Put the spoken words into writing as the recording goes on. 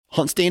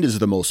HuntStand is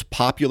the most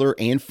popular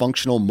and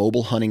functional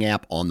mobile hunting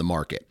app on the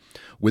market.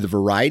 With a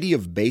variety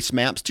of base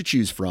maps to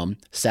choose from,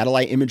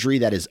 satellite imagery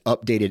that is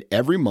updated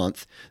every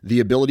month, the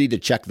ability to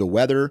check the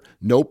weather,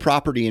 know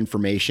property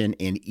information,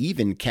 and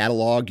even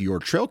catalog your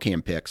trail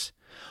cam pics,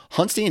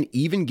 HuntStand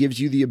even gives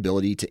you the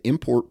ability to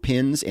import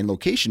pins and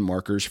location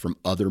markers from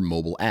other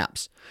mobile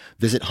apps.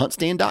 Visit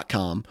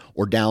huntstand.com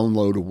or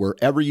download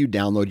wherever you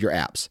download your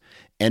apps.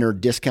 Enter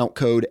discount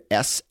code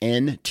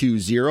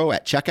SN20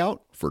 at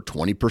checkout for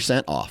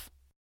 20% off.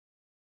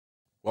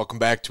 Welcome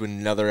back to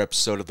another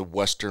episode of the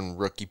Western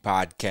Rookie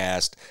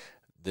Podcast.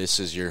 This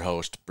is your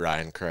host,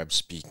 Brian Krebs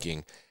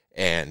speaking,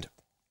 and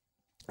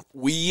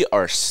we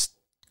are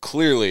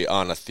clearly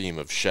on a theme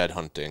of shed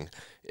hunting.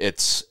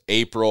 It's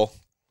April.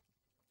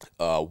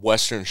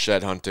 Western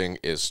shed hunting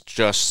is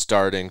just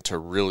starting to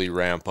really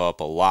ramp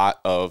up. A lot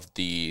of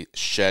the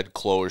shed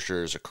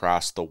closures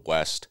across the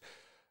West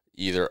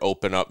either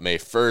open up May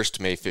 1st,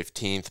 May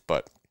 15th,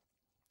 but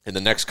in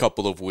the next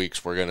couple of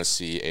weeks, we're going to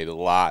see a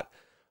lot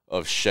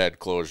of shed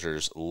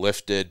closures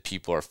lifted.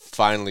 People are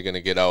finally going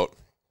to get out.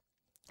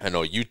 I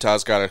know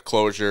Utah's got a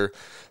closure.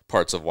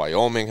 Parts of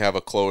Wyoming have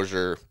a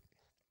closure.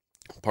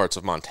 Parts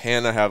of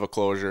Montana have a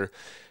closure.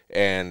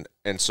 And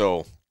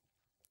so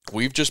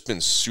we've just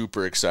been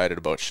super excited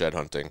about shed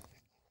hunting.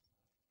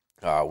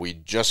 We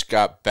just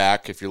got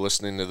back, if you're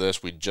listening to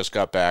this, we just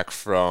got back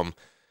from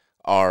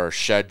our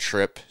shed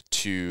trip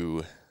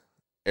to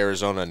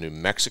Arizona, New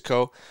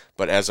Mexico.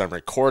 But as I'm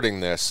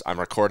recording this, I'm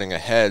recording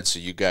ahead so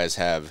you guys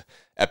have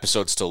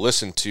episodes to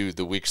listen to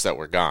the weeks that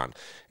we're gone.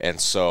 And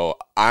so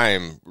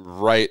I'm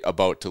right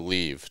about to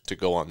leave to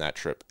go on that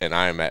trip, and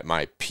I'm at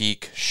my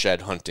peak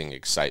shed hunting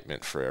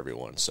excitement for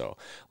everyone. So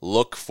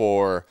look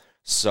for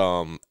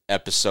some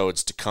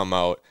episodes to come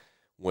out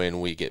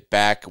when we get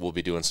back. We'll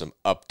be doing some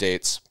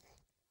updates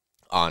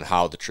on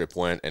how the trip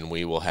went, and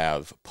we will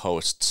have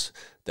posts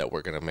that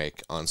we're going to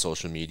make on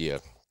social media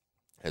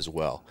as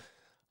well.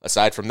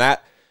 Aside from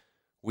that,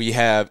 we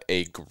have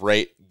a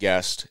great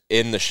guest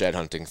in the shed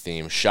hunting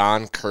theme,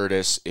 Sean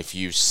Curtis. If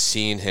you've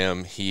seen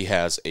him, he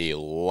has a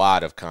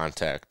lot of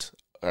content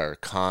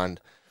on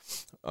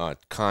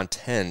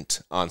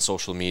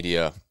social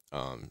media,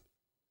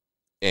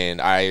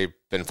 and I've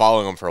been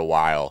following him for a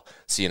while,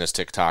 seeing his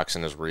TikToks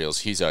and his reels.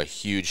 He's a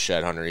huge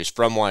shed hunter. He's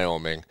from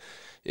Wyoming.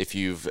 If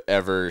you've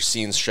ever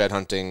seen shed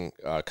hunting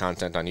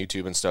content on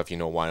YouTube and stuff, you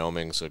know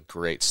Wyoming's a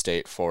great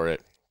state for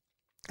it.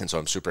 And so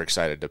I'm super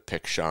excited to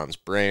pick Sean's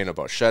brain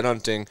about shed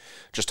hunting,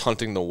 just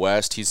hunting the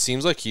West. He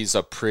seems like he's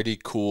a pretty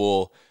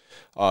cool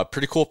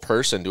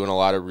person doing a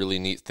lot of really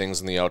neat things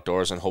in the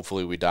outdoors. And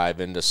hopefully we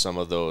dive into some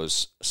of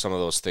those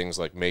things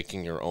like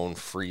making your own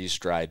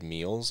freeze-dried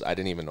meals. I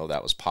didn't even know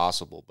that was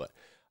possible, but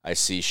I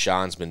see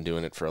Sean's been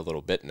doing it for a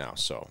little bit now.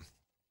 So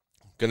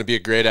going to be a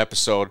great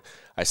episode.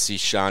 I see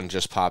Sean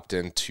just popped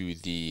into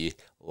the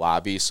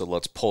lobby, so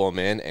let's pull him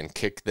in and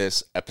kick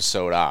this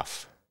episode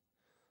off.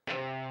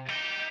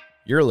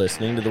 You're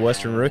listening to The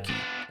Western Rookie,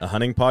 a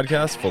hunting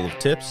podcast full of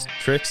tips,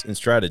 tricks, and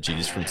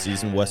strategies from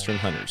seasoned Western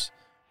hunters.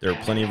 There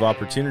are plenty of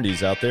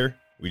opportunities out there.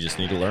 We just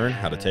need to learn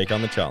how to take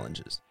on the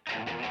challenges.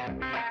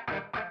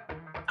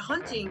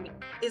 Hunting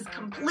is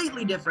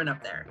completely different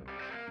up there.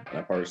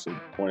 I've harvested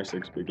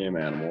 26 big game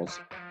animals.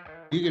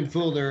 You can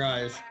fool their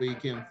eyes, but you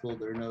can't fool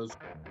their nose.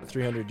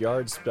 300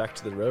 yards back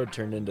to the road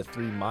turned into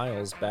 3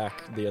 miles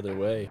back the other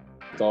way.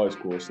 It's always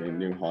cool seeing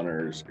new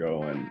hunters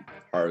go and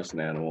harvest an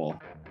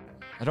animal.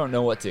 I don't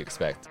know what to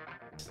expect.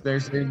 If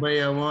there's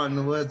anybody I want in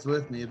the woods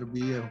with me, it'll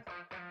be you.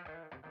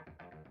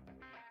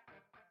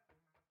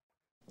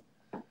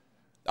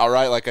 All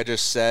right, like I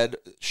just said,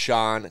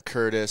 Sean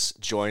Curtis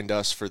joined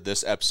us for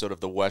this episode of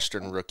the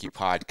Western Rookie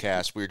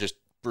Podcast. We were just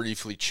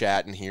briefly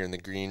chatting here in the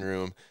green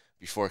room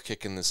before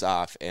kicking this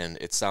off, and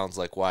it sounds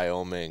like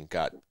Wyoming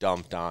got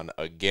dumped on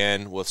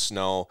again with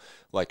snow.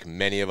 Like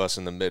many of us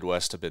in the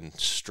Midwest have been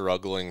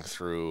struggling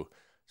through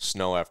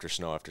snow after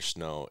snow after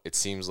snow. It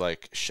seems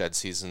like shed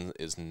season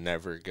is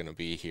never going to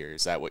be here.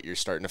 Is that what you're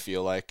starting to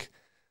feel like?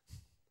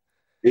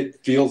 It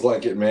feels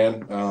like it,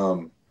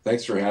 man.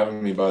 Thanks for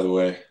having me, by the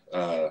way.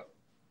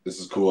 This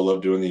is cool. I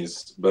love doing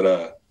these.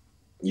 But,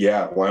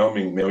 yeah,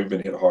 Wyoming, man, we've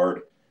been hit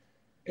hard.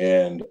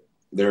 And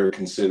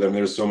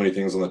there's so many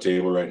things on the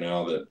table right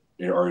now that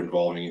are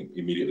involving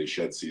immediately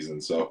shed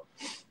season. So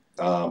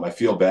I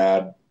feel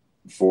bad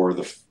for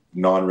the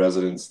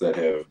non-residents that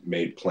have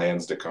made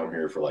plans to come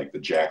here for like the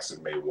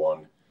Jackson May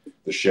 1,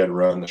 the shed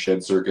run, the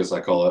shed circus, I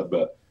call it,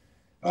 but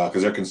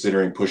because they're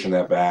considering pushing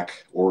that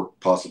back or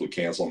possibly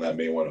canceling that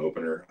May 1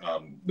 opener.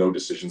 No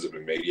decisions have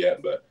been made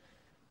yet, but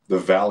the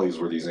valleys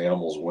where these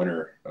animals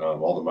winter,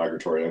 all the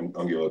migratory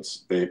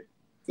ungulates,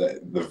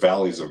 the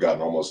valleys have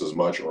gotten almost as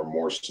much or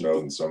more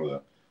snow than some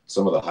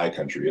of the high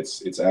country.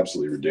 It's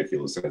absolutely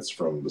ridiculous. And it's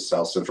from the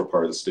south central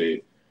part of the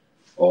state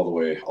all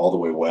the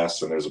way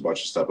west, and there's a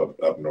bunch of stuff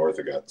up north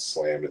that got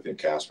slammed. I think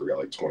Casper got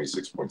like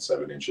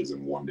 26.7 inches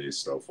in one day's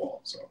snowfall.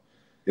 So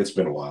it's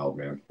been wild,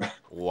 man.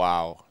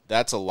 Wow,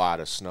 that's a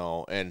lot of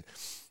snow. And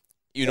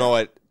you know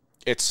what?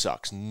 It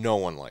sucks. No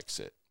one likes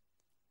it.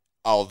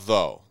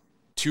 Although,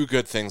 two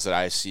good things that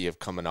I see of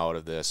coming out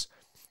of this.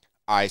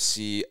 I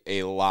see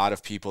a lot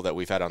of people that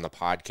we've had on the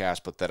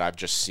podcast, but that I've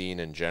just seen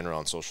in general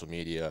on social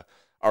media,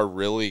 are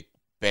really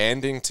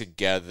banding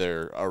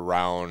together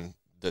around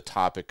the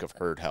topic of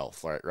herd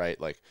health, right?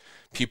 Like,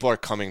 people are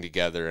coming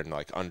together and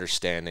like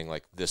understanding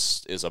like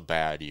this is a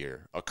bad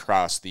year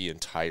across the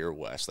entire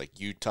West. Like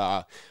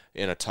Utah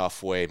in a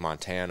tough way,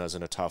 Montana's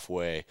in a tough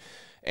way.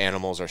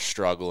 Animals are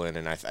struggling,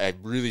 and I've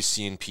really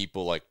seen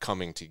people like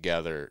coming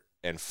together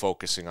and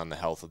focusing on the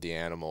health of the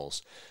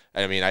animals.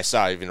 I mean, I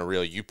saw even a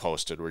reel you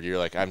posted where you're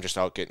like, I'm just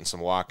out getting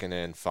some walking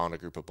in, found a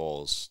group of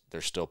bulls.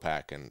 They're still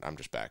packing. I'm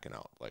just backing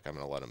out. Like, I'm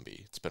going to let them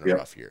be. It's been a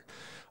rough year.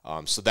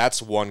 So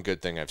that's one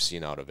good thing I've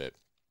seen out of it.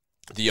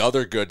 The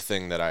other good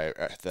thing that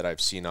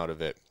I've seen out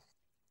of it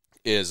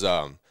is,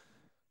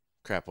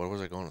 crap, where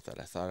was I going with that?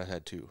 I thought I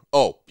had two.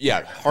 Oh,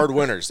 yeah, hard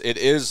winters. It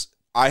is,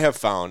 I have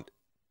found,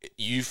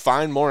 you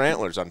find more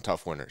antlers on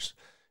tough winters.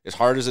 As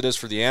hard as it is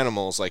for the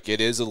animals, like, it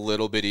is a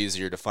little bit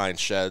easier to find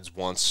sheds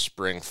once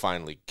spring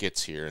finally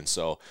gets here. And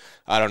so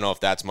I don't know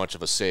if that's much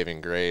of a saving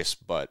grace,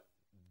 but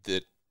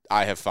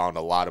I have found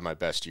a lot of my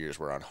best years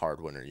were on hard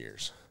winter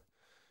years.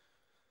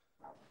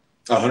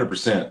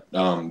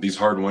 100%. These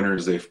hard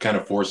winters, they've kind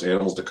of forced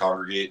animals to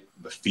congregate.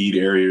 The feed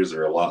areas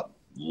are a lot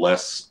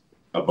less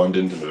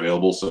abundant and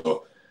available.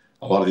 So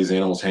a lot of these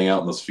animals hang out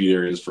in those feed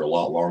areas for a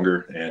lot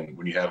longer. And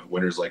when you have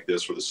winters like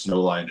this where the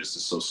snow line just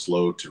is so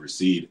slow to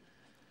recede,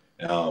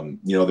 they're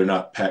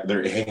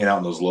hanging out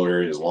in those low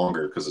areas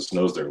longer because the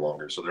snow's there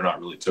longer. So they're not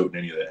really toting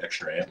any of the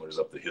extra antlers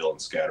up the hill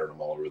and scattering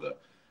them all over the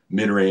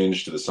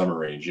mid-range to the summer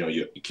range.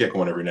 You kick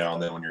one every now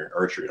and then when you're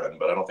archery hunting,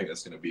 but I don't think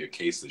that's going to be a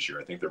case this year.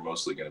 I think they're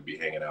mostly going to be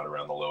hanging out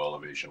around the low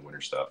elevation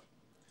winter stuff.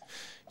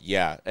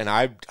 Yeah, and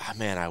I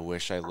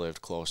wish I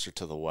lived closer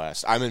to the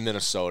West. I'm in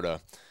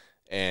Minnesota,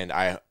 and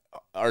I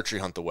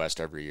archery hunt the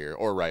West every year.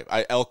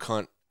 I elk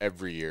hunt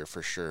every year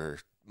for sure.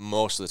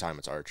 Most of the time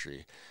it's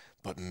archery.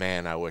 But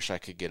man, I wish I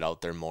could get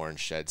out there more in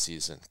shed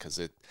season, because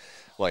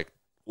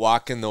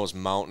walking those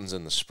mountains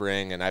in the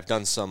spring, and I've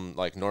done some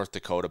like North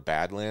Dakota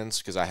Badlands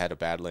because I had a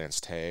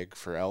Badlands tag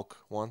for elk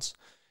once.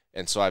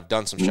 And so I've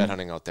done some shed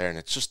hunting out there, and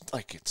it's just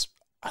like,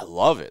 I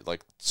love it.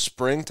 Like,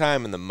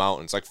 springtime in the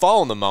mountains, like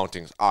fall in the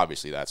mountains,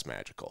 obviously that's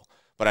magical.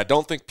 But I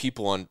don't think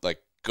people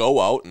go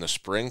out in the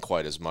spring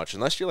quite as much,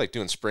 unless you're like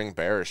doing spring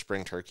bear or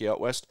spring turkey out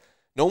west.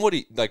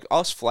 Nobody, like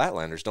us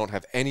flatlanders, don't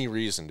have any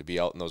reason to be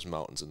out in those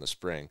mountains in the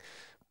spring.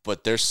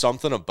 But there's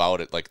something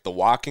about it. Like, the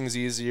walking's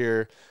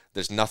easier.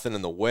 There's nothing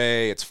in the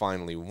way. It's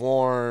finally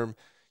warm.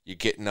 You're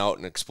getting out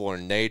and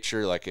exploring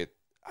nature. Like,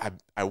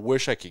 I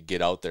wish I could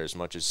get out there as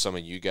much as some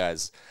of you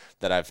guys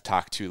that I've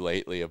talked to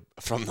lately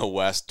from the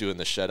West doing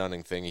the shed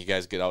hunting thing. You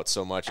guys get out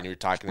so much, and you were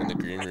talking in the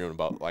green room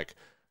about, like,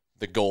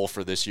 the goal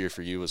for this year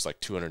for you was, like,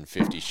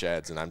 250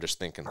 sheds. And I'm just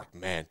thinking, like,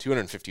 man,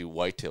 250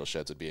 whitetail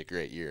sheds would be a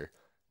great year.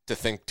 To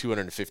think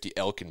 250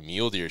 elk and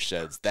mule deer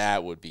sheds,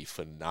 that would be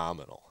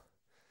phenomenal.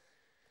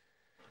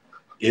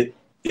 It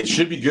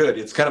should be good.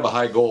 It's kind of a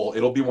high goal.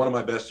 It'll be one of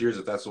my best years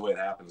if that's the way it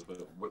happens.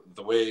 But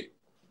the way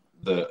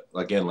the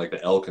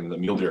elk and the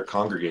mule deer are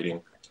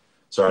congregating.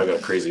 Sorry, I got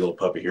a crazy little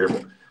puppy here.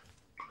 But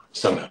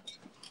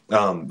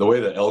the way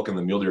the elk and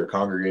the mule deer are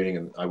congregating,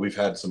 and we've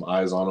had some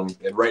eyes on them.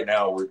 And right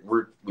now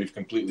we've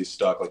completely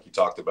stuck, like you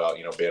talked about,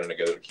 banding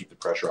together to keep the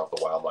pressure off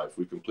the wildlife.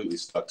 We've completely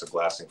stuck to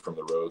glassing from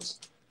the roads,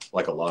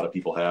 like a lot of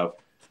people have.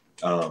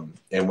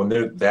 And when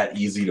they're that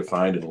easy to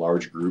find in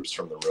large groups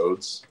from the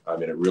roads, I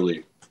mean, it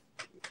really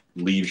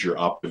leaves your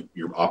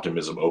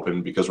optimism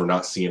open, because we're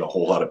not seeing a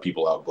whole lot of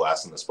people out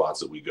glassing the spots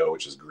that we go,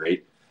 which is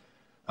great.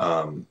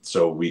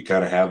 So we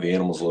kind of have the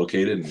animals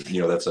located, and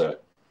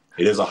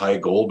it is a high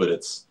goal, but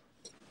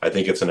I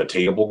think it's an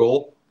attainable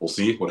goal. We'll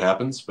see what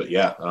happens, but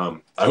yeah,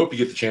 I hope you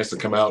get the chance to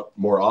come out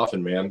more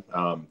often, man.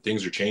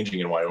 Things are changing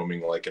in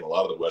Wyoming, like in a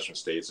lot of the Western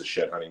states, as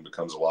shed hunting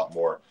becomes a lot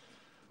more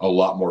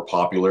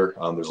popular.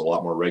 There's a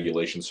lot more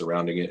regulation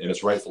surrounding it, and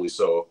it's rightfully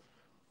so.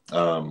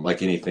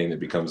 Like anything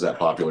that becomes that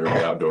popular in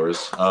the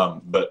outdoors.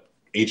 But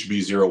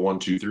HB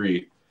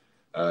 0123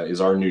 is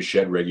our new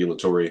shed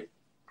regulatory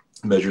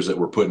measures that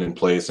we're putting in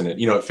place, and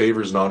it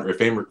favors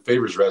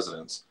favors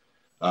residents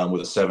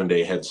with a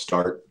 7-day head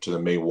start to the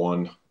May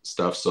 1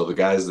 stuff. So the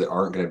guys that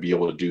aren't going to be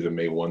able to do the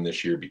May 1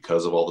 this year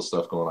because of all the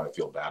stuff going on, I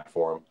feel bad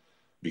for them,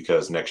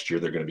 because next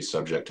year they're going to be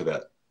subject to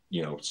that,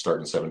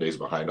 starting 7 days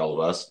behind all of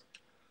us.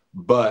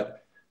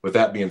 But with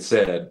that being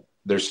said,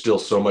 there's still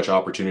so much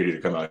opportunity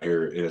to come out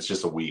here, and it's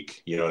just a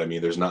week. You know what I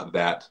mean? There's not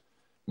that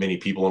many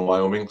people in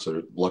Wyoming,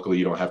 so luckily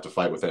you don't have to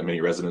fight with that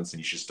many residents, and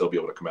you should still be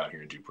able to come out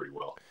here and do pretty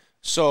well.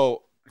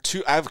 So,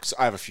 I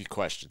have a few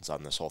questions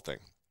on this whole thing.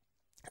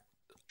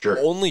 Sure.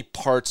 Only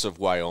parts of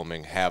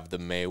Wyoming have the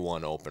May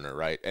 1 opener,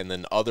 right? And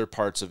then other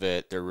parts of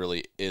it, there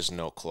really is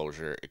no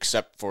closure,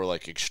 except for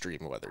like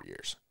extreme weather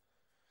years.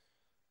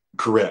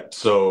 Correct.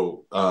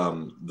 So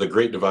the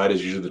Great Divide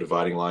is usually the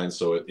dividing line.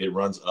 So it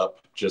runs up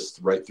just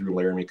right through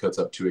Laramie, cuts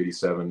up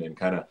 287, and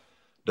kind of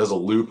does a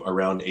loop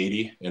around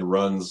 80 and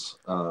runs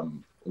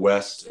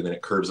west, and then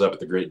it curves up at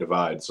the Great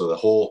Divide. So the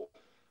whole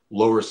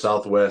lower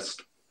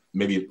southwest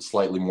maybe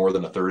slightly more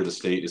than a third of the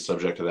state is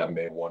subject to that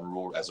May 1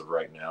 rule as of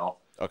right now.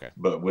 Okay.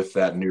 But with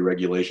that new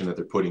regulation that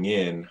they're putting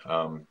in,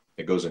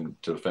 it goes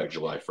into effect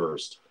July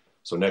 1st.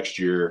 So next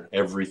year,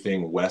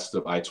 everything west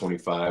of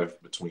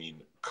I-25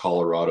 between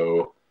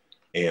Colorado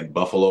and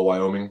Buffalo,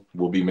 Wyoming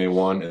will be May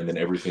 1. And then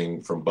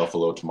everything from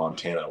Buffalo to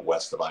Montana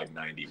west of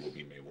I-90 will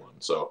be May 1.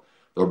 So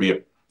it'll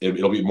be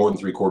more than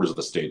 3/4 of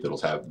the state that'll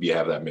have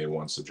that May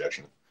 1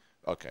 subjection.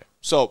 Okay.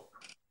 So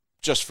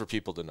just for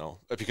people to know,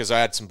 because I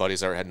had some buddies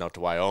that were heading out to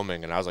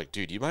Wyoming, and I was like,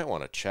 dude, you might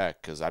want to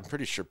check, because I'm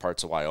pretty sure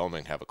parts of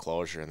Wyoming have a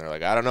closure. And they're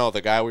like, I don't know.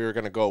 The guy we were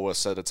going to go with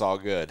said it's all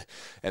good.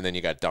 And then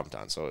you got dumped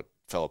on, so it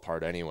fell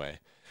apart anyway.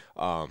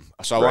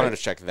 So I wanted to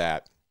check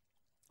that.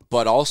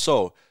 But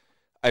also,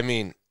 I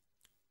mean,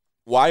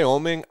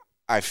 Wyoming,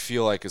 I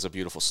feel like, is a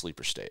beautiful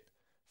sleeper state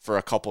for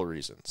a couple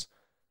reasons.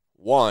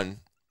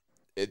 One,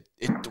 it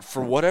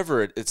for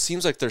whatever, it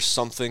seems like there's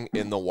something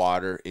in the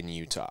water in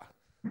Utah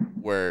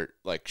where,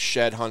 like,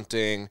 shed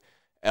hunting,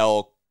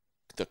 elk,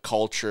 the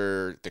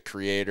culture, the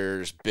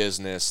creators,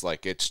 business,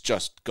 like, it's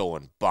just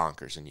going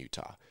bonkers in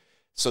Utah.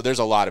 So there's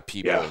a lot of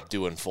people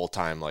doing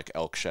full-time, like,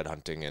 elk shed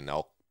hunting and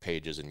elk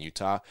pages in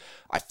Utah.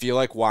 I feel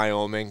like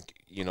Wyoming,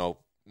 you know,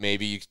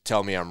 maybe you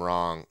tell me I'm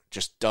wrong,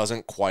 just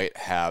doesn't quite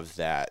have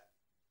that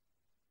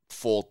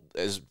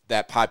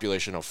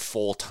population of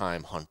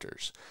full-time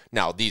hunters.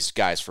 Now, these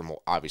guys from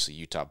obviously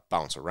Utah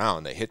bounce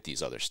around, they hit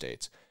these other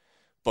states.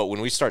 But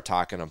when we start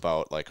talking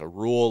about, like, a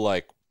rule,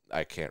 like,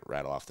 I can't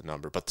rattle off the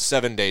number, but the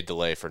 7-day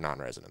delay for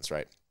non-residents,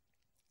 right?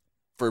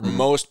 For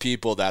most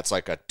people, that's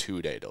like a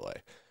 2-day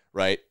delay,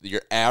 right?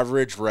 Your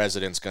average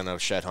resident's going to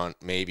shed hunt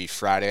maybe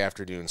Friday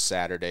afternoon,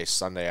 Saturday,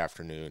 Sunday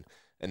afternoon,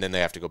 and then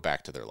they have to go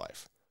back to their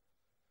life.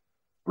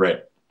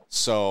 Right.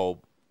 So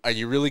are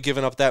you really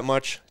giving up that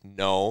much?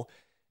 No.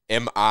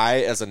 Am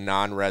I, as a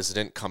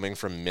non-resident coming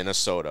from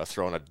Minnesota,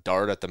 throwing a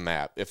dart at the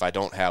map if I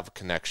don't have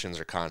connections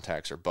or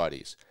contacts or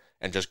buddies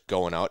and just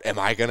going out? Am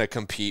I going to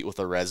compete with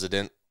a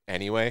resident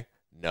anyway?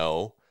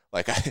 No.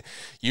 Like,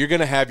 you're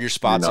going to have your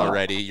spots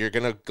already. You're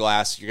going to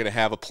glass. You're going to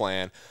have a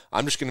plan.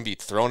 I'm just going to be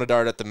throwing a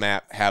dart at the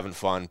map, having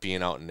fun,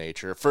 being out in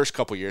nature. First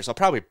couple years, I'll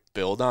probably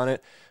build on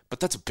it, but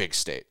that's a big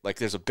state. Like,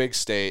 there's a big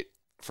state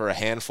for a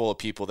handful of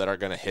people that are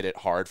going to hit it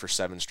hard for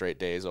 7 straight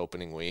days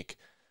opening week.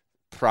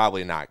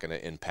 Probably not going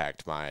to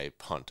impact my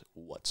hunt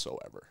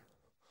whatsoever.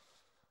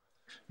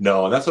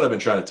 No, and that's what I've been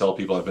trying to tell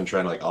people. I've been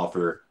trying to, like,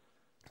 offer,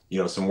 you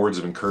know, some words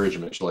of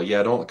encouragement. Like,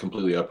 yeah, don't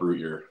completely uproot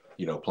your,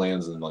 you know,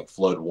 plans and, like,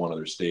 flood one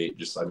other state.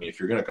 Just, I mean, if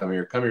you're going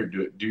to come here,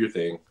 do your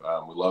thing. I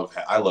love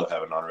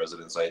having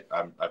non-residents.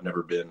 I've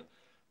never been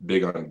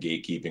big on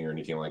gatekeeping or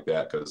anything like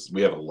that, because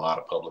we have a lot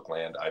of public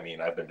land. I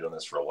mean, I've been doing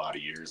this for a lot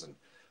of years, and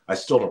I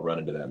still don't run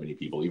into that many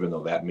people, even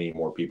though that many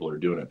more people are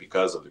doing it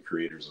because of the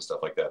creators and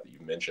stuff like that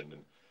you mentioned.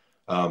 And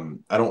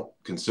I don't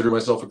consider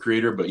myself a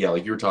creator, but yeah,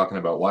 like you were talking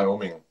about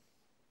Wyoming,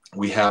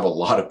 we have a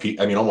lot of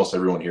people. I mean, almost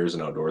everyone here is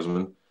an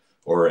outdoorsman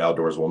or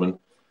outdoors woman.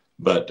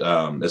 But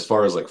as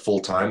far as, like,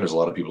 full-time, there's a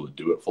lot of people that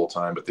do it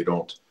full-time, but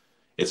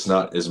it's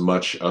not as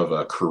much of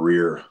a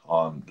career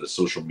on the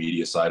social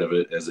media side of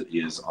it as it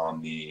is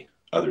on the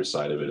other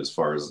side of it, as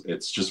far as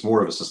it's just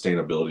more of a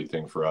sustainability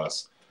thing for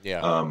us.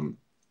 Yeah.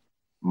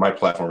 My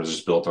platform is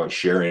just built on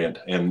sharing it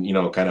and, you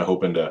know, kind of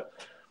hoping to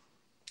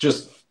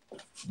just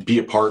be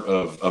a part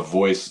of a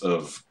voice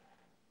of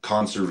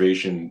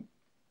conservation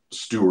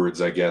stewards,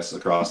 I guess,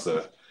 across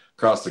the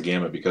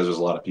gamut, because there's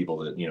a lot of people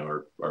that, you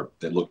know, are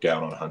that look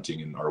down on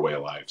hunting and our way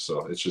of life.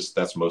 So it's just,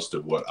 that's most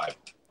of what I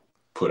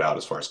put out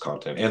as far as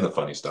content, and the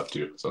funny stuff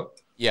too. So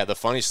yeah, the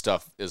funny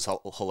stuff is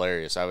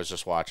hilarious. I was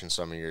just watching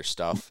some of your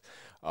stuff,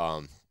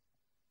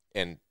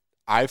 and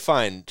I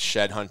find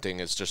shed hunting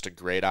is just a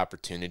great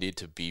opportunity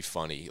to be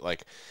funny.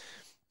 Like,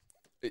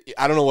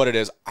 I don't know what it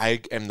is.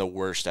 I am the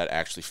worst at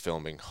actually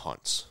filming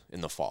hunts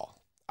in the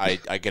fall. I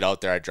get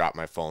out there, I drop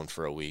my phone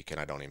for a week, and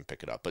I don't even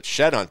pick it up. But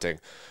shed hunting,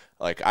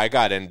 like, I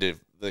got into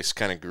this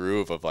kind of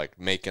groove of, like,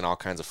 making all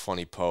kinds of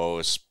funny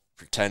posts,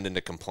 pretending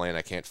to complain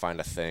I can't find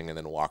a thing, and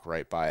then walk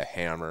right by a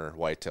hammer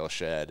whitetail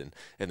shed,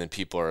 and then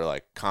people are,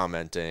 like,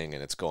 commenting,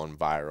 and it's going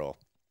viral.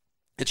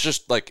 It's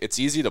just, like, it's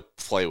easy to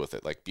play with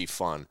it, like, be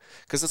fun,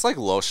 because it's, like,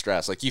 low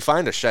stress. Like, you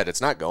find a shed, it's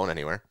not going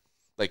anywhere.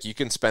 Like, you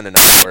can spend an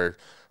hour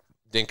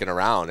dinking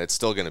around, it's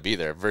still going to be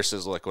there,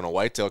 versus, like, when a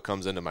whitetail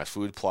comes into my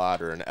food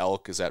plot or an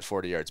elk is at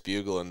 40 yards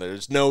bugle, and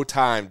there's no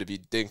time to be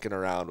dinking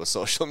around with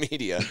social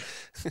media.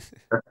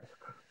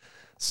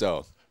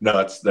 So no,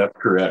 that's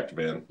correct,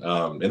 man.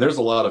 And there's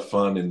a lot of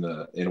fun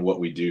in what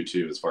we do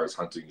too, as far as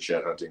hunting,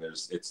 shed hunting.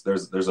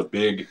 There's a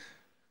big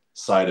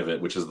side of it,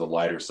 which is the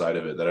lighter side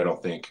of it, that I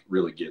don't think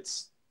really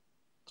gets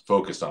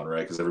focused on,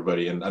 right? Because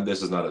everybody, and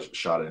this is not a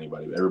shot at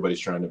anybody, but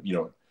everybody's trying to, you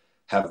know,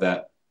 have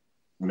that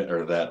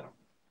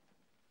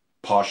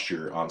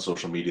posture on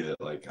social media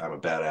that, like, I'm a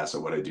badass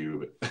at what I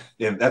do,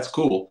 and that's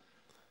cool,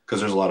 because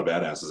there's a lot of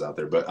badasses out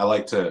there. But I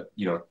like to,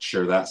 you know,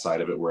 share that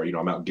side of it, where, you know,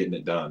 I'm out getting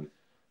it done,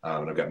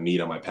 and I've got meat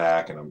on my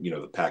pack, and I'm, you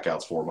know, the pack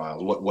out's 4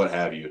 miles, what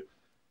have you,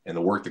 and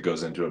the work that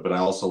goes into it. But I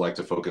also like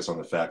to focus on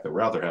the fact that we're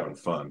out there having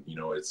fun. You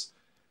know,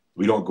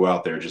 we don't go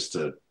out there just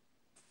to,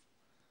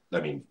 I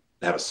mean,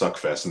 have a suck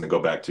fest and then go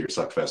back to your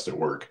suck fest at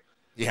work.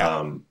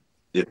 Yeah.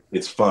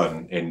 It's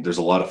fun, and there's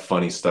a lot of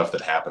funny stuff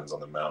that happens on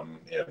the mountain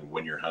and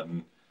when you're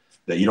hunting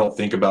that you don't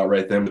think about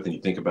right then, but then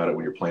you think about it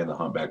when you're playing the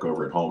hunt back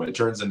over at home, and it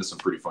turns into some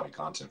pretty funny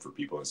content for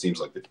people. It seems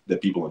like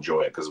that people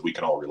enjoy it because we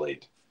can all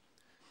relate.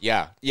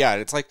 Yeah.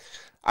 It's like,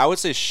 I would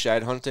say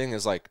shed hunting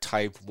is like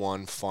type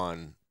 1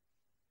 fun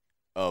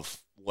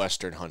of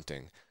Western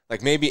hunting.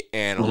 Like maybe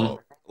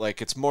antelope.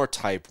 Like it's more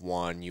type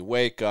 1. You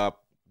wake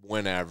up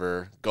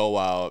whenever, go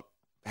out,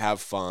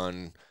 have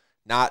fun,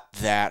 not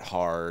that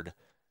hard.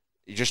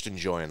 You're just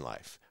enjoying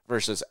life.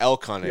 Versus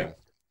elk hunting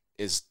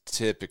is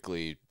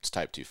typically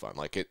type 2 fun.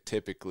 Like it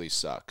typically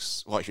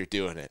sucks while you're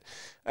doing it.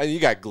 And you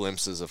got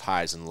glimpses of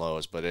highs and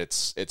lows, but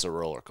it's a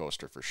roller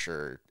coaster for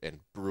sure, and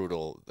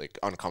brutal, like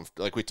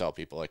uncomfortable. Like we tell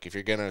people, like if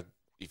you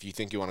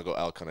think you want to go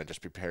elk hunting,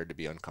 just prepared to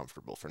be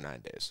uncomfortable for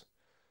 9 days.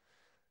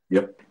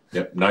 Yep.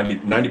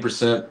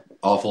 90%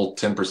 awful,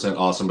 10%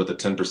 awesome, but the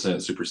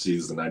 10%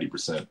 supersedes the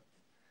 90%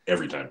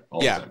 every time,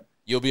 all the time.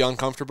 You'll be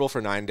uncomfortable for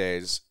 9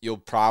 days. You'll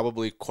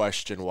probably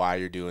question why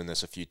you're doing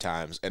this a few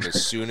times. And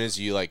as soon as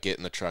you like get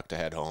in the truck to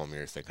head home,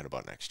 you're thinking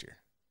about next year.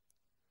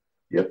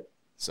 Yep.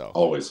 So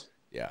always.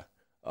 Yeah.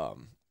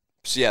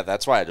 So yeah,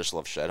 that's why I just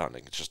love shed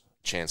hunting. It's just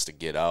a chance to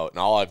get out. And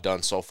all I've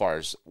done so far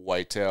is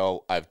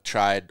whitetail. I've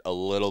tried a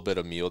little bit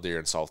of mule deer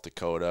in South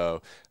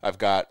Dakota. I've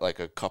got like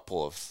a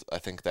couple of, I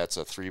think that's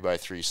a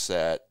 3x3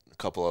 set, a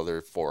couple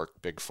other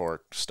big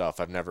fork stuff.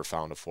 I've never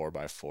found a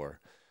 4x4.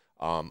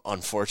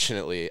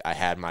 Unfortunately, I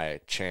had my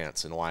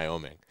chance in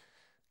Wyoming,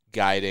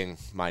 guiding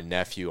my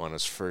nephew on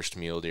his first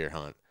mule deer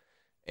hunt,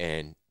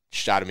 and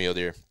shot a mule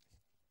deer.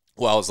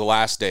 Well, it was the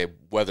last day.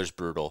 Weather's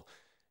brutal,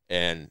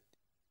 and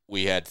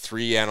we had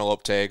 3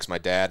 antelope tags. My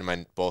dad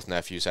and both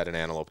nephews had an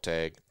antelope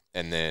tag,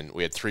 and then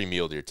we had 3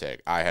 mule deer tag.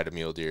 I had a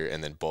mule deer,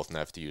 and then both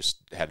nephews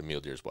had a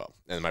mule deer as well.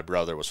 And my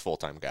brother was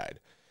full-time guide.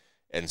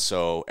 And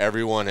so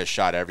everyone has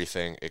shot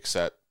everything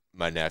except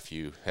my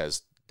nephew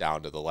has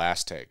down to the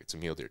last tag. It's a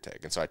mule deer tag.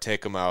 And so I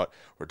take him out.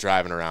 We're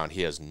driving around.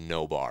 He has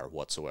no bar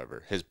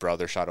whatsoever. His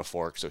brother shot a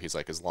fork, so he's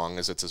like, as long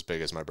as it's as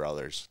big as my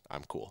brother's,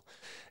 I'm cool.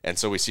 And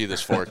so we see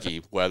this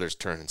forky, weather's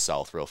turning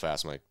south real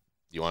fast. I'm like,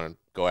 you want to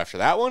go after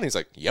that one? He's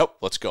like, yep,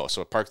 let's go.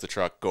 So I park the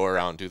truck, go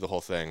around, do the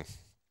whole thing.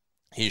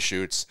 He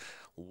shoots.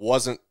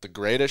 Wasn't the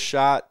greatest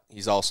shot.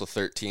 He's also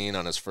 13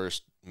 on his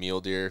first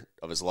mule deer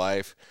of his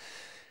life.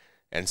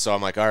 And so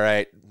I'm like, all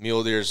right,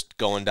 mule deer's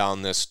going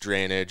down this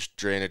drainage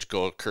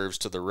curves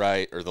to the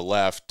right or the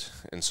left.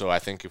 And so I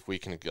think if we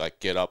can like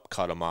get up,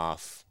 cut him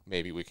off,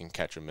 maybe we can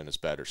catch him in his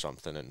bed or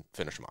something and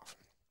finish him off.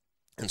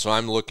 And so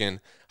I'm looking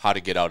how to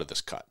get out of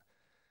this cut.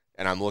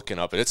 And I'm looking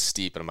up, and it's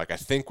steep, and I'm like, I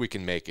think we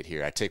can make it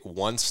here. I take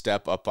one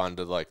step up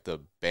onto like the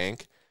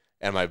bank,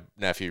 and my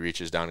nephew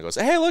reaches down and goes,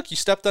 hey, look, you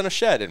stepped on a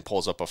shed, and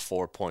pulls up a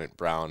 4-point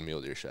brown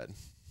mule deer shed.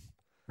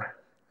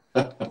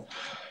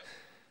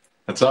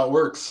 That's how it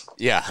works.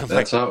 Yeah.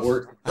 That's how it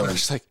works. I'm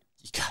just like,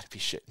 you got to be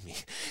shitting me.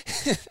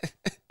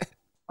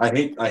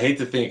 I hate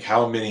to think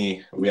how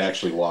many we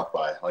actually walk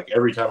by. Like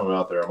every time I'm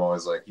out there, I'm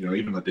always like,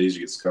 even the days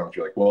you get skunked,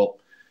 you're like, well,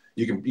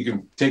 you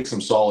can take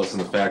some solace in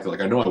the fact that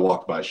like I know I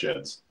walked by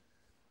sheds.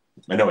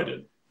 I know I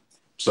did.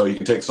 So you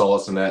can take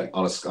solace in that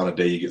on a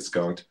day you get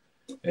skunked.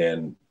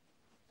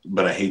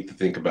 But I hate to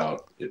think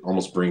about it.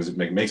 Almost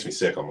makes me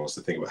sick almost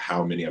to think about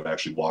how many I've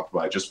actually walked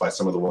by just by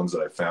some of the ones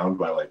that I found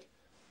by like,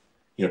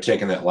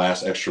 taking that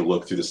last extra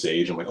look through the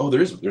sage. I'm like, oh,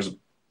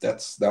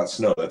 that's not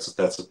snow. That's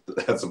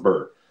a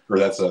burr, or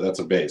that's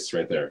a base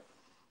right there.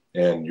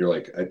 And you're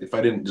like, if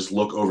I didn't just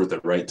look over at the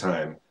right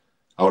time,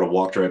 I would have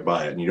walked right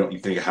by it. And you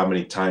think of how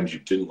many times you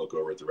didn't look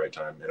over at the right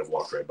time and have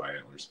walked right by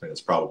antlers. And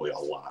it's probably a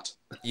lot.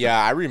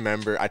 Yeah, I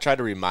remember. I try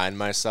to remind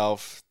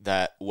myself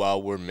that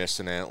while we're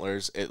missing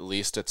antlers, at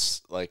least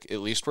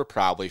we're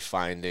probably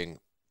finding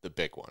the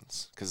big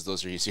ones because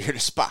those are easier to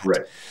spot.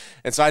 Right.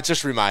 And so I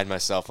just remind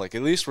myself, like,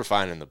 at least we're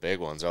finding the big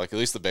ones, or like at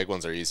least the big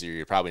ones are easier.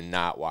 You're probably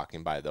not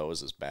walking by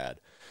those as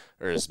bad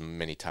or as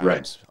many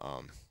times.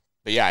 Right.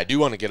 But yeah, I do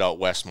want to get out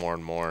west more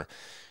and more.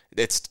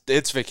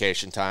 It's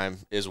vacation time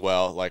as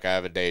well. Like I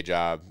have a day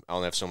job. I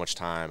only have so much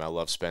time. I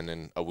love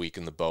spending a week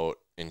in the boat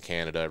in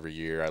Canada every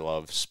year. I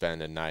love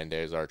spending 9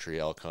 days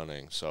archery elk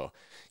hunting. So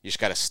you just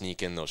got to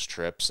sneak in those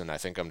trips. And I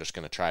think I'm just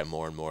going to try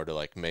more and more to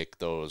like make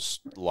those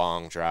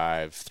long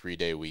drive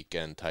 3-day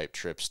weekend type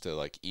trips to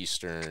like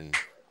Eastern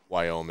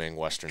Wyoming,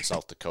 Western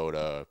South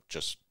Dakota,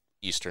 just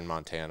Eastern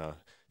Montana.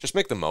 Just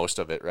make the most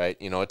of it, right?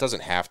 It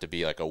doesn't have to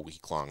be like a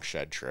week-long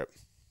shed trip.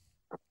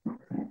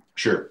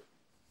 Sure.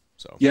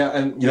 So yeah,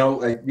 and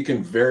like you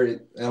can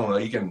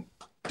you can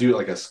do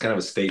like a kind of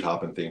a state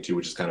hopping thing too,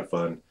 which is kind of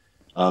fun.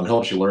 It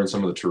helps you learn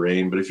some of the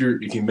terrain. But if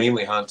you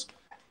mainly hunt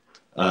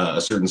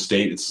a certain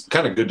state, it's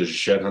kind of good to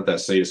shed hunt that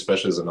state,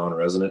 especially as a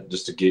non-resident,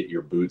 just to get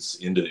your boots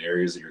into the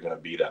areas that you're going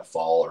to be that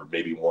fall, or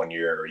maybe 1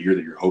 year or a year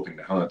that you're hoping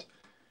to hunt,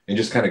 and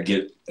just kind of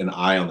get an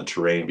eye on the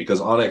terrain. Because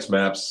Onyx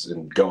Maps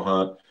and Go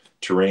Hunt,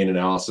 terrain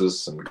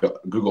analysis, and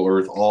Google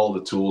Earth, all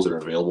the tools that are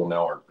available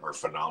now are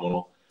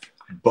phenomenal.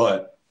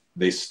 But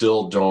they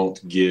still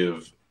don't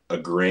give a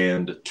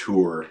grand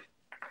tour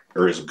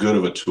or as good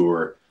of a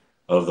tour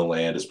of the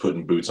land is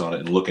putting boots on it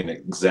and looking at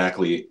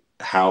exactly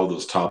how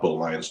those topo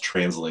lines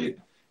translate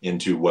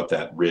into what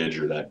that ridge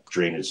or that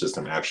drainage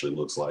system actually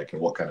looks like,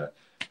 and what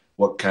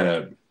kind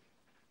of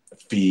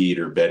feed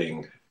or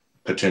bedding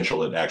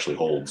potential it actually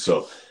holds.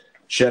 So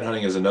shed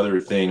hunting is another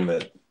thing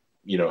that,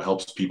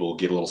 helps people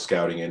get a little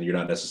scouting in. You're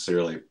not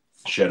necessarily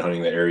shed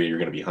hunting the area you're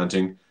going to be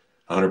hunting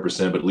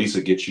 100%, but at least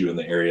it gets you in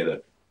the area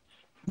that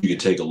you can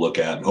take a look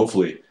at and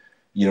hopefully,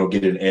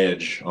 get an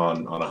edge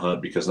on a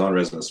hunt, because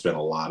non-residents spend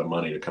a lot of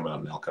money to come out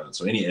and elk hunt.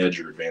 So any edge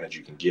or advantage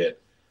you can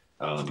get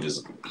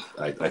is,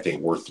 I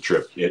think, worth the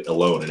trip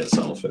alone in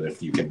itself. And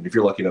if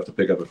you're lucky enough to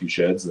pick up a few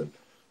sheds, then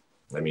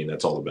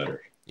that's all the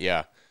better.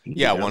 Yeah.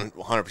 Yeah.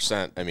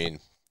 100%. I mean,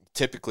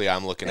 typically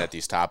I'm looking at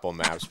these topo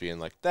maps being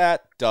like,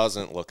 that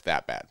doesn't look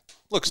that bad.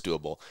 Looks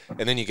doable.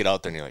 And then you get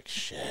out there and you're like,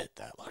 shit,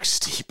 that looks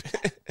steep.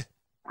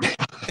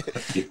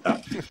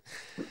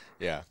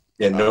 Yeah.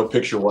 Yeah, no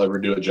picture will ever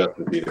do it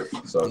justice either.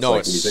 So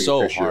it's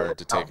so hard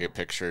to take a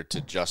picture to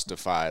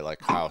justify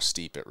like how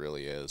steep it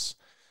really is.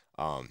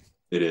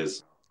 It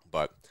is.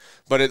 But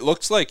it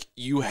looks like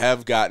you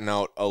have gotten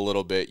out a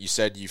little bit. You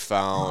said you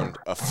found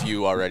a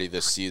few already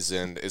this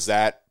season. Is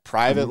that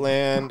private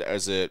land?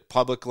 Is it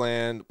public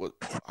land?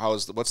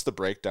 What's the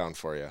breakdown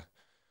for you?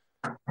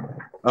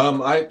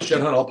 I shed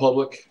hunt all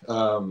public.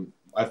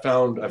 I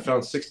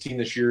found 16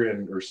 this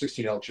year, or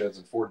 16 elk sheds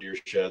and 4 deer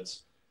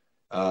sheds.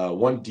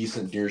 One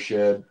decent deer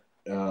shed,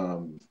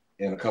 and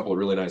a couple of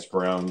really nice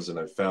browns. And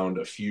I found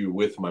a few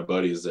with my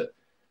buddies that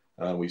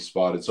we've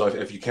spotted. So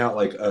if you count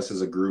like us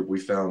as a group,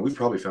 we've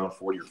probably found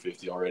 40 or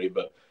 50 already,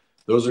 but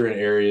those are in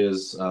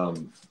areas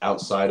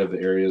outside of the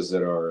areas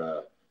that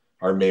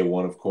are May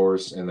 1, of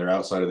course, and they're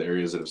outside of the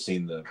areas that have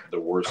seen the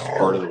worst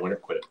part of the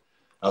winter.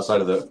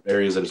 Outside of the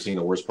areas that have seen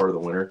the worst part of the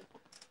winter.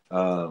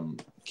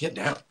 Get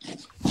down.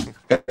 Can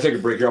I take a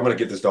break here? I'm going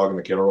to get this dog in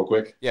the kennel real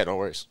quick. Yeah, no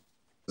worries.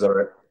 Is that all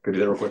right? Could do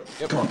that real quick?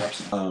 Yep. Come on,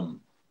 Pops.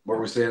 What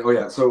were we saying? Oh,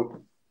 yeah.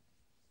 So,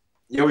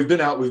 we've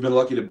been out. We've been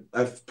lucky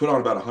I've put on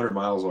about 100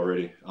 miles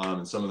already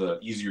in some of the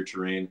easier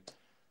terrain.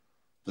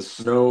 The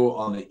snow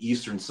on the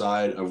eastern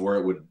side of where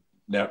it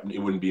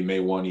wouldn't be May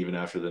 1 even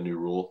after the new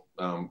rule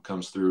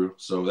comes through.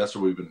 So that's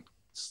where we've been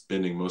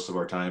spending most of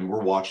our time.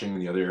 We're watching in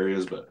the other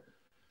areas, but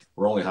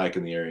we're only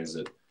hiking the areas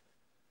that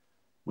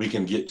we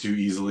can get to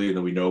easily, and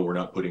then we know we're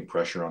not putting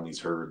pressure on these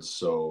herds.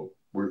 So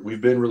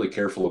we've been really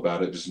careful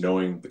about it, just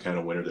knowing the kind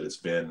of winter that it's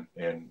been.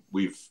 And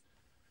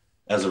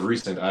as of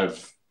recent,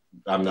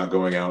 I'm not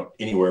going out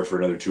anywhere for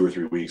another 2 or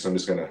 3 weeks. I'm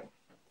just going to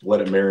let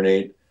it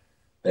marinate.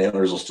 The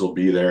antlers will still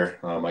be there.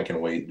 I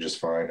can wait just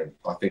fine, and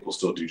I think we'll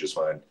still do just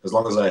fine as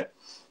long as I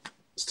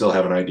still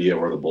have an idea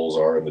where the bulls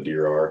are and the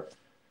deer are,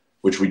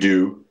 which we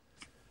do.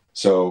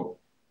 So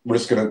we're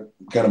just going to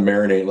kind of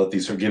marinate and let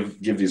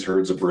give these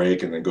herds a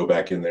break, and then go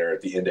back in there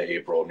at the end of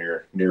April,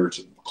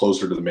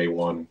 closer to the May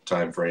 1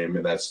 time frame.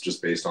 And that's just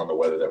based on the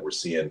weather that we're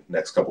seeing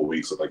next couple of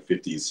weeks of like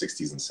 50s,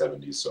 60s, and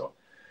 70s. So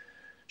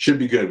should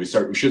be good. We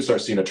should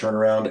start seeing a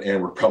turnaround,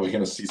 and we're probably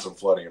going to see some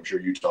flooding. I'm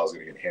sure Utah's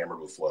going to get hammered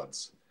with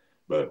floods,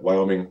 but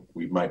Wyoming,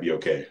 we might be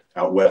okay.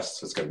 Out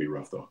west, it's going to be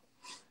rough though.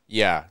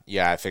 Yeah,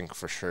 I think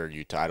for sure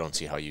Utah. I don't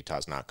see how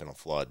Utah's not going to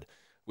flood.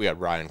 We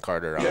had Ryan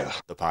Carter on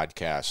the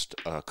podcast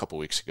a couple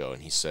weeks ago,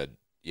 and he said,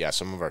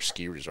 some of our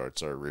ski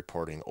resorts are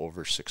reporting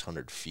over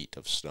 600 feet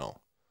of snow.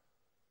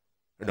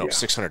 No,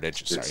 600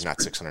 inches. Sorry,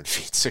 not 600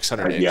 feet.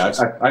 600 inches.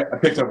 Yeah, I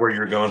picked up where you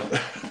were going.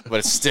 But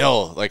it's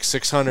still like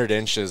 600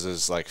 inches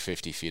is like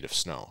 50 feet of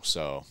snow.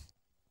 So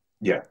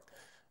yeah,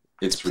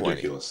 it's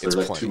ridiculous. They're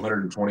like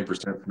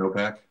 220%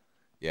 snowpack.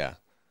 Yeah.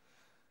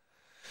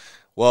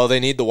 Well, they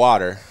need the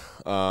water.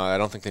 I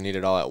don't think they need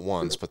it all at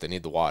once, but they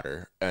need the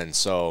water, and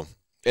so.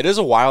 It is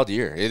a wild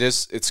year.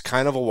 It's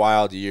kind of a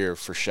wild year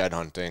for shed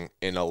hunting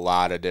in a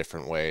lot of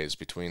different ways,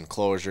 between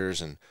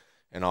closures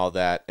and all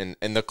that. And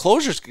the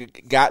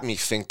closures got me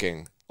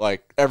thinking,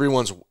 like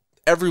everyone's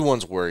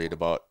worried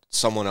about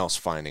someone else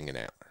finding an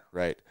antler,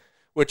 right?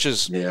 Which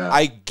is,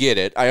 I get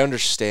it. I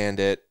understand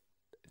it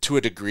to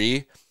a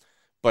degree.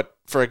 But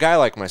for a guy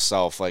like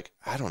myself, like,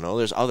 I don't know,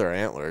 there's other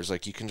antlers.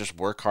 Like, you can just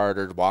work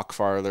harder, walk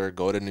farther,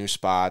 go to new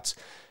spots.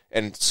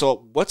 And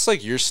so what's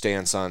like your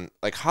stance on,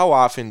 like, how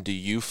often do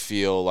you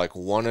feel like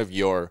one of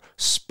your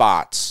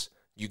spots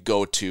you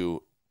go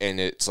to and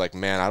it's like,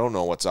 man, I don't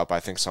know what's up.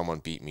 I think someone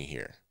beat me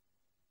here.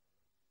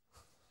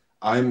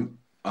 I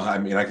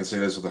can say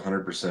this with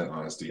 100%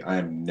 honesty. I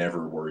am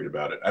never worried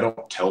about it. I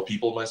don't tell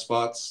people my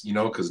spots,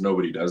 because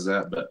nobody does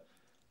that, but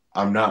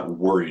I'm not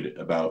worried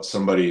about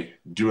somebody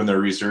doing their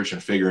research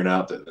and figuring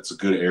out that it's a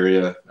good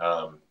area.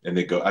 And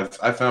they go,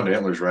 I found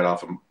antlers right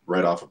off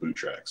of boot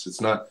tracks.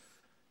 It's not,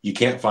 you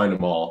can't find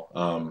them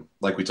all.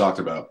 Like we talked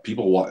about, we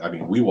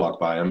walk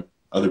by them.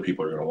 Other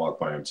people are going to walk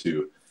by them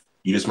too.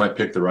 You just might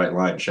pick the right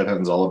line. Shed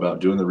hunting's all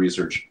about doing the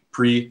research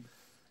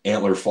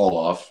pre-antler fall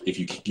off, if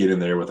you can get in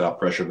there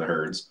without pressuring the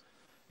herds.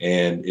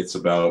 And it's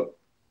about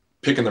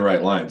picking the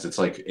right lines. It's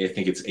like, I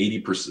think it's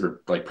 80%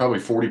 or like probably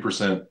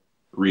 40%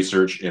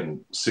 research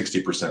and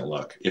 60%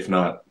 luck, if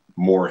not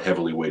more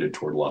heavily weighted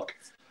toward luck.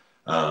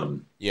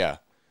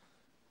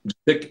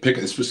 pick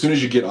as soon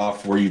as you get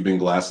off where you've been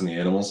glassing the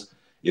animals,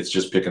 it's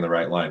just picking the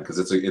right line, because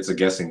it's a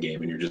guessing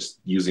game, and you're just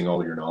using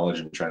all your knowledge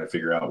and trying to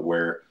figure out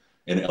where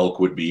an elk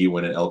would be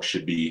when an elk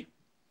should be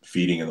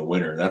feeding in the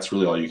winter. That's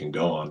really all you can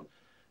go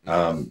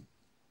on.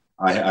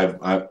 I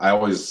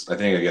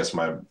think, I guess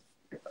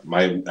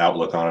my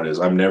outlook on it is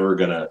I'm never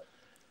gonna,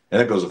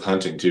 and that goes with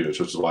hunting too, which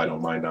is why I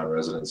don't mind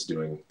non-residents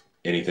doing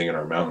anything in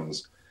our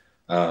mountains.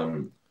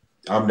 I'm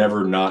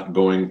never not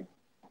going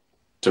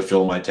to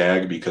fill my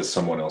tag because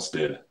someone else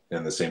did.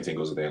 And the same thing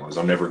goes with antlers.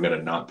 I'm never going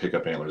to not pick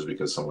up antlers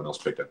because someone else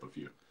picked up a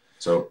few.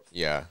 So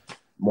yeah,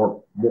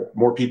 more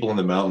people in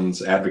the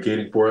mountains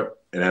advocating for it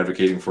and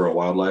advocating for a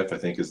wildlife, I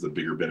think, is the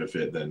bigger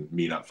benefit than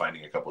me not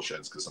finding a couple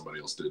sheds because somebody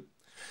else did.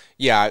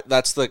 Yeah,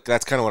 that's kind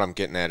of what I'm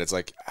getting at. It's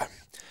like,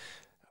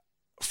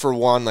 for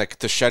one, like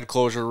the shed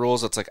closure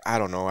rules, it's like, I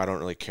don't know. I don't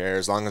really care.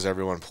 As long as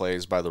everyone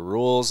plays by the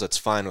rules, that's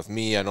fine with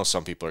me. I know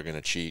some people are going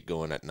to cheat,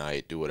 go in at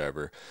night, do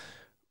whatever.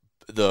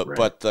 Right.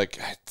 But like,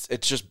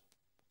 it's just,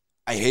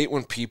 I hate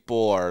when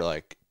people are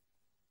like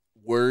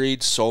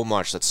worried so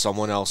much that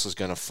someone else is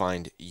going to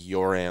find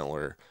your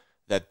antler,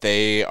 that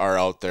they are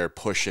out there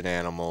pushing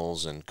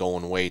animals and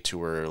going way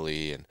too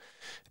early. And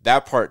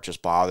that part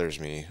just bothers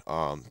me,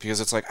 because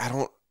it's like,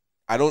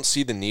 I don't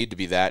see the need to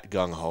be that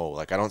gung-ho.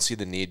 Like, I don't see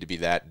the need to be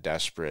that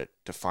desperate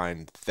to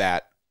find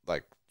that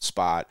like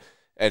spot.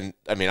 And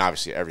I mean,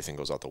 obviously everything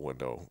goes out the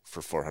window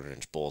for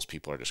 400-inch bulls.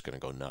 People are just going to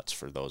go nuts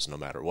for those no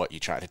matter what you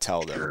try to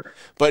tell them. Sure.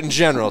 But in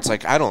general, it's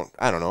like, I don't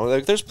know.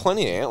 Like, there's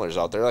plenty of antlers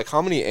out there. Like,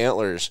 how many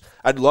antlers,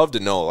 I'd love to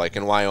know, like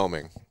in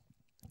Wyoming,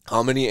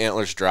 how many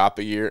antlers drop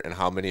a year and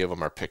how many of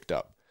them are picked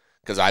up?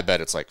 Because I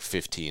bet it's like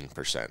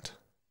 15%.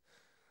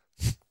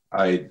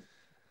 I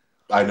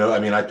know. I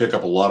mean, I pick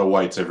up a lot of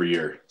whites every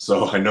year,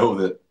 so I know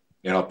that,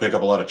 and I'll pick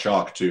up a lot of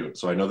chalk too.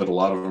 So I know that a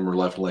lot of them are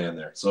left laying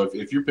there. So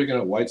if you're picking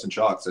up whites and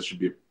chalks, that should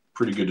be a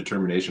pretty good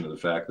determination of the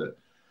fact that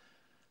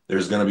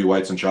there's going to be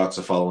whites and chalks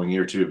the following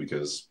year too,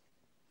 because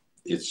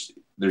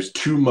there's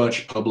too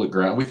much public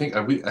ground.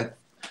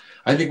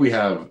 I think we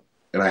have,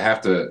 and I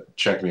have to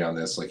check me on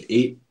this, like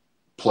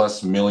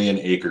 8+ million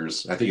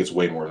acres. I think it's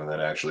way more than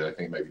that, actually. I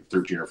think maybe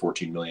 13 or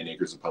 14 million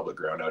acres of public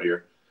ground out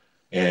here.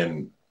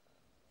 And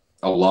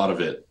a lot of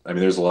it, I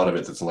mean, there's a lot of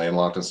it that's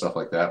landlocked and stuff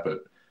like that,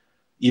 but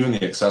even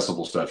the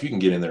accessible stuff, you can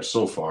get in there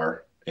so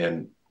far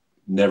and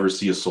never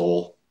see a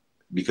soul,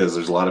 because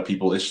there's a lot of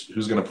people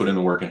who's going to put in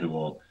the work and who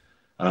won't.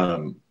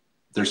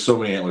 There's so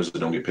many antlers that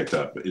don't get picked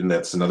up, and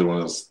that's another one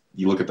of those.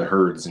 You look at the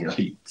herds and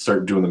you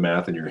start doing the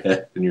math in your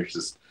head, and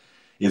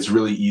it's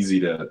really easy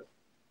to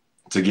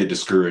get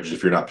discouraged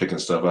if you're not picking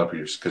stuff up,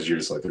 because you're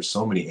just like, there's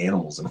so many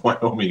animals in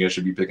Wyoming. I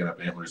should be picking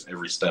up antlers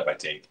every step I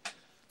take,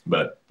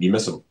 but you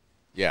miss them.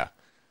 Yeah.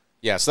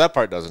 So that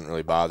part doesn't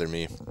really bother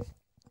me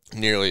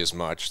nearly as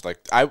much. Like,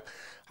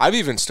 I've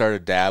even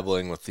started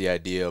dabbling with the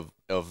idea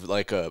of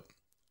like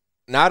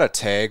not a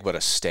tag, but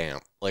a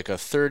stamp, like a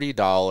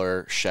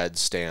 $30 shed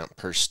stamp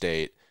per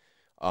state,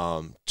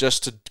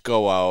 just to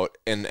go out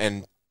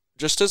and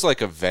just as like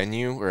a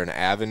venue or an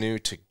avenue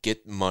to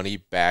get money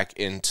back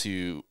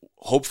into,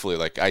 hopefully,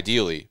 like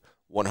ideally,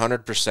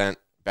 100%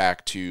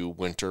 back to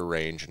winter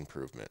range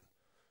improvement.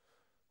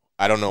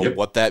 I don't know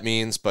what that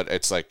means, but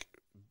it's like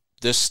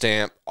this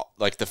stamp,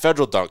 like the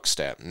federal duck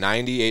stamp,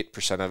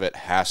 98% of it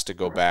has to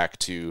go back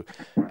to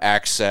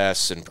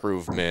access,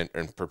 improvement,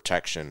 and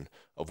protection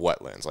of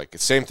wetlands. Like the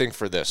same thing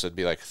for this. It'd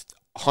be like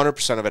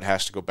 100% of it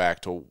has to go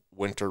back to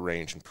winter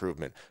range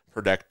improvement,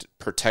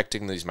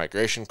 protecting these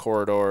migration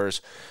corridors,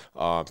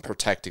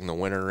 protecting the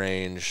winter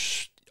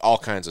range, all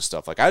kinds of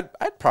stuff. Like I'd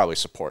probably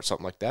support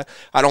something like that.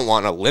 I don't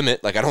want a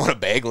limit. Like I don't want a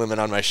bag limit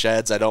on my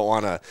sheds. I don't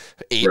want a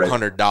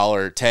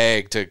 $800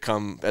 tag to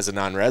come as a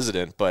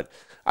non-resident, but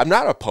I'm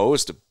not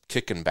opposed to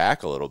kicking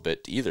back a little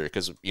bit either,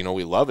 because, we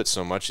love it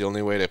so much. The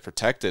only way to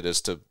protect it is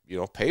to,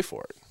 pay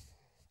for it.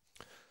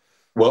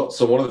 Well,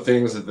 so one of the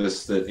things that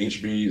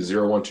HB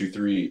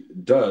 0123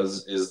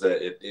 does is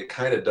that it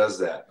kind of does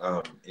that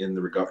in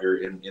the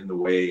regard, in the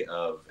way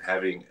of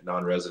having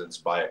non-residents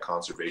buy a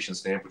conservation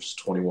stamp, which is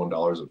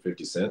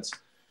 $21.50.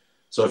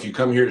 So if you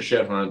come here to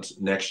shed hunt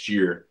next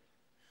year,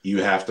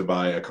 you have to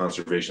buy a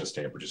conservation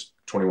stamp, which is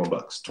 $21,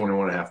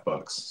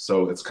 $21.50.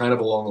 So it's kind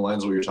of along the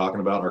lines of what you're talking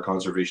about. Our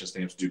conservation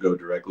stamps do go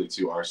directly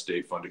to our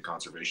state-funded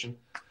conservation.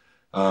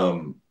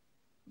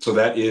 So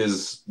that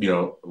is,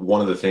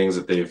 one of the things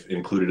that they've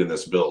included in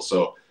this bill.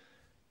 So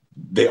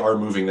they are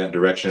moving that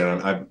direction.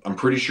 And I'm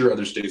pretty sure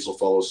other states will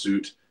follow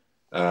suit,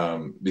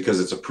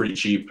 because it's a pretty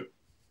cheap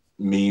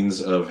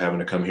means of having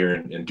to come here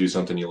and do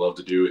something you love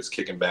to do. It's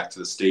kicking back to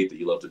the state that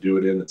you love to do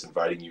it in, that's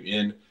inviting you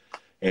in.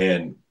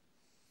 And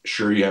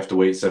sure, you have to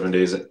wait 7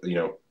 days,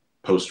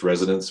 post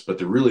residence, but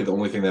the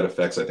only thing that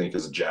affects, I think,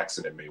 is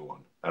Jackson and May 1.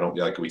 I don't,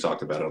 like we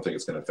talked about, I don't think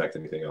it's going to affect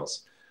anything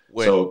else.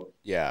 We are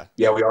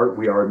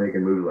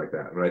making moves like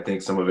that. And I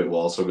think some of it will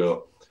also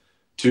go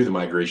to the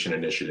migration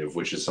initiative,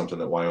 which is something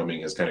that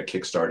Wyoming has kind of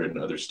kickstarted, and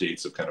other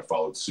states have kind of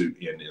followed suit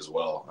in as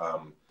well.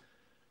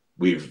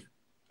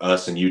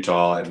 Us and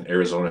Utah and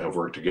Arizona have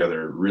worked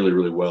together really,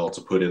 really well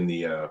to put in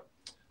the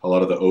a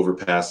lot of the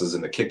overpasses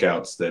and the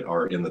kickouts that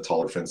are in the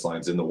taller fence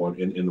lines in the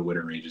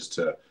winter ranges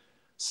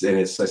and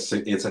I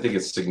think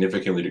it's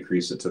significantly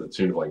decreased it to the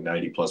tune of like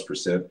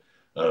 90+%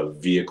 of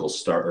vehicle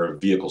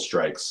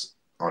strikes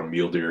on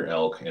mule deer,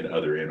 elk, and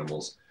other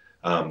animals.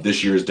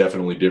 This year is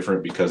definitely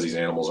different because these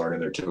animals aren't in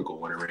their typical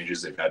winter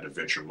ranges. They've had to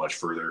venture much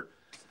further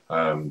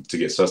to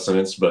get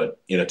sustenance.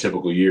 But in a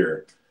typical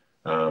year,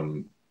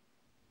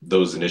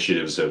 those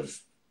initiatives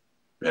have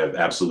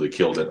absolutely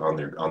killed it on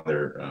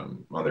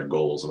their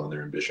goals and on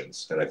their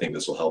ambitions. And I think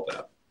this will help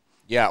that.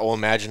 Yeah. Well,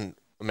 imagine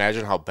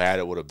how bad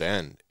it would have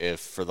been if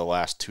for the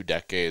last 2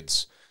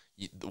 decades,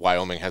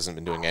 Wyoming hasn't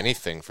been doing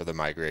anything for the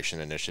migration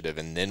initiative,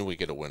 and then we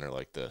get a winter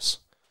like this.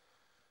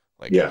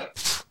 Like, yeah,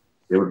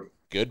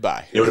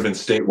 goodbye. It would have been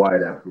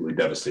statewide absolutely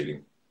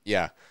devastating.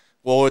 Yeah.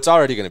 Well, it's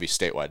already going to be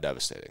statewide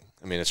devastating.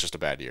 I mean, it's just a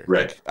bad year.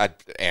 Right.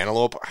 Like,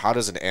 antelope, how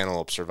does an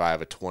antelope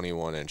survive a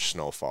 21-inch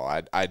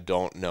snowfall? I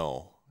don't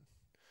know.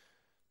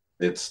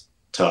 It's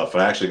tough.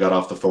 I actually got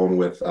off the phone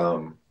with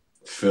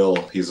Phil.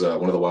 He's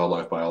one of the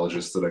wildlife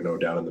biologists that I know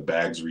down in the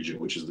Bags region,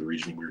 which is the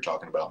region we were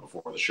talking about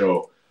before the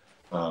show,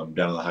 down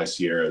in the High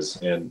Sierras.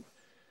 And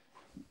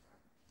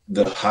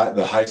the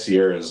High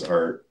Sierras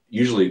are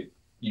usually,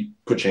 you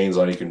put chains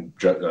on, you can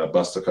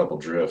bust a couple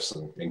drifts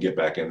and get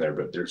back in there,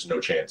 but there's no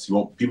chance.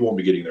 People won't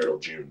be getting there till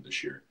June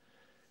this year.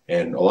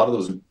 And a lot of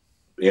those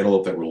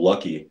antelope that were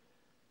lucky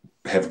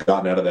have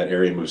gotten out of that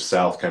area and moved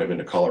south kind of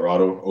into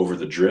Colorado over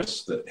the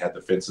drifts that had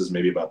the fences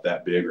maybe about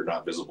that big or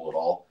not visible at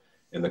all.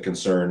 And the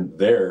concern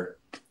there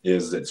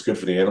is that it's good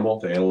for the animal.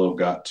 The antelope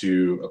got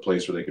to a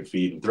place where they could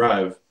feed and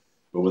thrive,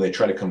 but when they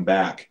try to come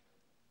back,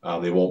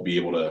 they won't be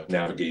able to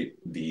navigate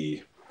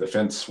the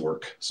fence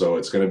work. So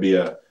it's going to be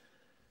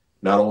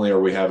not only are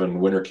we having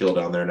winter kill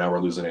down there, now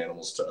we're losing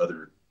animals to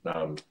other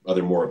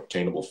more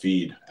obtainable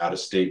feed out of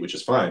state, which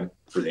is fine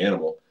for the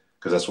animal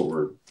because that's what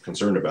we're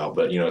concerned about.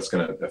 But it's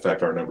going to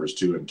affect our numbers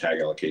too, and tag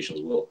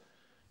allocations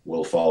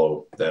will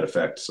follow that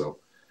effect. So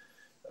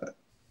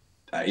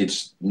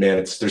there's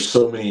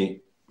so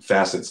many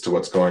facets to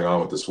what's going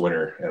on with this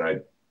winter,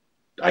 and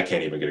I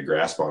can't even get a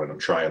grasp on it. I'm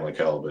trying like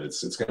hell, but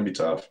it's going to be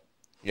tough.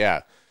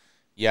 Yeah.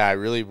 Yeah, I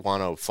really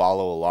want to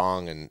follow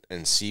along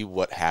and see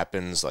what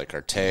happens. Like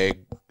our tag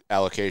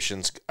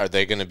allocations, are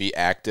they going to be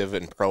active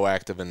and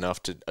proactive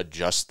enough to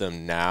adjust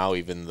them now,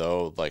 even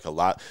though like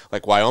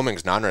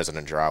Wyoming's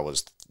non-resident draw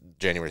was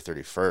January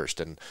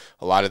 31st, and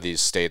a lot of these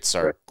states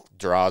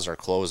draws are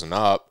closing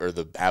up, or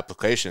the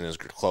application is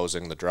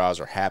closing, the draws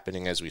are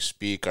happening as we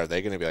speak. Are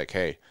they going to be like,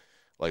 hey,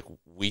 like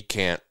we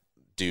can't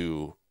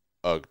do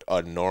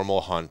a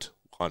normal hunt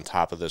on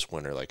top of this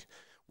winter? Like,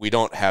 we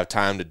don't have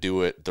time to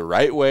do it the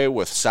right way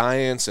with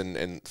science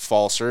and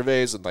fall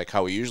surveys and like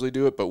how we usually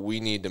do it, but we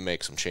need to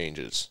make some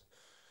changes.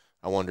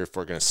 I wonder if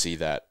we're going to see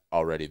that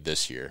already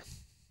this year.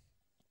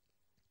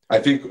 I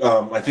think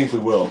we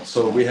will.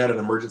 So we had an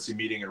emergency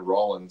meeting in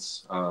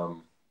Rawlins.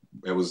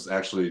 It was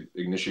actually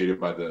initiated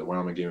by the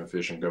Wyoming Game and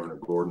Fish and Governor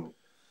Gordon.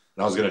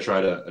 And I was going to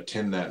try to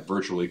attend that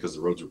virtually because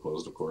the roads were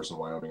closed, of course, in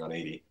Wyoming on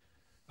 80.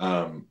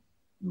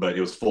 But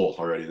it was full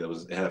already.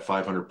 It had a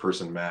 500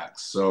 person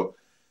max. So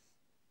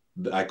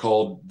I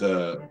called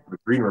the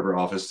Green River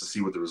office to see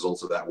what the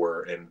results of that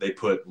were, and they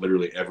put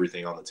literally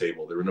everything on the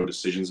table. There were no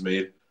decisions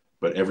made,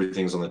 but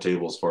everything's on the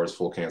table as far as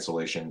full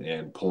cancellation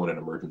and pulling an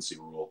emergency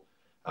rule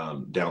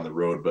down the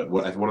road. But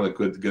one of the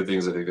good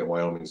things I think that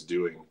Wyoming's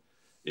doing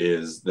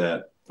is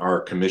that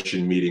our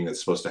commission meeting that's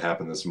supposed to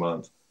happen this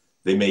month,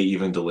 they may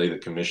even delay the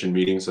commission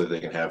meeting so that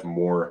they can have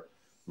more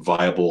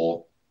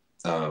viable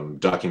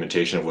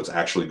documentation of what's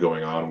actually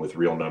going on with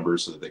real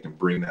numbers, so that they can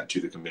bring that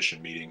to the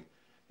commission meeting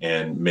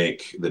and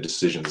make the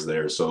decisions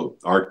there. So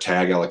our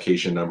tag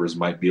allocation numbers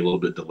might be a little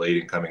bit delayed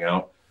in coming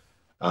out,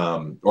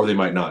 or they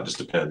might not, just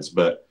depends.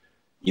 But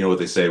you know what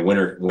they say,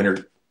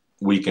 winter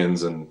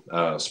weekends and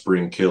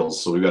spring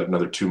kills. So we've got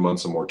another 2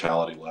 months of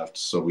mortality left.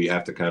 So we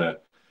have to kind of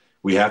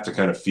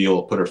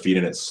put our feet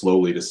in it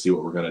slowly to see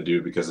what we're going to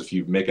do. Because if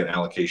you make an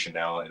allocation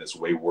now and it's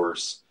way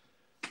worse,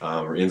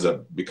 or ends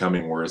up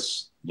becoming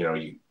worse,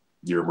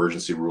 your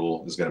emergency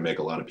rule is going to make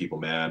a lot of people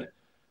mad.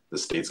 The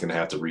state's going to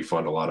have to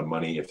refund a lot of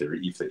money if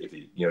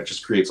it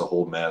just creates a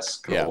whole mess,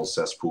 a whole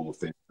cesspool of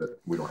things that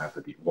we don't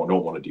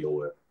want to deal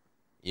with.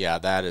 Yeah,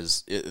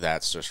 that's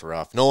just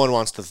rough. No one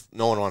wants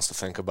to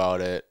think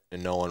about it,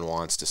 and no one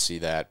wants to see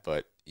that,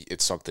 but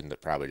it's something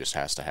that probably just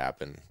has to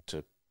happen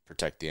to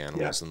protect the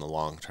animals in the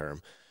long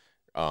term.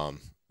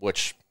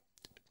 Which,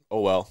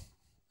 oh well.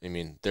 I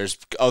mean, there's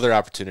other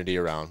opportunity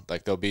around.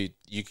 Like there'll be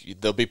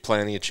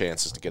plenty of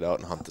chances to get out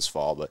and hunt this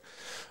fall, but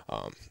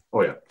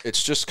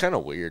it's just kind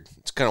of weird.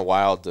 It's kind of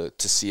wild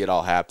to see it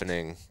all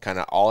happening kind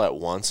of all at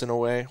once in a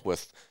way.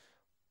 With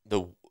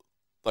the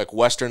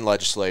Western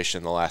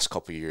legislation the last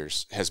couple of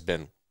years has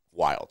been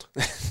wild,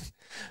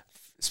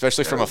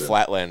 especially from a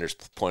flatlander's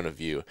point of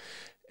view.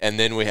 And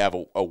then we have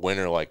a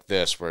winter like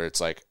this where it's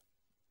like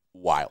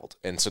wild,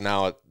 and so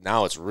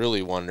now it's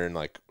really wondering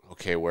like,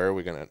 okay, where are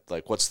we going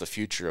to, what's the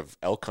future of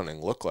elk hunting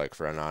look like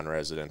for a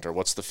non-resident? Or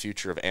what's the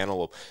future of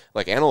antelope?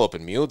 Like, antelope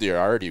and mule deer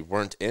already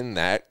weren't in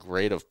that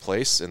great of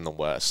place in the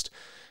West.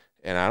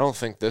 And I don't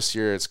think this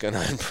year it's going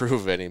to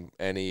improve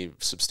any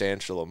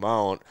substantial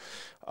amount,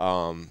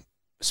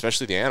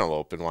 especially the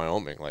antelope in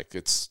Wyoming. Like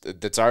it's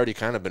already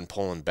kind of been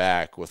pulling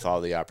back with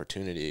all the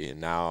opportunity, and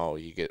now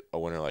you get a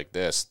winter like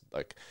this.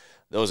 Like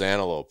those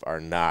antelope are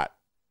not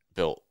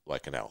built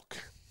like an elk.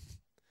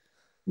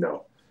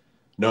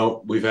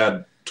 No, we've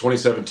had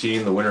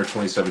 2017, the winter of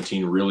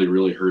 2017 really,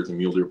 really hurt the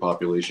mule deer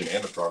population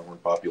and the pronghorn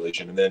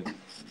population. And then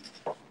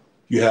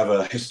you have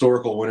a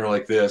historical winter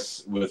like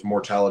this with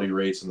mortality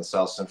rates in the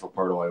south central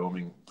part of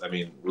Wyoming. I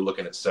mean, we're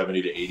looking at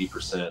 70 to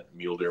 80%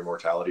 mule deer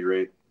mortality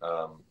rate.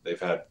 They've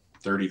had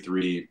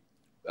 33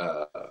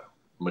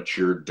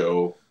 mature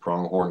doe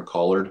pronghorn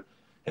collared.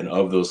 And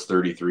of those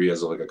 33,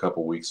 as of like a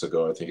couple weeks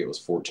ago, I think it was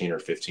 14 or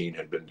 15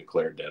 had been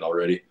declared dead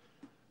already.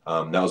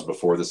 That was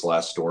before this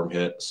last storm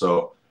hit.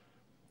 So,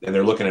 and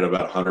they're looking at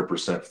about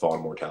 100%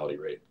 fawn mortality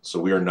rate.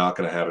 So we are not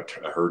going to have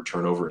a herd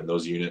turnover in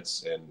those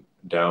units. And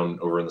down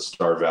over in the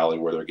Star Valley,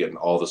 where they're getting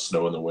all the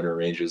snow in the winter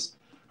ranges,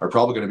 are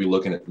probably going to be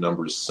looking at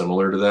numbers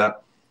similar to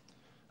that.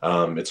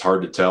 It's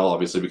hard to tell,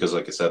 obviously, because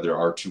like I said, there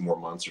are 2 more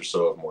months or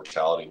so of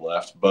mortality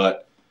left.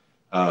 But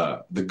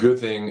the good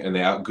thing and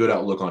the good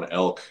outlook on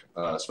elk,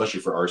 especially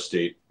for our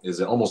state, is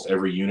that almost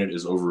every unit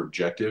is over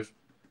objective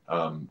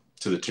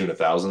to the tune of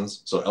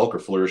thousands. So elk are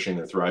flourishing,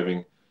 they're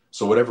thriving.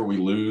 So whatever we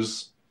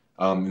lose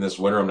in this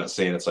winter, I'm not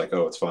saying it's like,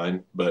 oh, it's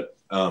fine, but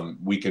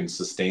we can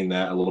sustain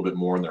that a little bit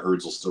more and the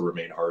herds will still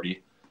remain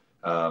hardy.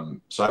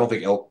 So I don't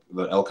think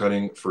the elk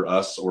hunting for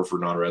us or for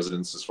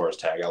non-residents as far as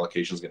tag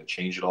allocation is going to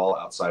change at all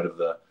outside of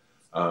the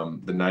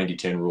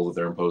 90-10 rule that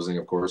they're imposing,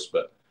 of course.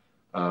 But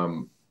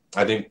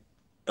I think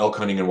elk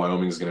hunting in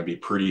Wyoming is going to be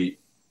pretty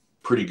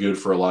good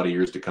for a lot of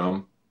years to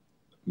come.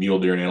 Mule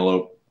deer and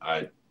antelope,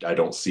 I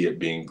don't see it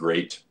being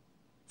great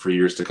for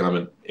years to come.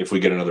 And if we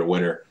get another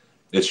winter,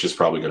 it's just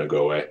probably going to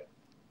go away.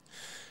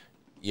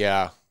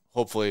 Yeah,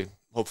 hopefully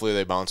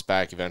they bounce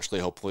back eventually.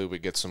 Hopefully we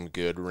get some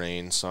good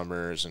rain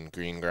summers and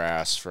green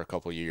grass for a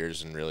couple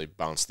years and really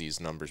bounce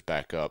these numbers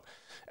back up.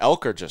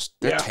 Elk are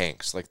they're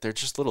tanks. Like they're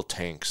just little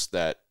tanks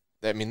that,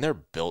 I mean, they're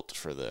built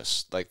for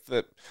this. Like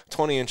the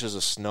 20 inches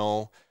of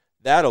snow,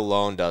 that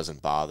alone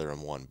doesn't bother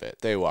them one bit.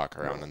 They walk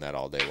around in that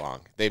all day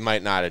long. They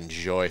might not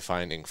enjoy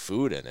finding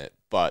food in it,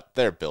 but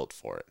they're built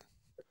for it.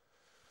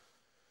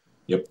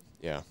 Yep.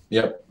 Yeah.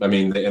 Yep. I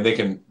mean,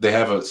 they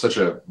have such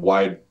a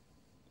wide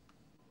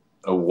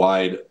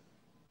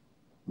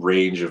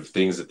range of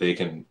things that they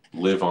can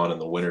live on in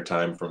the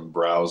wintertime, from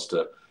browse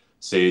to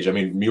sage. I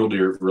mean, mule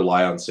deer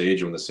rely on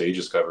sage when the sage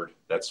is covered.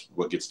 That's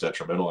what gets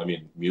detrimental. I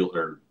mean, mule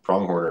or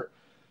pronghorn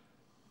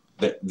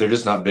they're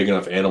just not big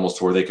enough animals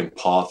to where they can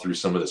paw through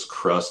some of this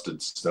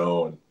crusted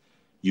snow and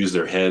use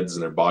their heads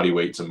and their body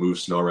weight to move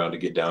snow around to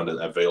get down to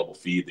available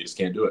feed. They just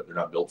can't do it. They're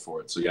not built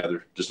for it. So yeah,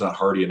 they're just not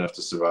hardy enough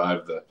to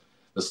survive the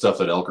stuff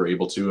that elk are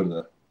able to, and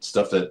the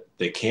stuff that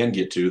they can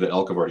get to that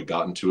elk have already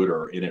gotten to it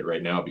or are in it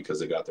right now because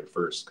they got there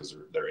first because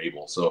they're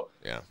able. So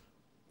yeah,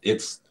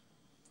 it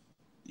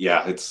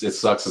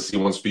sucks to see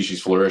one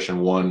species flourish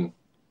and one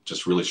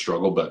just really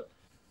struggle, but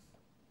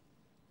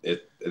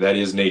that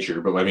is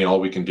nature. But I mean, all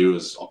we can do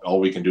is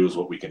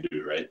what we can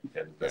do, right?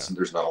 And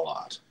there's not a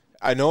lot.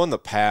 I know in the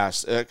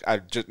past,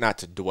 just not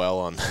to dwell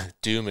on the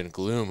doom and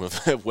gloom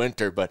of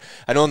winter, but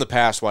I know in the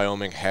past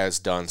Wyoming has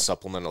done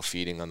supplemental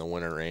feeding on the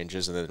winter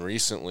ranges, and then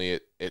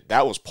recently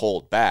that was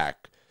pulled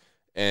back.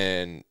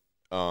 And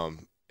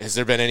has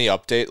there been any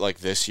update like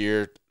this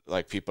year?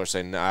 Like people are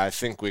saying, nah, I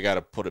think we got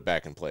to put it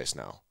back in place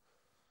now.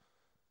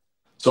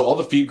 So all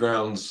the feed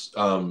grounds,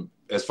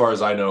 as far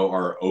as I know,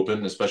 are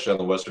open, especially on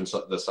the western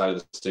side of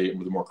the state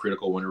with the more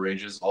critical winter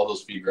ranges. All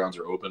those feed grounds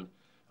are open.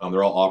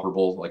 They're all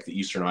operable, like the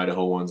eastern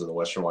Idaho ones and the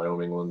western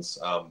Wyoming ones,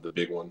 the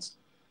big ones.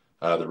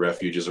 The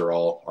refuges are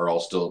all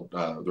still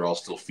they're all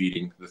still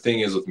feeding. The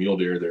thing is with mule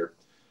deer,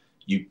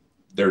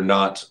 they're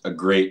not a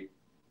great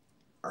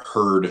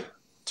herd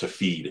to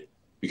feed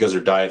because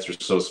their diets are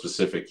so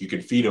specific. You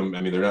can feed them.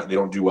 I mean, they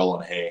don't do well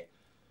on hay.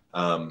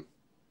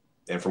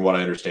 And from what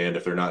I understand,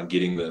 if they're not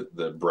getting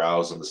the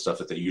browse and the stuff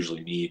that they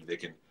usually need,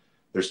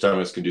 their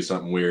stomachs can do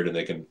something weird, and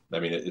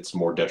it's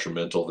more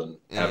detrimental than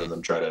having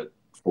them try to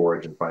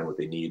forage and find what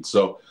they need.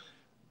 So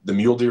the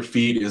mule deer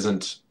feed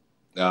isn't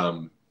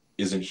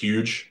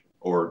huge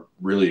or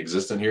really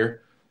existent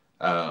here.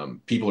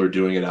 People are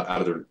doing it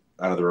out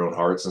of their own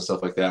hearts and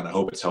stuff like that, and I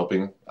hope it's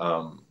helping.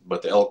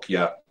 But the elk,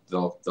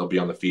 they'll be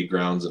on the feed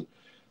grounds, and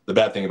the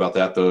bad thing about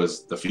that though is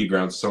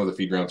some of the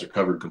feed grounds are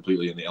covered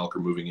completely, and the elk are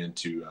moving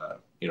into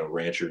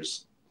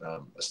ranchers'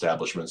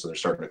 establishments, and they're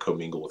starting to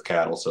commingle with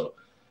cattle. So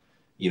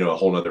a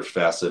whole nother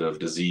facet of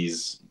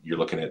disease. You're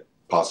looking at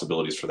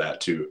possibilities for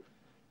that too.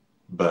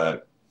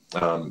 But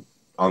on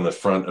the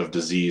front of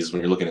disease,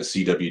 when you're looking at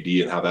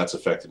CWD and how that's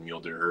affected mule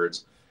deer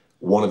herds,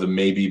 one of the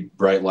maybe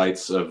bright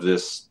lights of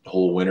this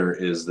whole winter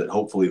is that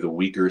hopefully the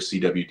weaker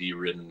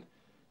CWD-ridden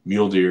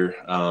mule deer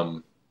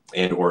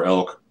and or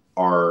elk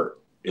are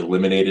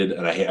eliminated.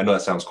 And I know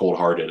that sounds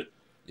cold-hearted,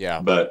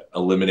 but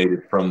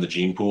eliminated from the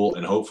gene pool,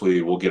 and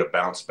hopefully we'll get a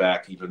bounce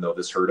back. Even though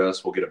this hurt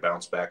us, we'll get a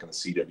bounce back in the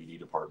CWD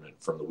department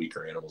from the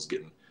weaker animals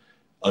getting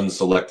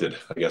unselected,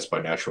 I guess,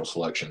 by natural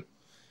selection.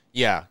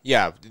 Yeah,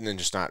 and then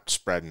just not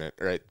spreading it,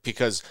 right?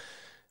 Because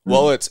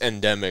it's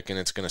endemic and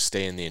it's going to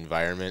stay in the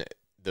environment.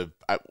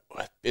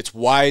 It's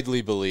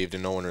widely believed,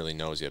 and no one really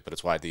knows yet, but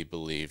it's widely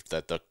believed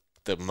that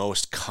the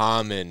most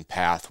common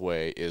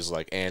pathway is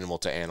like animal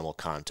to animal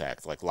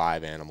contact, like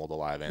live animal to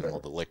live animal,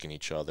 to licking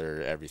each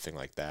other, everything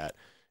like that.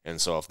 And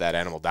so if that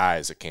animal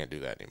dies, it can't do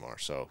that anymore.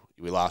 So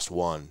we lost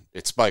one.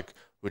 It's like,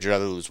 would you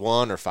rather lose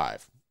 1 or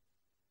 5?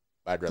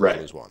 I'd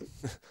rather lose 1.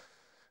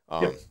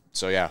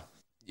 So yeah,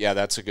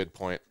 that's a good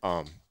point.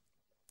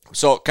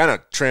 So kind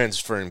of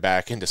transferring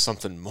back into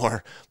something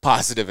more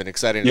positive and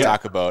exciting to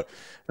talk about.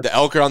 The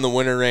elk are on the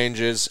winter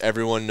ranges.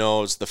 Everyone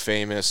knows the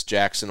famous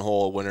Jackson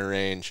Hole winter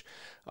range,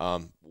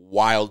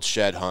 wild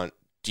shed hunt.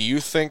 Do you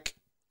think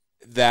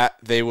that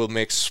they will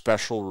make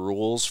special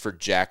rules for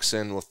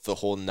Jackson with the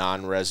whole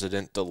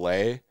non-resident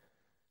delay?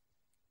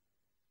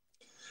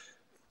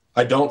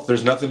 I don't.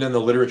 There's nothing in the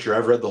literature.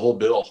 I've read the whole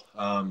bill.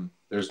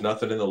 There's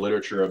nothing in the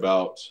literature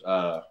about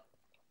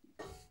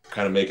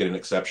kind of making an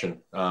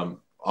exception.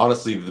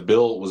 Honestly, the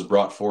bill was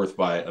brought forth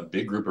by a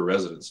big group of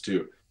residents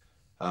too,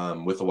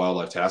 with the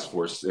Wildlife Task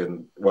Force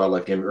and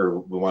Wildlife Game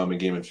or the Wyoming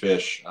Game and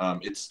Fish.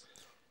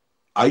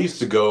 I used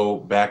to go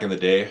back in the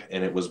day,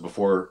 and it was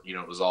before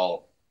it was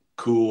all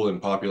cool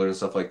and popular and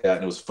stuff like that,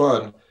 and it was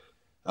fun.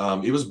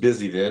 It was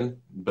busy then,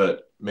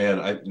 but man,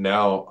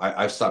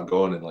 I've stopped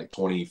going in like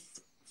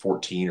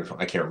 2014 or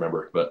something. I can't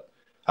remember, but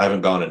I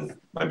haven't gone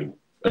in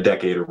a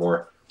decade or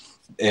more.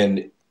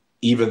 And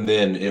even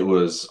then, it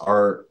was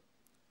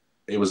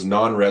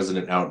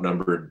non-resident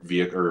outnumbered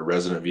vehicle or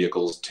resident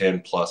vehicles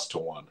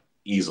 10+1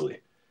 easily.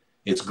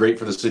 It's great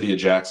for the city of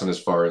Jackson as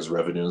far as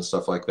revenue and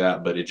stuff like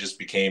that, but it just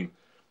became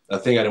a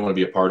thing I didn't want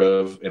to be a part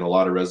of, and a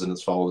lot of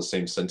residents follow the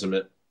same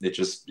sentiment.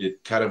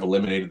 It kind of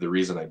eliminated the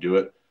reason I do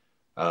it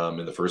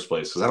in the first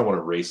place, because I don't want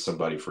to race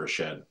somebody for a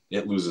shed.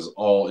 It loses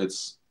all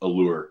its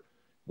allure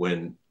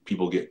when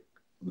people get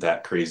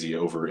that crazy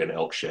over an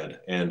elk shed.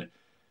 And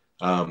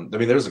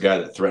there was a guy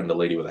that threatened a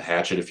lady with a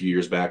hatchet a few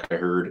years back, I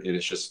heard, and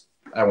it's just,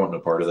 I want no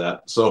part of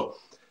that. So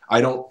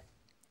I don't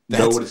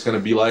know what it's going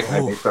to be like. I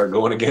may start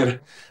going again.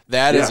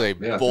 That is a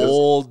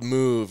bold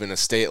move in a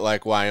state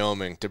like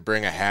Wyoming to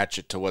bring a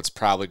hatchet to what's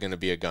probably going to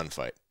be a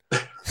gunfight.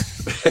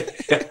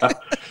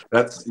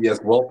 That's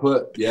well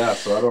put. Yeah.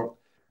 So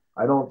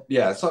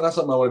it's not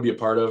something I want to be a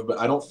part of, but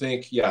I don't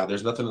think,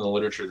 there's nothing in the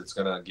literature that's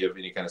going to give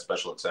any kind of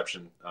special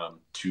exception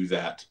to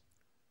that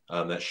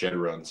shed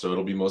run. So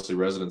it'll be mostly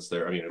residents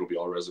there. It'll be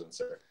all residents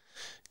there.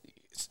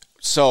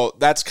 So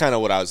that's kind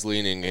of what I was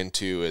leaning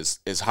into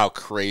is how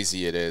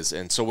crazy it is.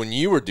 And so when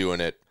you were doing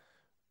it,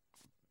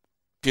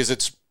 because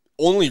it's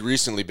only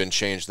recently been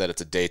changed that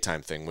it's a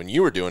daytime thing. When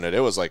you were doing it, it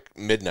was like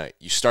midnight.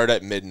 You start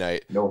at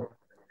midnight. No.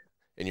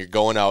 And you're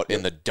going out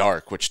in the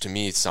dark, which to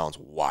me sounds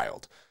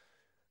wild.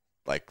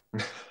 Like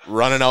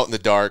running out in the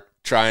dark,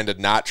 trying to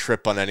not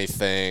trip on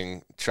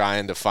anything,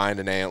 trying to find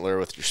an antler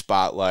with your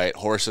spotlight.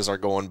 Horses are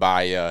going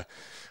by you.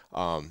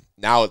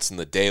 Now it's in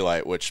the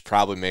daylight, which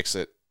probably makes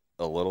it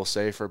a little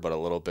safer, but a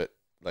little bit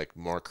like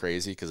more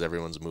crazy because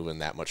everyone's moving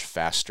that much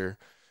faster.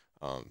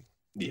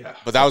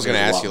 But I was going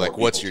to ask you, like,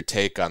 what's your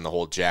take on the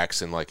whole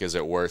Jackson? Like, is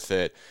it worth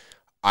it?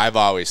 I've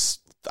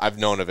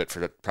known of it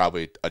for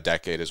probably a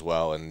decade as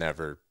well and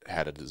never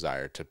had a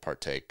desire to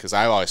partake because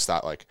I always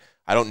thought, like,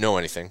 I don't know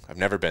anything. I've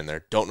never been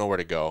there. Don't know where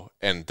to go.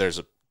 And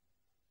there's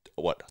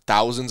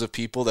thousands of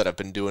people that have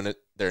been doing it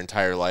their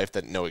entire life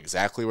that know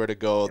exactly where to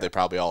go. They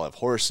probably all have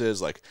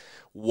horses. Like,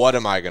 what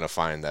am I going to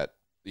find that,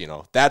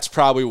 that's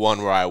probably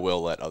one where I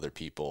will let other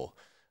people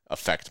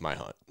affect my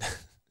hunt.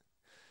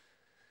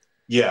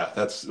 Yeah,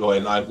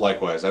 and I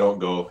likewise, I don't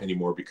go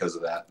anymore because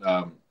of that.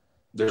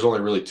 There's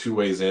only really 2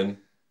 ways in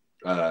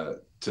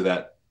to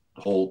that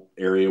whole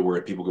area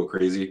where people go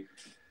crazy.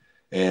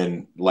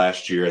 And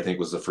last year, I think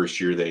was the first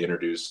year they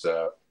introduced,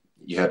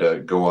 you had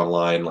to go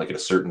online like at a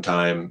certain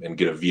time and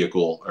get a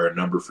vehicle or a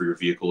number for your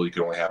vehicle. You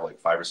could only have like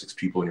 5 or 6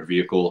 people in your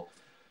vehicle.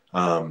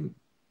 And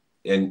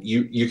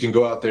you can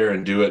go out there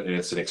and do it. And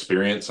it's an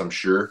experience, I'm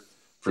sure,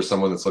 for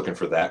someone that's looking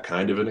for that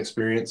kind of an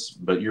experience.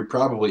 But you're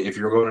probably, if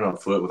you're going on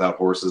foot without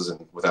horses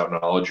and without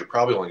knowledge, you're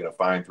probably only going to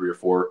find 3 or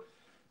 4,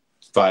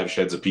 5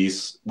 sheds a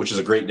piece, which is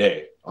a great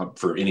day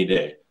for any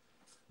day.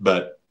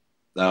 But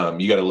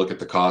you got to look at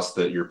the cost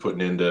that you're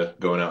putting into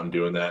going out and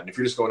doing that. And if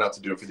you're just going out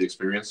to do it for the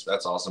experience,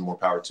 that's awesome. More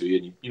power to you.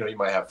 And you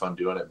might have fun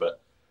doing it,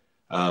 but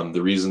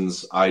the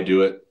reasons I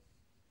do it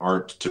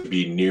aren't to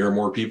be near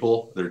more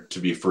people. They're to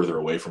be further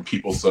away from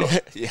people. So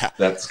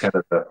that's kind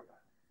of the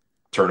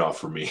turn off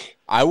for me.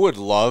 I would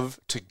love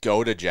to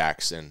go to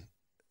Jackson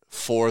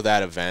for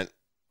that event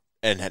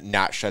and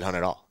not shed hunt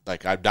at all.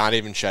 Like, I'm not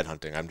even shed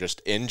hunting. I'm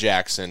just in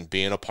Jackson,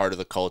 being a part of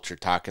the culture,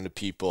 talking to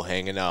people,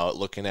 hanging out,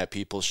 looking at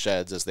people's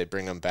sheds as they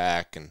bring them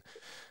back, and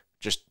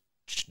just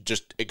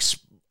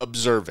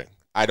observing.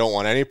 I don't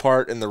want any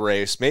part in the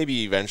race.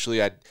 Maybe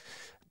eventually I'd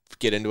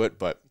get into it,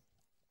 but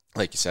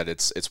like you said,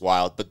 it's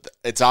wild. But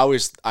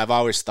I've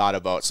always thought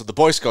about, so the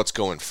Boy Scouts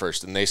go in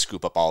first, and they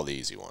scoop up all the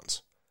easy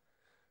ones.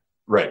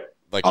 Right.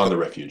 like on the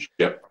refuge.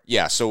 Yep.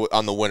 Yeah, so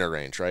on the winter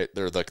range, right?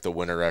 They're like the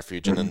winter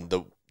refuge, and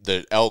then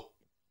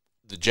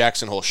the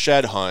Jackson Hole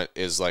shed hunt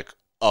is like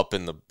up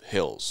in the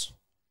hills,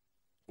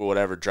 or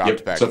whatever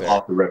dropped back it's up there.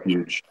 off the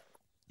refuge.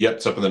 Yep,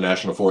 it's up in the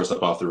national forest,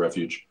 up off the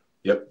refuge.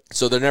 Yep.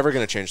 So they're never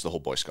going to change the whole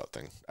Boy Scout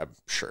thing, I'm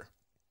sure.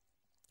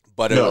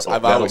 But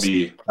that'll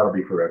be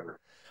forever.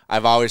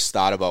 I've always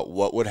thought about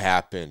what would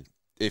happen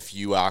if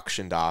you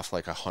auctioned off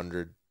like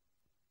 100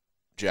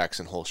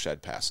 Jackson Hole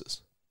shed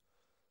passes.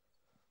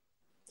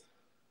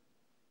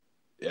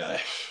 Yeah,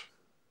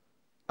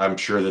 I'm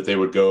sure that they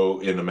would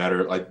go in a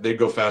matter, like they'd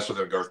go faster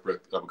than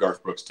a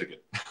Garth Brooks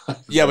ticket.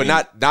 Yeah, but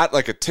not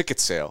like a ticket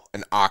sale,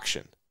 an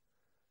auction.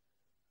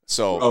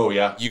 So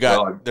you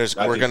got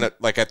we're gonna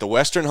like at the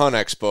Western Hunt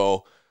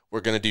Expo, we're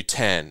gonna do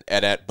 10,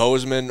 and at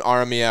Bozeman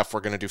RMEF we're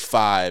gonna do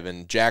 5,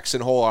 and Jackson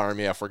Hole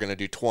RMEF we're gonna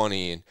do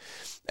 20,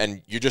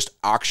 and you're just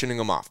auctioning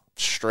them off,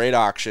 straight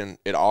auction.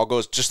 It all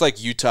goes just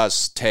like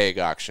Utah's tag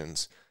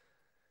auctions,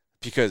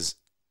 because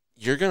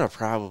you're gonna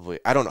probably,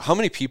 I don't know how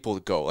many people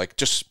go. Like,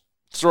 just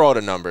throw out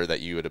a number that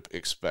you would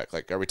expect.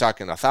 Like, are we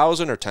talking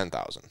 1,000 or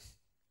 10,000?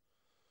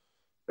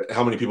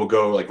 How many people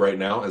go like right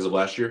now as of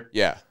last year?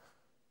 Yeah.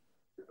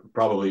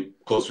 Probably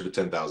closer to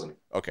 10,000.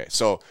 Okay,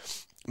 so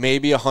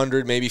maybe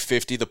 100, maybe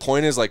 50. The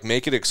point is, like,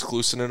 make it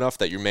exclusive enough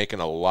that you're making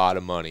a lot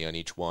of money on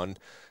each one.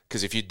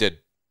 Because if you did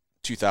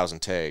 2,000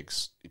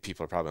 tags,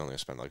 people are probably only going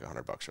to spend like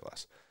 $100 or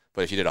less.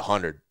 But if you did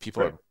 100,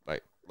 people are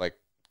like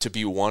to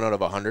be 1 out of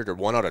 100 or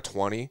 1 out of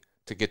 20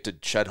 to get to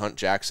shed hunt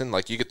Jackson.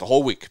 Like, you get the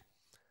whole week.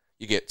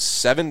 You get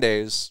 7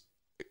 days.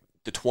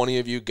 The 20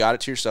 of you got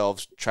it to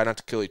yourselves. Try not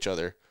to kill each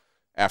other.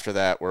 After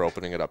that, we're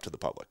opening it up to the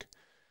public.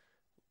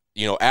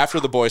 You know, after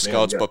the Boy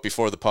Scouts, but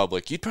before the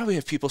public, you'd probably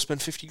have people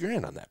spend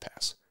 $50,000 on that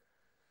pass.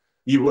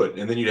 You would,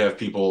 and then you'd have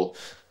people.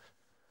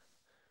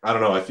 I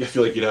don't know. I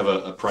feel like you'd have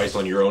a price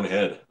on your own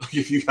head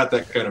if you got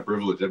that kind of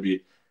privilege.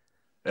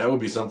 That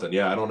would be something.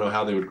 Yeah, I don't know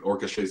how they would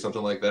orchestrate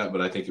something like that,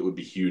 but I think it would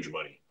be huge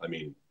money. I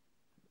mean,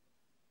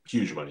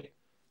 huge money.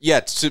 Yeah,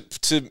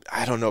 to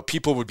I don't know.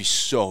 People would be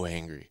so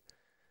angry,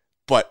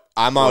 but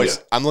I'm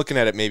looking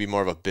at it maybe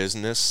more of a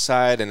business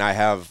side, and I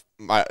have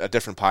a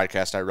different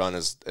podcast I run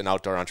as an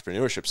outdoor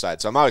entrepreneurship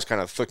side. So I'm always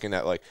kind of looking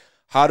at, like,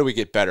 how do we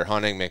get better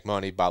hunting, make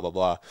money, blah, blah,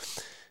 blah.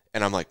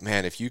 And I'm like,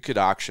 man, if you could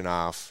auction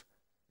off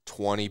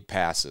 20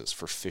 passes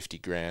for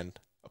 $50,000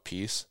 a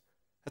piece,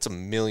 that's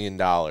 $1 million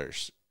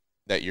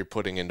that you're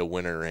putting into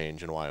winter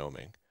range in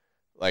Wyoming.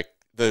 Like,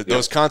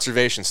 those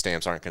conservation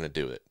stamps aren't going to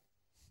do it.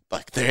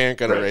 Like, they ain't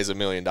going to raise $1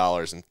 million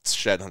in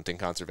shed hunting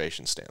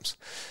conservation stamps.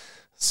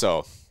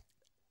 So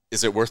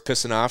is it worth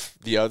pissing off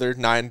the other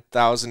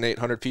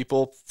 9,800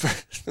 people?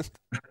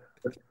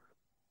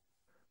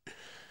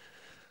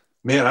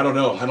 Man, I don't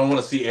know. I don't want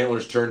to see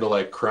antlers turn to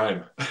like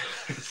crime.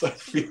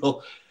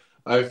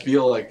 I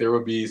feel like there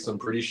would be some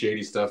pretty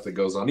shady stuff that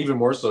goes on, even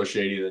more so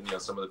shady than,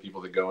 some of the people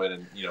that go in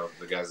and,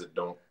 the guys that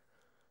don't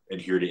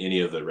adhere to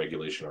any of the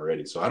regulation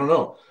already. So I don't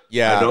know.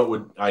 Yeah. I know it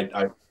would,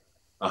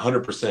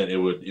 100%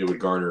 it would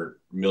garner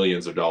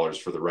millions of dollars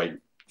for the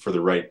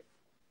right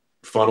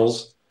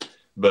funnels.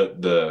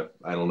 But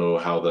I don't know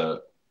how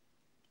the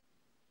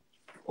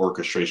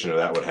orchestration of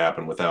that would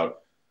happen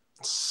without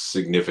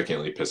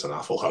significantly pissing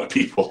off a lot of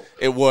people.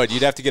 It would.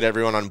 You'd have to get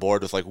everyone on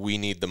board with, like, we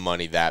need the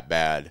money that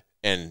bad,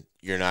 and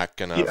you're not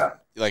gonna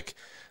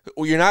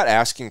you're not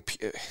asking.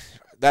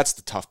 That's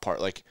the tough part.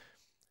 Like,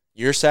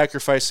 you're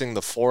sacrificing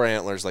the 4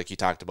 antlers, like you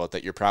talked about,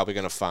 that you're probably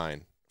gonna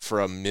find for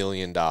 $1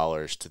 million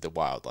to the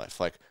wildlife.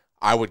 Like,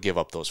 I would give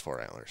up those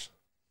 4 antlers.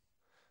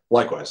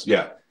 Likewise,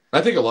 yeah. I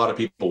think a lot of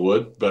people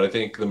would, but I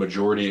think the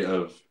majority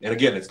of, and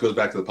again, it goes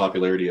back to the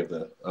popularity of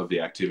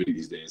the activity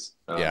these days.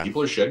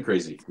 People are shed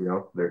crazy.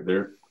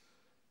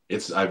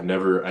 I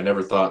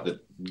never thought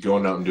that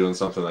going out and doing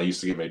something I used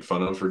to get made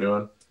fun of for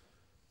doing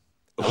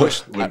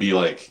would be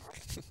like.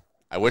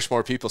 I wish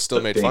more people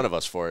still made fun of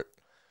us for it.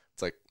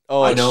 It's like,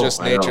 it's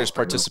just nature's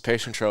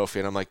participation trophy,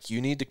 and I'm like,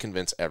 you need to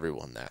convince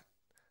everyone that.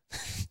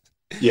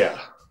 Yeah.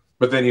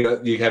 But then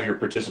you have your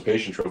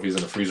participation trophies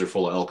in a freezer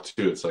full of elk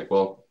too. It's like,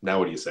 well, now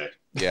what do you say?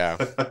 Yeah.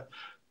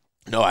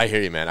 No, I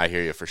hear you, man. I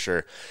hear you for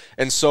sure.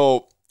 And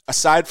so,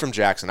 aside from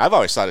Jackson, I've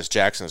always thought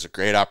Jackson is a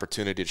great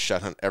opportunity to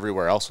shed hunt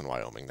everywhere else in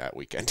Wyoming that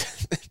weekend.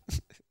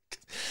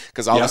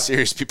 Because all the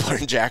serious people are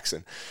in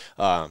Jackson,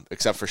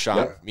 except for Sean.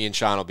 Yep. Me and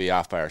Sean will be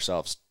off by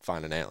ourselves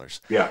finding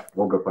antlers. Yeah,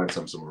 we'll go find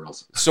some somewhere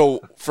else.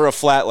 So, for a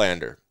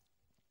flatlander,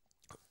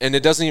 and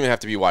it doesn't even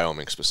have to be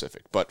Wyoming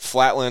specific, but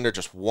flatlander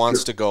just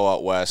wants to go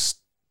out west,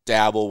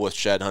 dabble with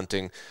shed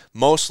hunting,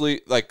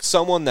 mostly like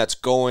someone that's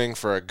going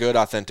for a good,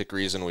 authentic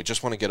reason. We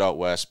just want to get out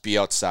west, be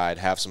outside,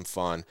 have some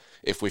fun.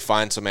 If we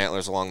find some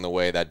antlers along the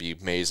way, that'd be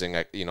amazing.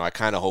 I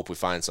kind of hope we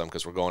find some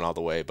because we're going all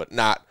the way, but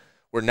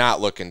we're not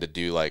looking to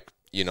do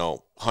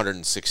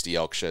 160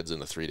 elk sheds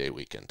in a 3-day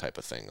weekend type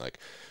of thing. Like,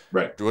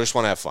 right. We just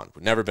want to have fun.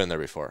 We've never been there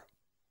before.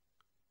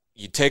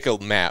 You take a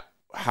map.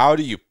 How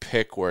do you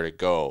pick where to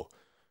go?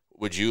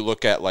 Would you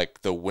look at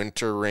the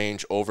winter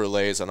range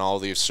overlays on all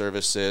these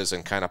services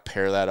and kind of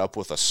pair that up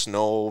with a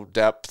snow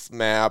depth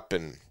map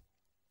and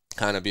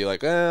kind of be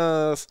like,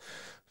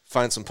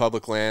 find some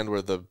public land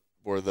where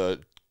the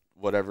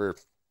whatever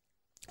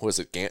was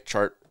it Gantt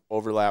chart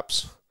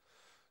overlaps,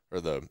 or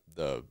the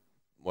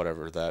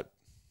whatever that.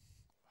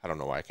 I don't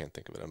know why I can't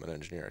think of it. I'm an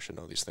engineer. I should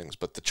know these things.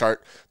 But the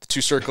chart, the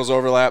two circles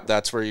overlap.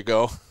 That's where you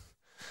go.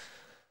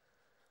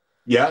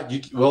 Yeah.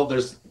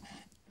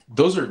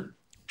 Those are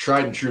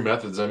tried and true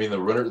methods. I mean,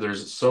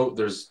 there's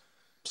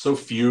so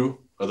few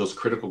of those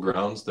critical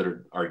grounds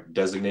that are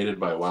designated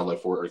by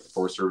Wildlife or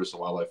Forest Service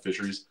and Wildlife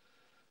Fisheries,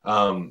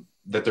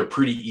 that they're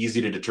pretty easy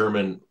to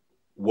determine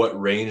what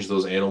range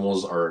those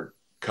animals are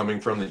coming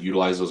from that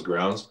utilize those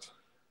grounds.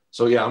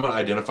 So yeah, I'm going to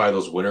identify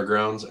those winter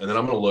grounds, and then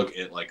I'm going to look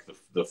at like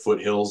the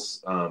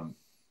foothills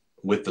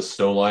with the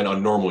snow line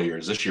on normal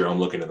years. This year, I'm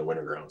looking at the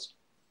winter grounds,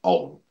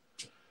 all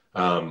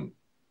of them.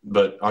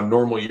 But on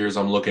normal years,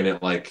 I'm looking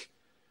at like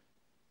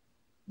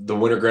the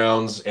winter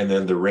grounds and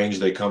then the range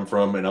they come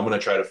from, and I'm going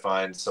to try to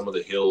find some of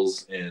the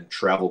hills and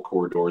travel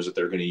corridors that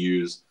they're going to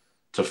use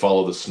to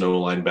follow the snow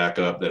line back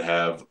up that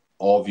have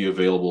all the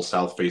available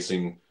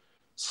south-facing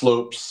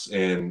slopes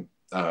and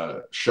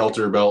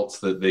shelter belts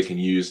that they can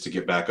use to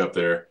get back up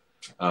there.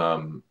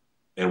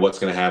 And what's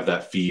going to have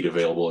that feed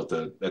available at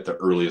the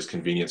earliest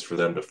convenience for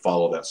them to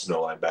follow that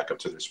snow line back up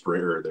to their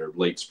spring or their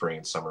late spring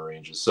and summer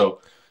ranges.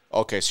 So,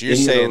 okay, so you're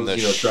saying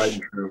tried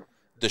and true.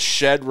 The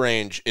shed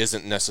range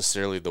isn't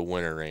necessarily the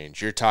winter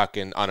range. You're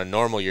talking on a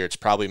normal year, it's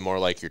probably more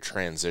like your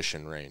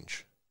transition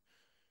range.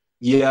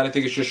 Yeah, I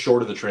think it's just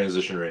short of the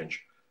transition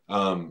range,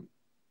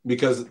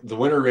 because the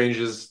winter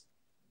ranges,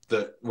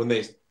 when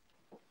they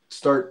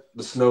start,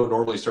 the snow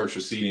normally starts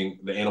receding,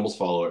 the animals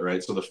follow it,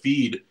 right? So the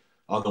feed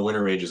on the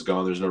winter range is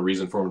gone. There's no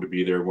reason for them to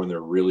be there when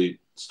they're really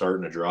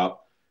starting to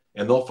drop,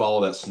 and they'll follow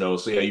that snow.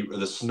 So yeah,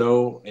 the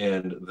snow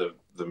and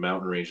the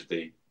mountain range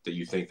that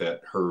you think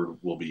that herd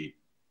will be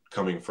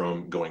coming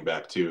from going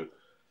back to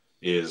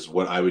is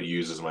what I would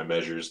use as my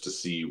measures to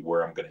see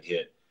where I'm going to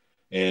hit.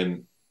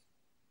 And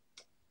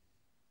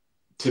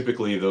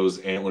typically those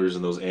antlers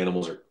and those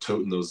animals are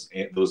toting those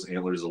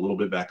antlers a little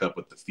bit back up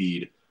with the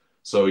feed.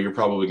 So I'm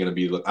probably going to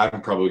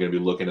be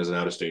looking as an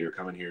out-of-stater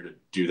coming here to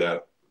do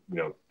that,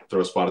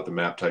 throw a spot at the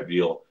map type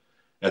deal.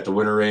 At the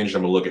winter range,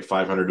 I'm going to look at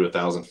 500 to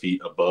 1,000 feet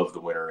above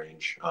the winter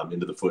range,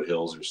 into the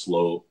foothills or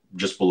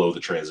just below the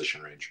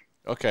transition range.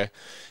 Okay.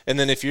 And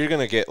then if you're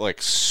going to get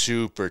like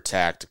super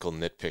tactical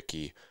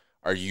nitpicky,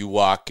 are you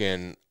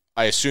walking,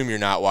 I assume you're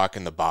not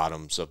walking the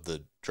bottoms of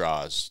the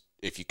draws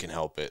if you can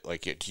help it.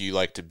 Like, do you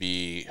like to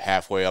be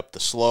halfway up the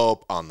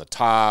slope, on the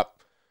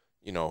top?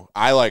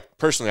 I like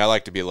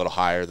to be a little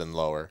higher than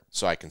lower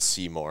so I can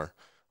see more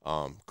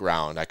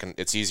ground.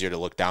 It's easier to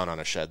look down on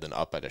a shed than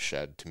up at a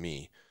shed to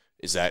me.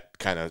 Is that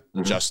kind of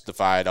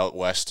justified out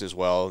west as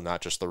well?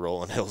 Not just the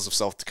rolling hills of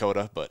South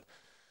Dakota, but.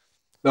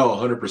 No,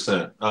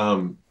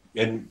 100%.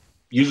 And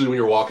usually when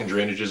you're walking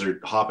drainages or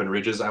hopping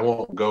ridges, I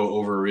won't go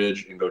over a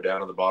ridge and go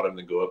down to the bottom,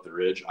 then go up the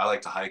ridge. I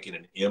like to hike in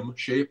an M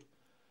shape.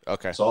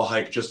 Okay. So I'll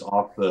hike just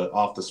off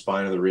the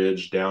spine of the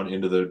ridge down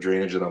into the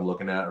drainage that I'm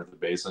looking at, or the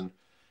basin,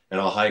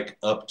 and I'll hike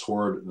up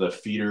toward the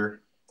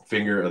feeder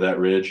finger of that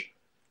ridge.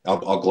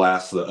 I'll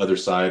glass the other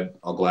side.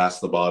 I'll glass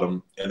the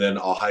bottom, and then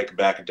I'll hike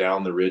back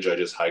down the ridge I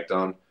just hiked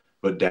on,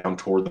 but down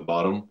toward the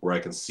bottom where I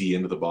can see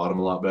into the bottom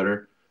a lot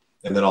better.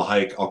 And then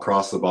I'll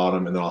cross the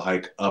bottom, and then I'll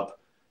hike up,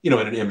 in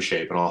an M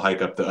shape, and I'll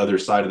hike up the other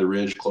side of the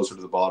ridge closer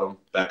to the bottom,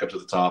 back up to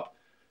the top,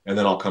 and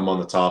then I'll come on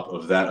the top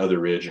of that other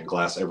ridge and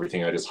glass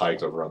everything I just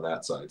hiked over on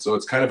that side. So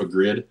it's kind of a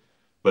grid,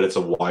 but it's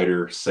a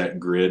wider set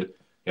grid,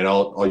 and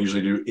I'll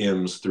usually do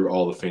M's through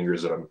all the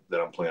fingers that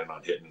I'm planning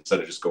on hitting instead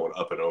of just going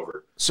up and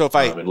over. So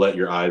and let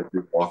your eyes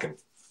do walking.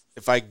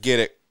 If I get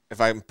it, if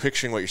I'm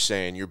picturing what you're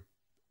saying,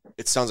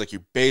 it sounds like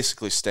you're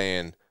basically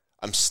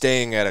I'm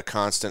staying at a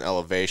constant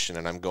elevation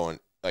and I'm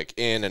going like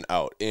in and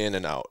out.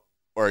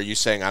 Or are you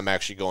saying I'm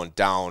actually going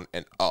down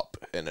and up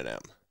in an M?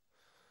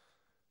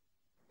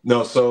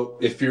 No, so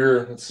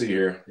let's see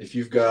here. If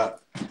you've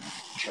got,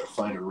 try to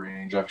find a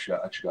range. I've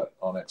actually got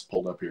Onyx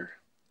pulled up here.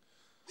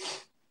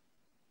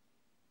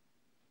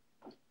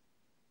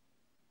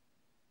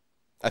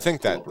 I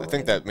think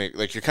that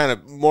like you're kind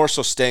of more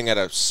so staying at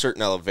a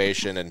certain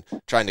elevation and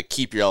trying to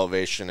keep your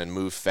elevation and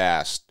move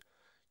fast.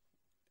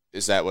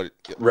 Is that what?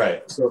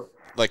 Right. So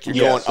like you're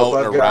going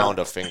out and around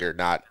a finger,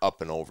 not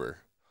up and over.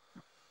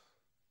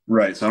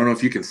 Right. So I don't know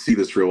if you can see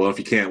this real well. If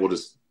you can't, we'll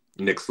just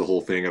nix the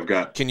whole thing. I've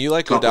got. Can you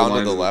like go down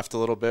to the left a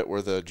little bit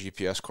where the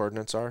GPS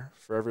coordinates are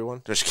for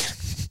everyone? Just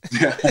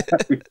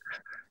kidding.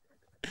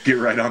 Get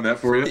right on that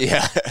for you.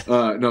 Yeah.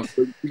 No,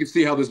 so you can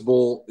see how this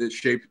bowl is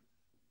shaped.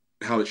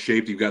 How it's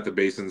shaped. You've got the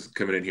basins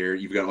coming in here.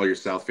 You've got all your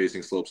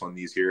south-facing slopes on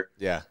these here.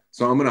 Yeah.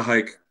 So I'm going to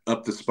hike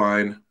up the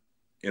spine,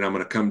 and I'm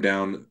going to come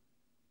down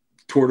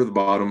toward the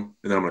bottom,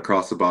 and then I'm going to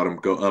cross the bottom,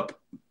 go up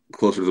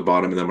closer to the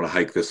bottom, and then I'm going to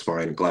hike this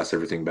spine and glass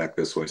everything back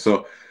this way.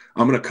 So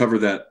I'm going to cover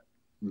that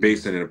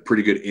basin in a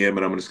pretty good M,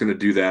 and I'm just going to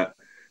do that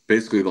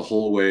basically the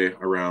whole way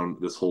around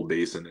this whole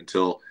basin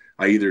until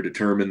I either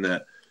determine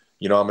that,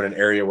 I'm in an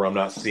area where I'm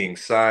not seeing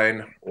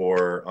sign,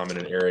 or I'm in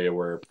an area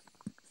where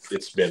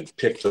it's been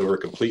picked over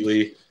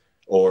completely,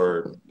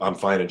 or I'm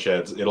finding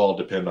sheds. It'll all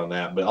depend on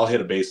that, but I'll hit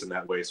a basin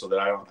that way so that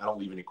I don't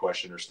leave any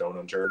question or stone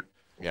unturned.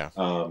 Yeah.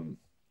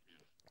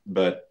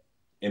 But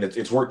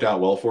it's worked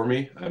out well for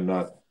me. I'm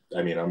no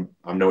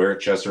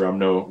Eric Chesser. I'm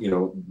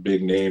no,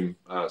 big name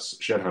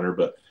shed hunter,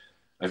 but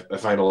I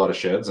find a lot of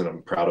sheds and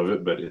I'm proud of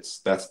it. But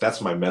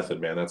that's my method,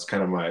 man. That's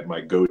kind of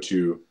my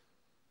go-to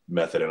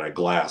method. And I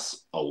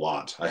glass a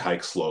lot. I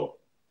hike slow.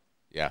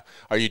 Yeah.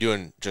 Are you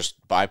doing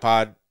just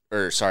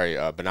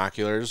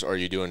binoculars, or are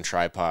you doing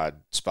tripod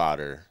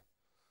spotter?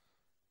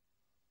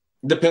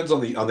 Depends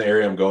on the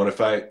area I'm going. If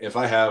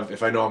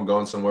I know I'm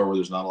going somewhere where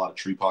there's not a lot of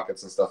tree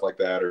pockets and stuff like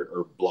that,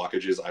 or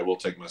blockages, I will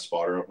take my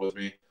spotter up with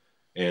me,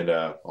 and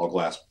I'll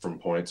glass from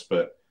points.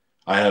 But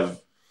I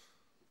have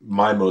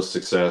my most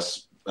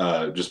success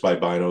just by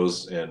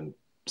binos and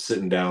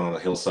sitting down on the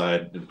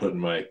hillside and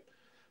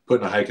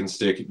putting a hiking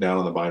stick down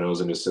on the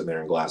binos and just sitting there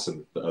and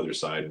glassing the other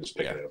side and just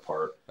picking it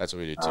apart. That's what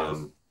we do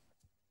too.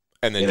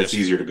 And then it's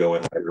easier to go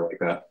in lighter like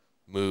that.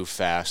 Move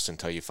fast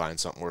until you find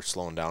something worth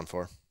slowing down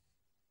for.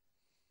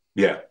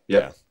 Yeah.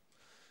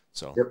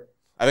 So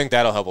I think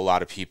that'll help a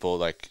lot of people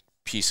like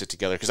piece it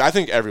together, because I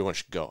think everyone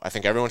should go. I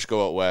think everyone should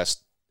go out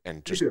west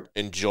and just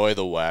enjoy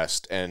the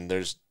West. And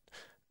there's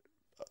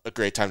a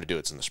great time to do it.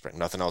 It's in the spring.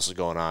 Nothing else is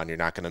going on. You're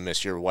not going to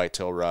miss your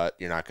whitetail rut.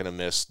 You're not going to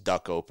miss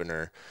duck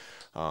opener.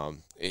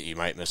 You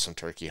might miss some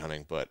turkey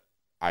hunting, but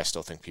I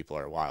still think people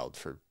are wild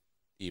for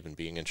even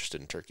being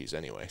interested in turkeys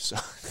anyway. So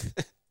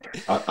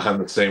I'm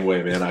the same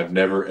way, man. I've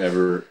never,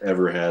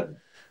 ever had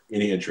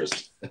any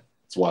interest.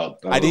 It's wild.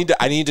 I need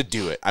to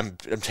do it. I'm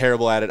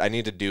terrible at it. I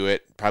need to do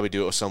it. Probably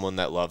do it with someone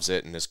that loves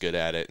it and is good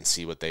at it, and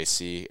see what they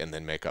see and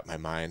then make up my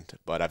mind.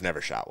 But I've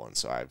never shot one,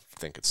 so I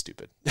think it's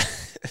stupid.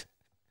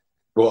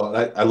 Well,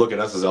 I look at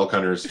us as elk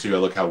hunters too. I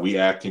look how we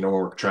act. When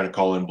we're trying to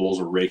call in bulls,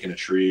 we're raking a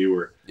tree.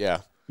 We're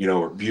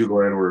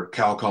bugling. We're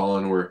cow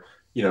calling.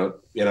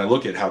 And I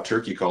look at how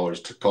turkey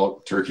callers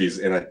call turkeys,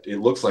 and it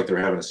looks like they're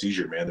having a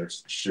seizure, man. They're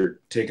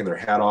taking their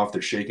hat off.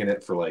 They're shaking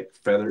it for like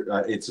feather.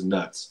 It's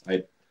nuts.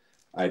 I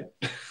I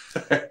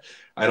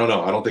don't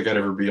know. I don't think I'd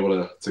ever be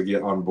able to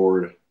get on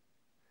board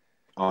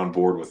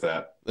with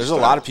that. There's a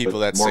lot of people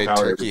that say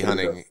turkey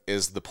hunting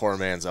is the poor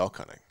man's elk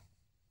hunting.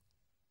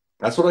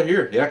 That's what I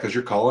hear. Yeah, because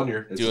you're calling,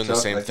 you're doing the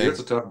same thing. It's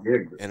a tough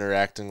gig.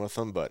 Interacting with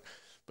them, but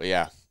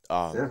yeah.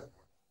 I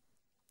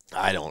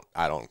don't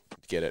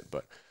get it,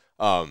 but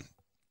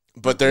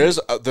there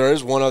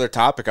is one other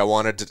topic I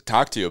wanted to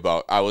talk to you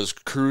about. I was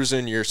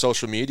cruising your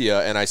social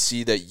media and I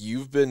see that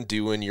you've been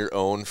doing your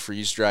own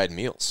freeze-dried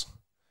meals.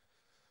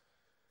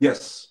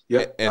 Yes.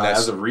 Yep. And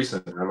as of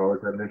recent, I've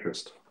always had an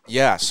interest.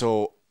 Yeah.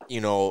 So,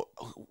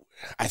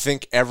 I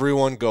think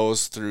everyone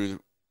goes through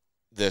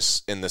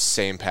this in the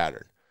same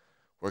pattern.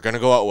 We're going to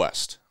go out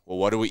west. Well,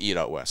 what do we eat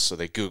out west? So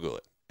they Google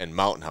it, and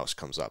Mountain House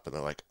comes up, and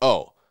they're like,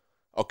 oh,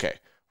 okay.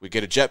 We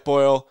get a jet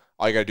boil.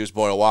 All you got to do is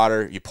boil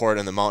water. You pour it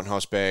in the Mountain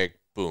House bag.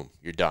 Boom,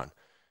 you're done.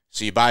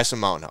 So you buy some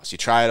Mountain House. You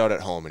try it out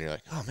at home, and you're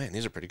like, oh, man,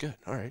 these are pretty good.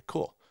 All right,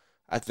 cool.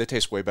 They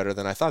taste way better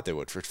than I thought they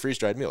would for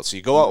freeze-dried meals. So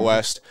you go out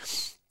west.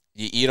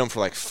 You eat them for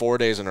like 4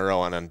 days in a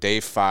row, and on day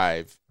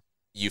 5,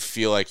 you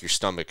feel like your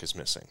stomach is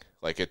missing.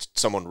 Like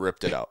someone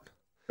ripped it out.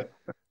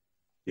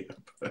 Yep.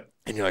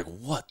 And you're like,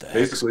 what the heck?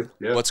 Basically,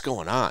 yeah. What's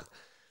going on?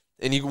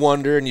 And you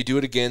wonder, and you do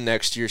it again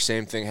next year,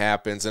 same thing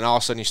happens, and all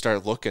of a sudden you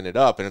start looking it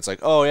up, and it's like,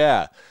 oh,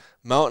 yeah,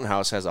 Mountain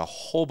House has a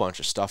whole bunch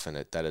of stuff in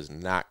it that is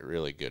not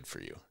really good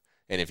for you.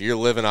 And if you're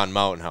living on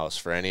Mountain House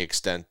for any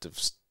extent of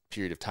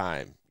period of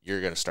time,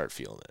 you're going to start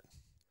feeling it.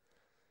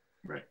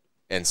 Right.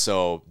 And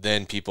so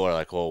then people are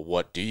like, well,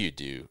 what do you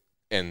do?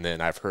 And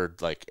then I've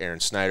heard like Aaron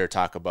Snyder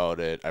talk about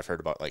it. I've heard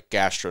about like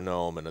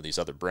Gastronome and these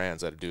other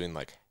brands that are doing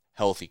like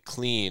healthy,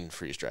 clean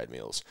freeze-dried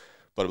meals.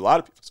 But a lot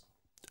of people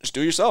just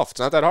do it yourself. It's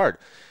not that hard.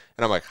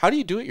 And I'm like, how do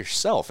you do it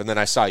yourself? And then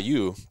I saw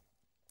your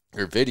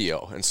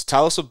video. And so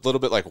tell us a little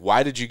bit, like,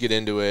 why did you get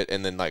into it?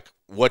 And then like,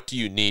 what do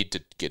you need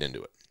to get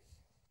into it?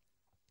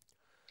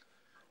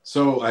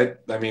 So I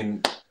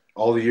mean,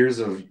 all the years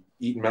of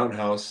eating Mountain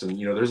House, and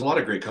there's a lot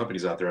of great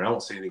companies out there, and I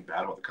won't say anything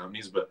bad about the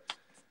companies, but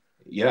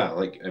yeah,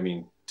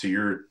 to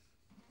your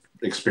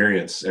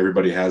experience,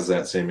 everybody has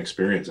that same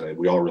experience.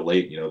 We all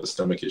relate, the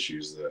stomach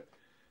issues,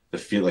 the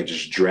feel like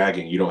just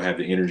dragging. You don't have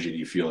the energy that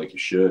you feel like you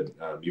should.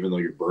 Even though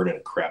you're burning a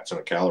crap ton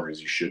of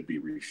calories, you should be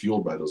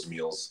refueled by those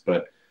meals.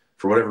 But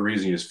for whatever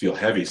reason, you just feel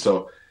heavy.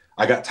 So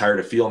I got tired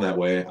of feeling that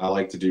way. I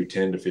like to do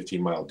 10 to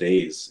 15 mile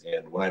days.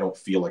 And when I don't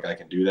feel like I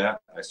can do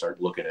that, I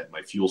start looking at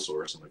my fuel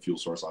source, and my fuel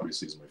source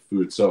obviously is my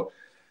food. So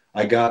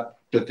I got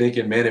to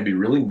thinking, man, it'd be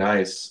really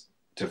nice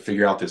to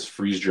figure out this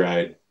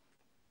freeze-dried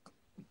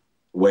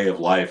way of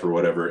life or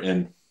whatever,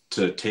 and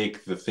to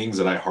take the things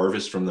that I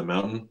harvest from the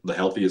mountain, the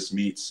healthiest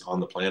meats on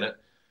the planet,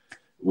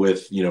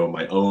 with,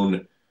 my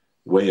own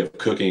way of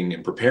cooking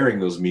and preparing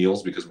those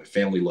meals, because my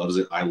family loves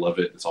it. I love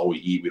it. It's all we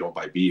eat. We don't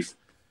buy beef.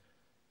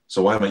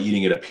 So why am I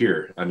eating it up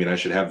here? I mean, I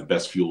should have the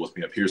best fuel with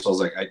me up here. So I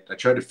was like, I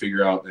tried to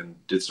figure out and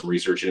did some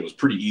research, and it was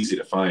pretty easy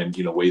to find,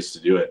 ways to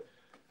do it.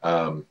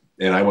 And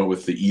I went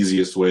with the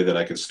easiest way that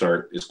I could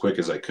start as quick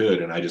as I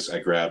could. And I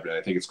grabbed,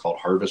 I think it's called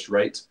Harvest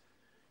Right.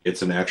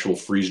 It's an actual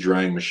freeze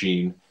drying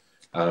machine.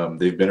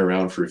 They've been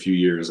around for a few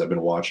years. I've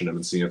been watching them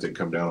and seeing if they can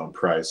come down on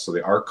price. So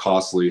they are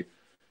costly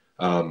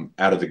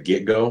out of the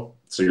get go.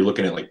 So you're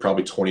looking at like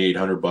probably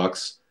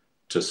 $2,800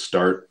 to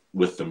start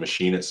with the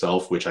machine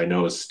itself, which I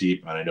know is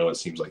steep, and I know it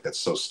seems like that's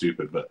so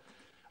stupid, but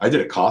I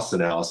did a cost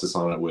analysis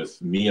on it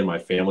with me and my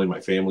family.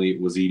 My family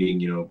was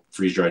eating,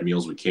 freeze dried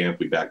meals. We camp,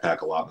 we backpack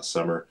a lot in the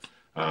summer.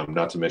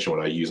 Not to mention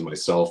what I use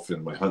myself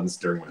in my hunting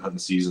during my hunting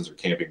seasons or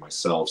camping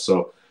myself.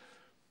 So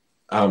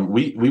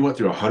we went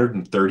through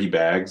 130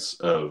 bags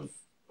of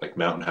like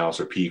Mountain House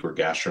or Peak or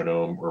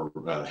Gastronome or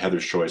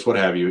Heather's Choice, what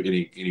have you,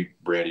 any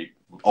brandy,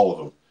 all of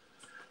them.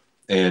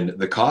 And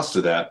the cost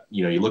of that,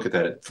 you look at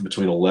that at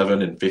between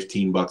 11 and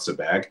 $15 a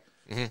bag.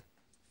 Mm-hmm.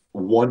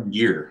 1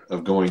 year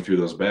of going through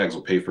those bags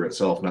will pay for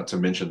itself, not to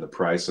mention the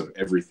price of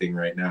everything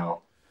right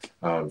now.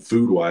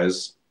 Food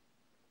wise,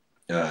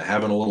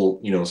 having a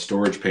little,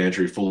 storage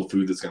pantry full of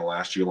food that's going to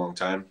last you a long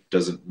time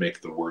doesn't make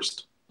the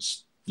worst,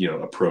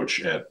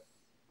 approach at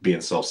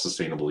being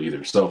self-sustainable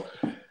either. So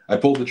I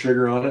pulled the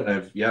trigger on it.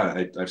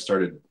 I've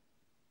started,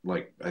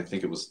 like, I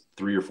think it was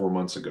 3 or 4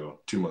 months ago,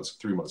 3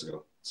 months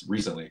ago,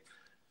 recently,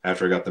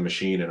 after I got the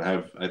machine,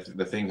 and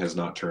the thing has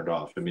not turned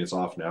off. I mean, it's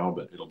off now,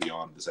 but it'll be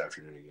on this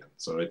afternoon again.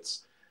 So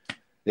it's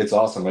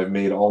awesome. I've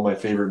made all my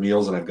favorite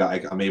meals, and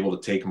I'm able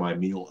to take my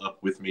meal up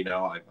with me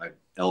now. I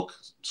elk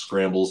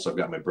scrambles. So I've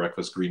got my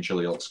breakfast green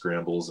chili elk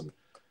scrambles and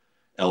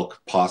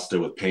elk pasta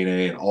with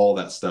penne, and all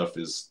that stuff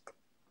is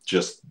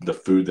just the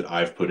food that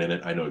I've put in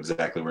it. I know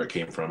exactly where it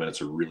came from, and it's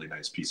a really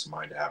nice peace of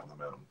mind to have on the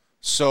mountain.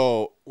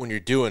 So when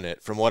you're doing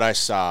it, from what I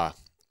saw,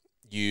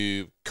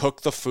 you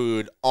cook the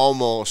food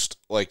almost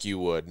like you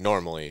would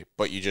normally,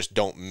 but you just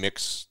don't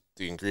mix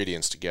the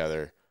ingredients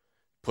together,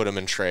 put them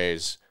in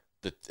trays.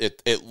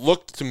 It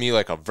looked to me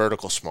like a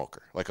vertical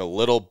smoker, like a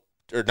little,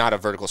 or not a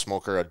vertical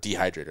smoker, a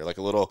dehydrator, like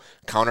a little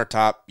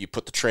countertop. You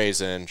put the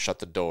trays in, shut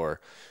the door,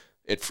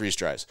 it freeze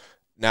dries.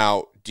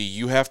 Now, do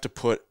you have to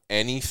put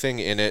anything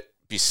in it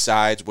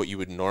besides what you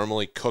would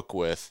normally cook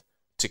with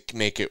to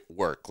make it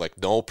work? Like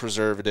no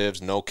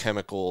preservatives, no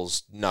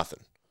chemicals,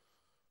 nothing?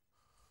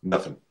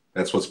 Nothing.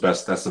 That's what's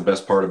best. That's the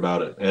best part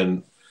about it.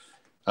 And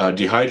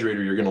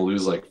dehydrator, you're going to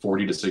lose like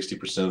 40 to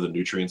 60% of the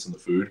nutrients in the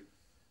food.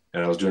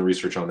 And I was doing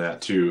research on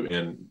that too.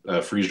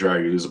 And freeze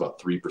dryer, you lose about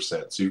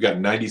 3%. So you've got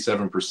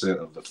 97%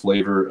 of the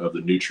flavor of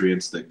the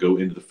nutrients that go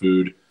into the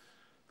food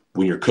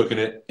when you're cooking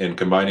it and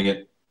combining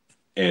it.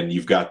 And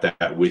you've got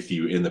that with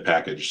you in the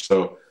package.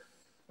 So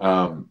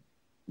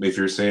if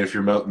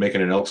you're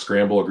making an elk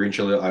scramble, a green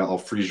chili, I'll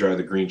freeze dry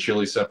the green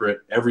chili separate.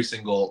 Every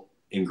single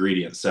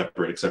ingredient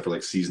separate, except for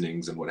like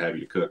seasonings and what have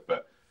you to cook.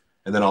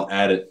 And then I'll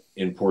add it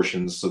in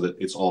portions so that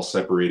it's all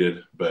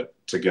separated, but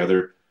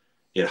together.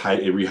 It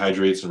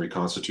rehydrates and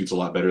reconstitutes a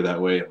lot better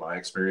that way, in my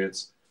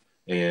experience.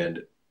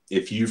 And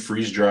if you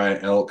freeze dry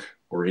elk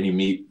or any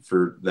meat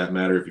for that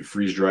matter, if you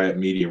freeze dry it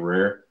medium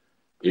rare,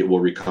 it will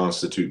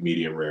reconstitute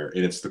medium rare.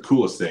 And it's the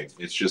coolest thing.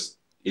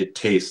 It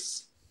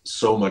tastes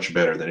so much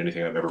better than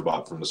anything I've ever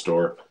bought from the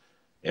store.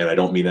 And I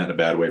don't mean that in a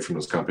bad way from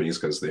those companies,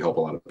 because they help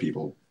a lot of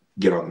people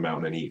get on the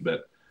mountain and eat.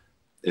 But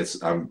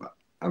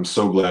I'm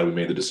so glad we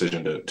made the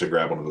decision to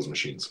grab one of those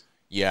machines.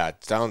 Yeah,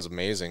 it sounds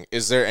amazing.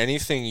 Is there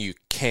anything you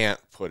can't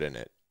put in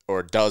it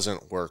or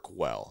doesn't work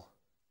well?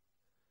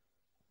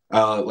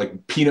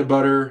 Like peanut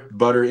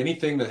butter,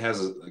 anything that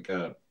has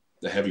a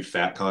heavy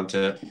fat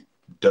content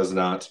does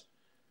not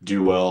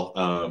do well.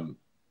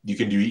 You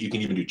can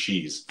even do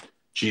cheese.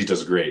 Cheese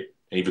does great,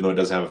 even though it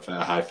does have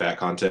a high fat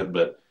content.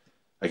 But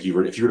like if you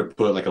were to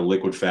put like a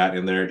liquid fat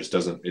in there, it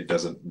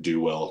doesn't do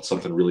well.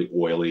 Something really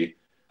oily,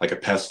 like a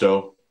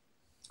pesto,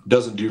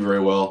 doesn't do very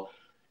well.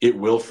 It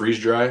will freeze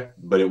dry,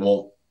 but it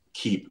won't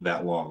keep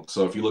that long.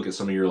 So if you look at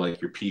some of your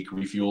Peak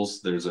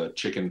refuels, there's a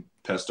chicken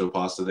pesto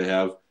pasta they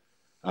have.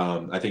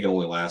 I think it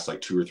only lasts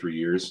like 2 or 3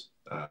 years.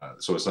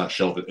 So it's not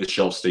it's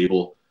shelf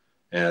stable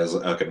as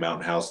like a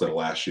Mountain House that'll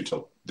last you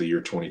till the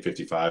year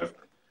 2055.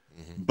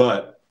 Mm-hmm.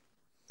 But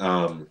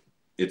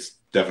it's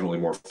definitely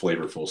more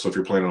flavorful. So if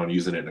you're planning on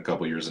using it in a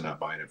couple of years and not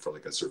buying it for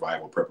like a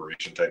survival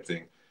preparation type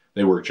thing,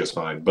 they work just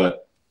fine.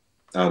 But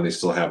they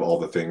still have all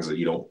the things that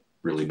you don't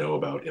really know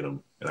about in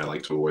them, and I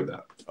like to avoid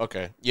that.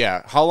 Okay.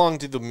 Yeah. How long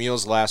do the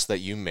meals last that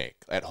you make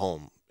at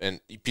home?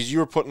 And because you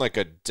were putting like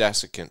a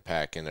desiccant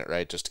pack in it,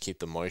 right, just to keep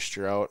the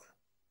moisture out?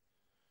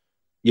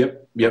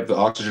 Yep. The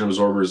oxygen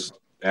absorbers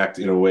act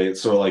in a way.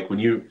 So like when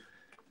you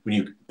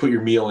put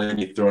your meal in,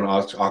 you throw an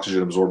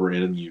oxygen absorber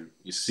in, and you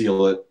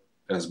seal it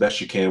as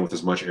best you can with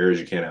as much air as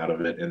you can out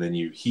of it, and then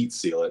you heat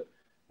seal it,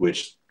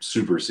 which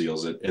super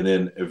seals it. And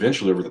then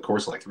eventually over the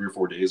course of like 3 or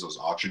 4 days, those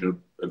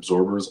oxygen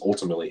absorbers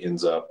ultimately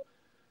ends up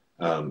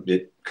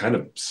it kind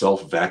of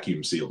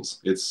self-vacuum seals.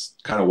 It's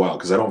kind of wild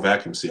because I don't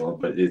vacuum seal it,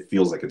 but it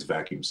feels like it's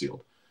vacuum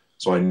sealed.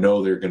 So I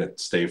know they're going to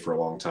stay for a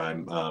long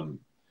time.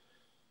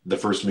 The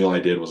first meal I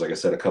did was, like I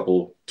said, 2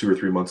 or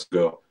 3 months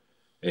ago.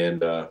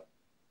 And I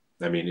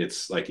mean,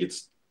 it's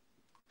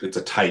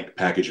a tight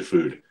package of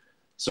food.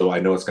 So I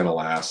know it's going to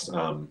last.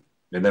 And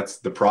that's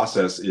the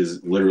process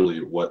is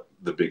literally what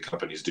the big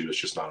companies do. It's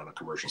just not on a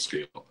commercial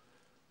scale.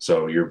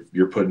 So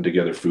you're putting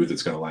together food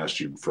that's going to last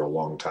you for a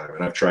long time.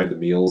 And I've tried the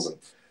meals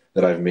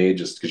that I've made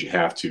just because you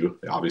have to,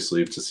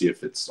 obviously, to see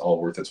if it's all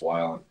worth its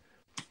while. And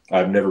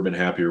I've never been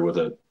happier with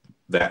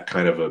that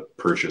kind of a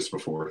purchase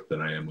before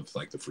than I am with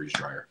like the freeze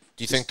dryer.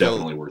 Do you think it's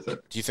definitely worth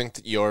it? Do you think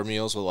that your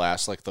meals will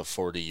last like the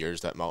 40 years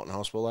that Mountain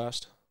House will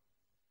last?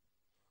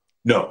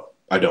 No,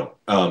 I don't.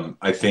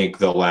 I think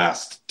they'll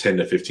last 10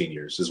 to 15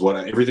 years is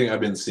what everything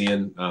I've been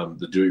seeing.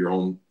 The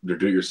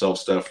do-it-yourself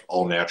stuff,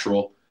 all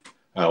natural,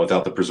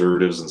 without the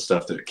preservatives and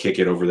stuff that kick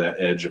it over that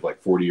edge of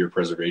like 40-year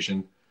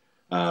preservation.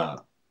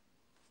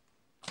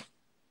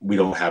 We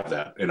don't have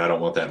that, and I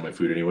don't want that in my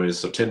food anyways.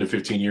 So 10 to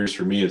 15 years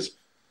for me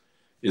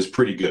is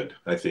pretty good.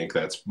 I think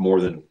that's more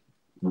than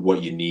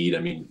what you need. I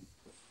mean,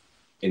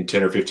 in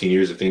 10 or 15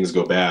 years, if things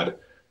go bad,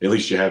 at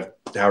least you have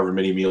however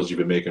many meals you've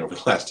been making over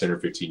the last 10 or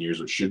 15 years,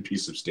 which should be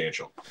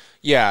substantial.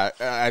 Yeah,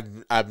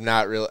 I'm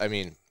not really. I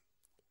mean,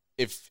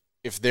 if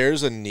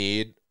there's a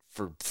need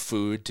for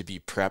food to be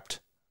prepped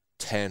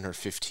 10 or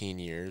 15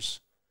 years,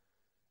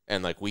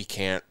 and like we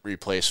can't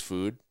replace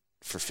food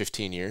for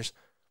 15 years,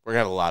 we're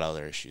gonna have a lot of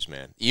other issues,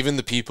 man. Even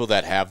the people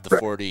that have the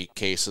 40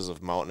 cases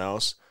of Mountain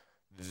House,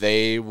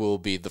 they will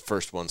be the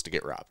first ones to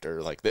get robbed,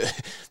 or like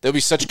there'll be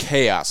such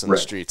chaos in the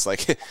streets.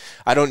 Like,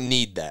 I don't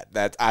need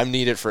that. I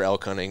need it for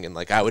elk hunting, and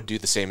like I would do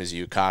the same as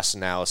you. Cost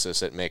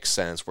analysis, it makes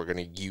sense. We're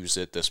gonna use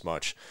it this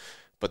much,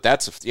 but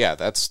that's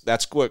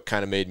what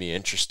kind of made me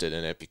interested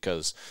in it,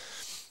 because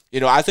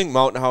I think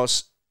Mountain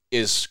House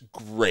is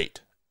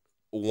great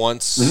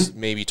once,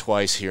 maybe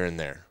twice here and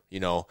there.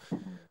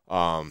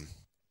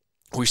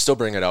 We still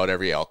bring it out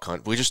every elk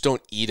hunt. We just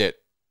don't eat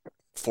it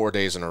 4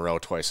 days in a row,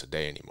 twice a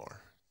day anymore,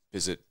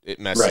 because it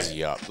messes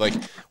you up. Like,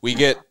 we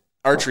get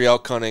archery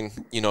elk hunting,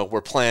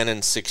 we're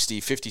planning 50,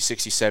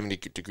 60, 70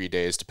 degree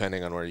days,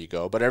 depending on where you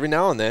go. But every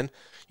now and then,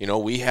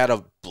 we had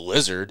a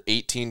blizzard,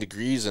 18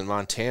 degrees in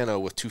Montana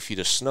with 2 feet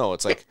of snow.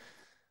 It's like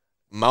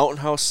Mountain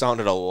House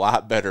sounded a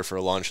lot better for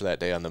lunch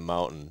that day on the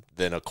mountain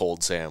than a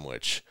cold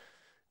sandwich.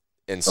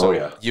 And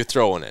so you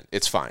throw in it.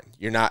 It's fine.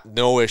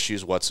 No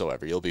issues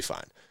whatsoever. You'll be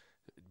fine.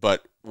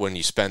 But when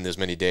you spend as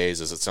many days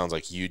as it sounds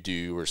like you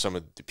do, or some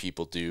of the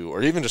people do,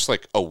 or even just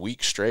like a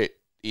week straight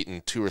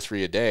eating 2 or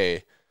 3 a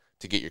day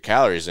to get your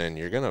calories in,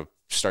 you're going to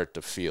start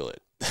to feel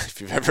it.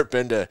 If you've ever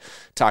been to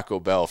Taco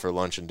Bell for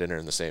lunch and dinner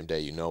in the same day,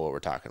 you know what we're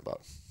talking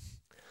about.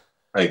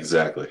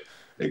 Exactly.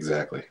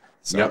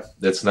 So, yep.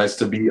 That's nice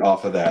to be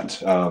off of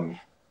that.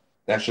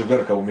 Actually, I've got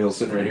a couple meals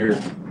sitting right here.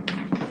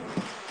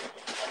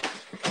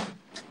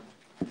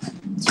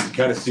 So you can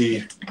kind of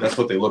see that's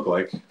what they look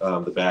like,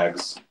 the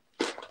bags.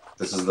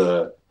 This is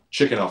the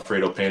chicken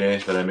Alfredo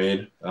penne that I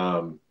made.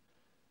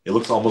 It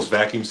looks almost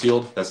vacuum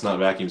sealed. That's not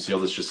vacuum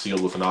sealed. It's just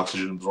sealed with an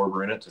oxygen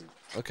absorber in it. And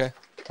okay.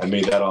 I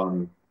made that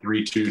on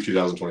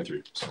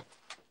 3/2/2023. So.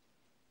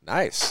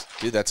 Nice.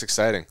 Dude, that's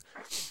exciting.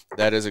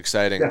 That is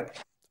exciting.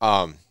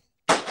 Yeah.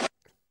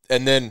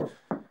 And then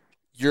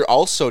you're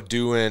also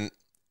doing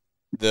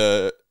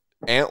the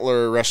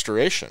antler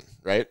restoration,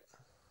 right?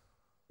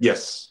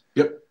 Yes.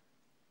 Yep.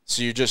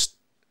 So you just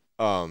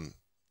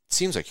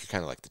seems like you're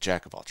kind of like the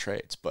jack of all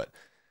trades, but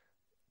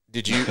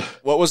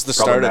what was the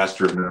start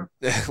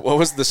what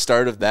was the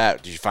start of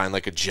that? Did you find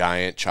like a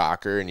giant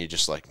chocker and you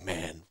just like,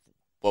 man,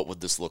 what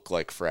would this look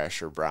like,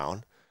 fresh or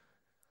brown?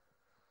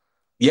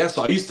 Yeah,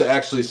 so I used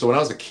to so when I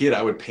was a kid,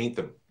 I would paint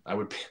them. I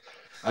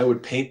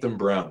would paint them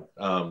brown,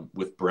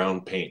 with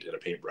brown paint and a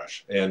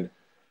paintbrush. And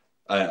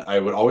I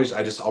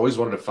just always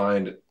wanted to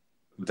find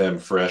them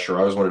fresh, or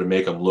I always wanted to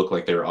make them look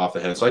like they were off the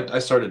head. So I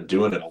started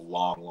doing it a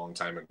long, long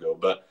time ago,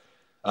 but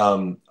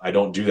I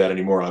don't do that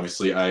anymore.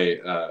 Obviously,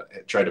 I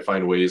tried to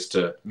find ways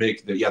to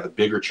make the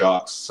bigger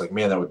chalks. It's like,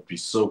 man, that would be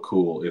so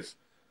cool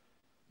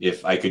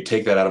if I could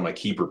take that out of my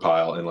keeper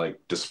pile and like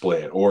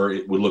display it, or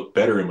it would look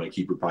better in my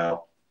keeper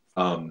pile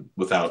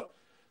without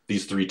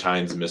these 3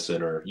 tines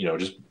missing, or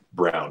just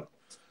brown.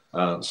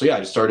 So yeah, I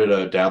just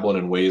started dabbling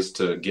in ways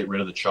to get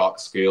rid of the chalk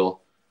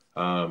scale.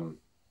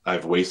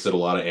 I've wasted a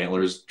lot of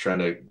antlers trying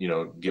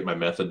to get my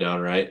method down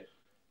right,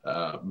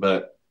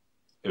 but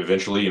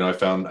eventually, I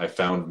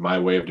found my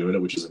way of doing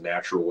it, which is a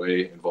natural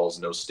way. It involves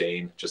no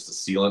stain, just a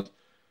sealant.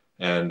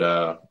 And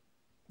I've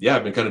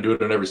been kind of doing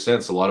it ever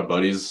since. A lot of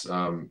buddies,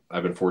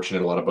 I've been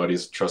fortunate. A lot of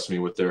buddies trust me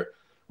with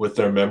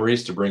their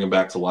memories to bring them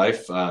back to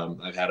life.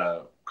 I've had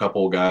a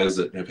couple of guys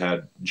that have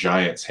had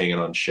giants hanging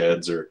on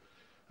sheds or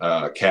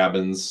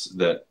cabins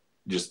that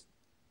just,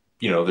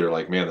 they're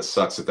like, man, this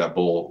sucks that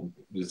bull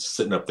is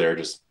sitting up there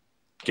just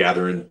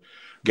gathering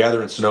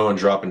snow and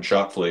dropping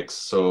chalk flakes.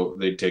 So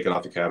they'd take it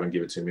off the cabin,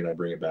 give it to me, and I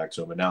bring it back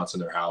to them. And now it's in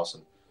their house.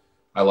 And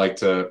I like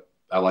to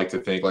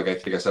think, like I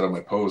think I said on my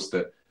post,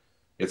 that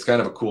it's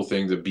kind of a cool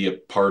thing to be a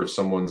part of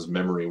someone's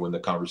memory when the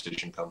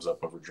conversation comes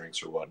up over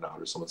drinks or whatnot,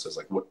 or someone says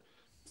like, "What?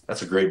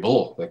 That's a great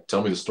bull. Like,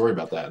 tell me the story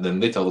about that." And then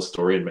they tell the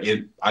story,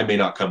 and I may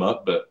not come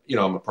up, but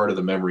I'm a part of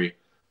the memory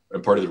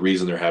and part of the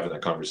reason they're having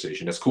that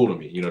conversation. It's cool to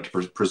me, to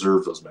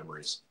preserve those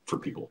memories for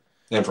people.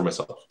 and for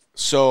myself.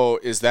 So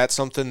is that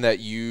something that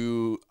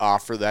you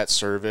offer that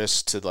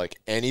service to like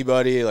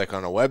anybody, like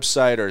on a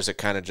website, or is it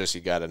kind of just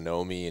you got to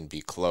know me and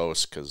be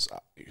close? Because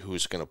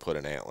who's going to put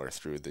an antler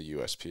through the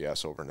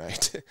USPS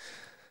overnight?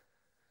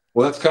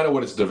 Well, that's kind of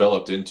what it's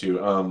developed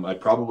into. I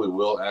probably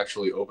will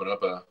actually open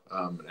up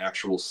an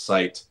actual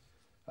site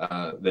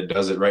that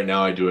does it. Right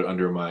now I do it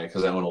under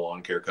because I own a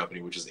lawn care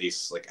company, which is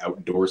Ace like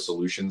Outdoor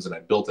Solutions, and I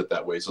built it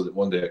that way so that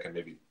one day I can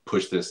maybe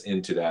push this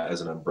into that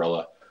as an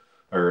umbrella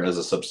or as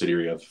a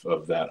subsidiary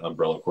of that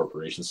umbrella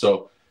corporation.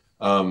 So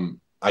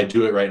I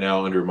do it right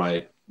now under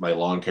my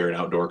lawn care and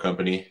outdoor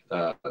company.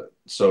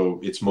 So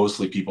it's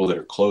mostly people that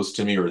are close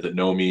to me or that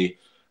know me.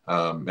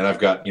 And I've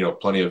got,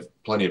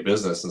 plenty of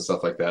business and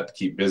stuff like that to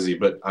keep busy,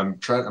 but I'm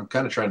kind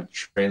of trying to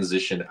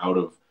transition out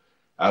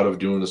of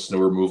doing the snow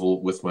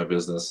removal with my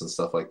business and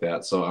stuff like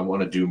that. So I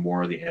want to do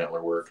more of the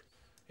antler work.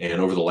 And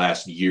over the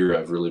last year,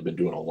 I've really been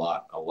doing a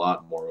lot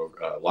more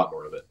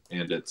of it.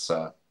 And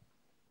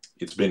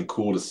it's been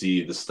cool to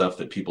see the stuff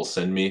that people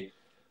send me.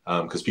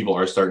 Cause people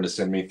are starting to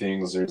send me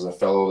things. There's a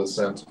fellow that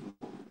sent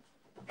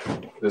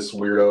this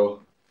weirdo.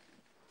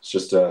 It's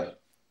just a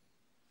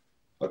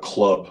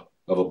club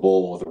of a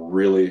bull with a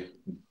really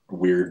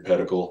weird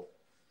pedicle.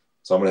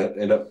 So I'm going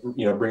to end up,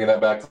 bringing that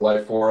back to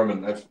life for him.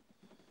 And I've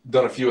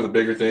done a few of the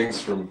bigger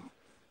things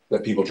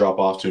that people drop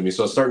off to me.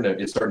 So it's starting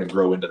to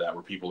grow into that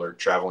where people are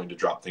traveling to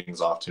drop things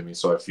off to me.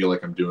 So I feel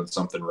like I'm doing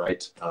something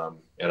right.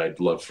 And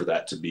I'd love for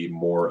that to be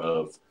more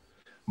of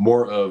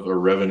a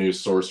revenue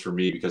source for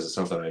me because it's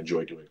something I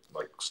enjoy doing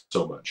like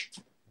so much.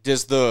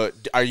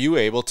 Are you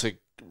able to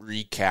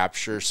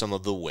recapture some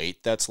of the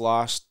weight that's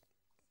lost?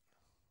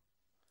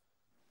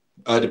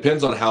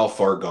 Depends on how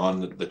far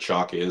gone the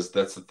chalk is.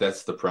 That's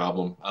the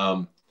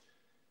problem.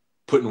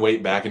 Putting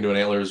weight back into an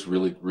antler is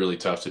really, really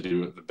tough to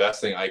do. The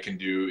best thing I can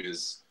do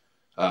is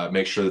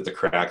make sure that the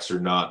cracks are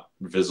not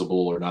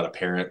visible or not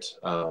apparent,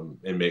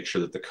 and make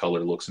sure that the color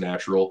looks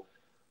natural.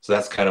 So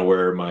that's kind of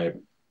where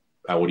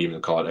I would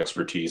even call it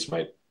expertise,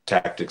 my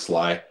tactics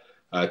lie,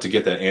 to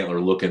get that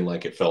antler looking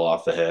like it fell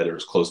off the head or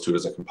as close to it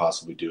as I can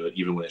possibly do it,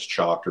 even when it's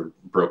chalked or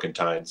broken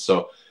tines.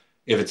 So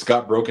if it's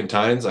got broken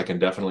tines, I can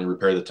definitely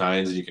repair the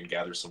tines and you can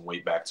gather some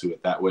weight back to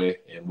it that way.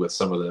 And with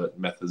some of the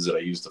methods that I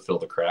use to fill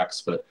the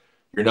cracks, but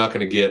you're not going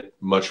to get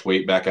much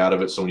weight back out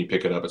of it. So when you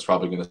pick it up, it's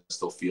probably going to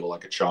still feel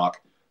like a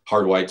chalk.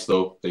 Hard whites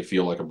though, they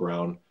feel like a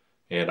brown.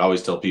 And I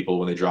always tell people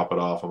when they drop it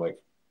off, I'm like,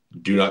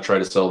 do not try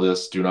to sell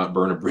this. Do not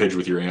burn a bridge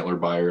with your antler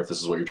buyer if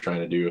this is what you're trying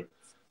to do.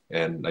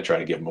 And I try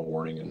to give them a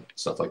warning and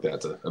stuff like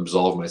that to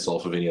absolve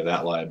myself of any of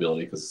that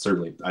liability. Because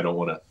certainly I don't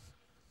want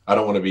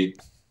to be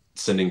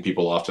sending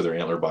people off to their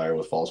antler buyer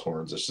with false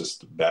horns. It's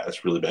just bad.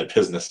 It's really bad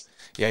business.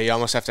 Yeah, you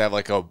almost have to have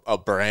like a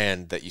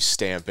brand that you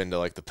stamp into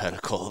like the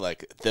pedicle,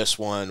 like this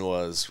one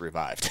was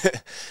revived.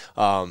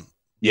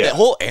 Yeah, the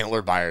whole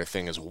antler buyer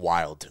thing is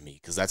wild to me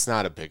because that's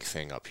not a big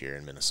thing up here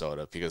in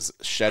Minnesota because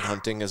shed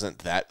hunting isn't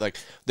that like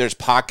there's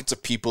pockets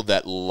of people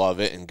that love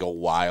it and go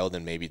wild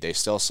and maybe they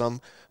sell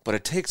some, but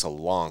it takes a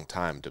long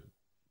time to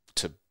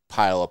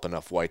pile up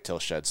enough whitetail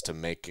sheds to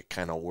make it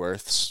kind of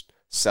worth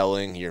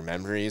selling your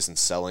memories and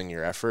selling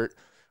your effort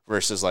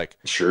versus like,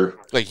 sure,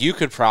 like you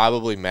could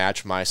probably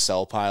match my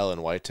sell pile in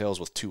whitetails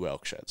with 2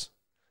 elk sheds.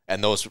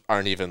 And those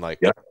aren't even like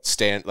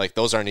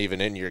those aren't even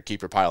in your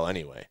keeper pile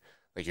anyway.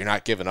 Like you're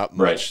not giving up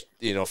much,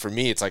 right. For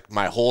me, it's like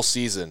my whole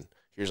season,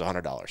 here's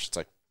 $100. It's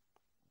like,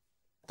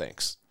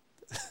 thanks.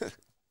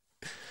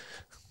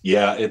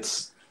 Yeah. I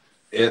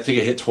think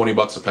it hit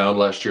 $20 a pound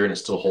last year and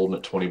it's still holding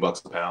at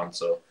 $20 a pound.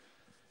 So,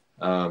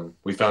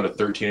 we found a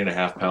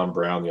 13.5 pound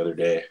brown the other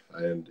day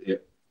and you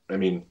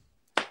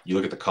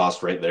look at the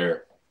cost right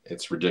there.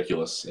 It's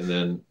ridiculous. And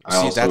then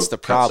that's the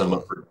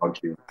problem.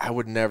 I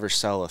would never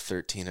sell a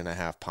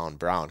 13.5 pound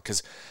brown.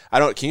 Cause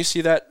can you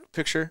see that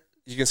picture?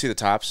 You can see the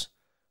tops.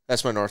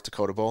 That's my North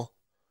Dakota bull.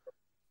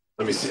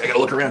 Let me see. I got to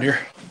look around here.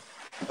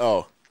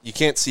 Oh, you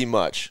can't see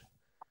much.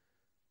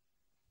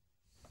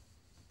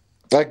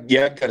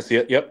 Yeah, I kind of see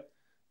it. Yep.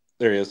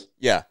 There he is.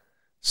 Yeah.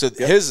 So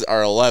his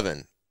are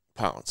 11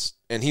 pounds,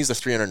 and he's a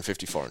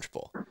 354-inch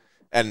bull.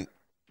 And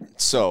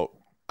so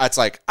it's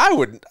like I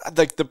would –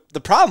 like the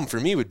problem for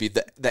me would be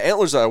the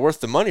antlers that are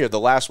worth the money are the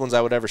last ones I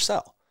would ever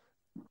sell.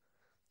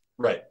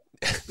 Right.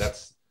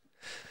 That's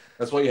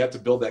why you have to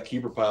build that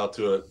keeper pile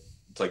to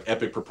it's like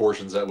epic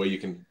proportions. That way you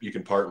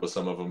can part with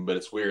some of them. But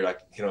it's weird. I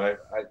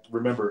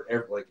remember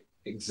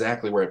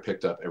exactly where I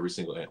picked up every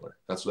single antler.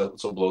 That's what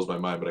blows my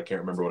mind. But I can't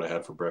remember what I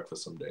had for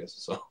breakfast some days.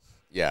 So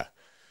yeah,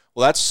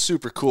 well that's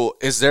super cool.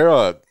 Is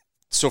there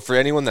so for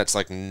anyone that's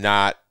like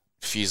not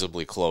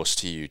feasibly close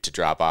to you to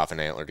drop off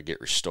an antler to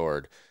get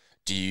restored,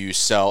 do you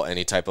sell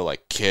any type of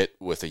like kit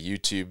with a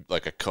YouTube,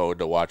 like a code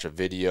to watch a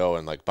video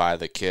and like buy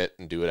the kit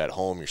and do it at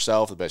home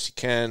yourself the best you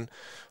can?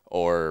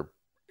 Or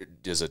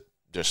is it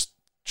just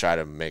try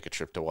to make a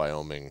trip to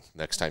Wyoming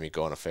next time you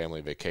go on a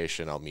family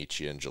vacation? I'll meet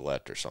you in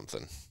Gillette or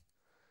something.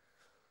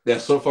 Yeah,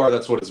 so far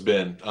that's what it's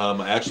been.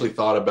 I actually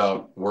thought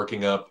about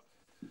working up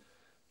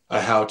a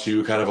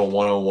how-to kind of a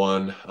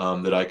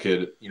 101 that I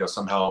could,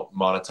 somehow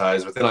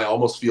monetize. But then I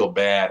almost feel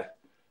bad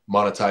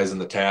monetizing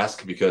the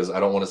task, because I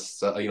don't want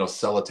to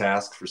sell a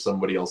task for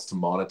somebody else to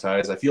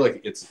monetize. I feel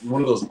like it's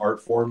one of those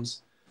art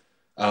forms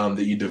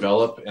that you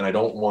develop, and I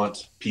don't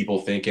want people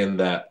thinking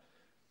that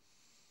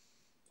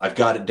I've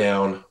got it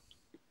down,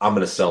 I'm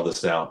going to sell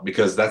this now,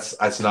 because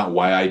that's not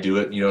why I do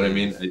it. You know what I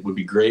mean? It would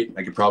be great.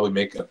 I could probably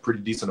make a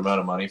pretty decent amount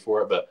of money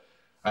for it, but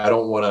I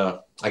don't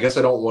want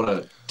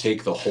to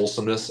take the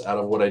wholesomeness out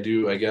of what I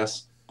do, I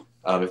guess.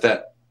 If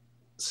that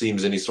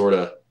makes any sort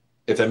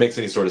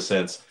of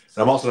sense.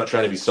 And I'm also not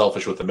trying to be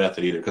selfish with the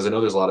method either, because I know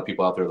there's a lot of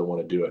people out there that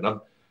want to do it. And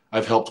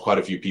I've helped quite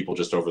a few people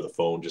just over the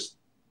phone, just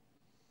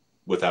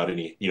without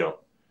any,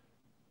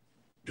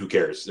 who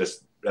cares?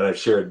 And I've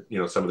shared,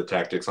 some of the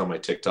tactics on my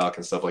TikTok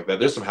and stuff like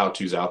that. There's some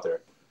how-tos out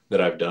there that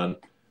I've done.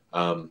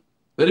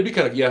 It'd be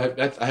kind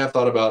of, I have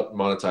thought about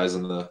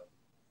monetizing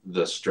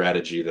the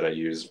strategy that I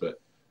use,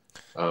 but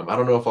I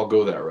don't know if I'll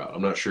go that route.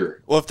 I'm not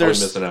sure. Well, if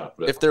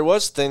there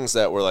was things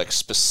that were like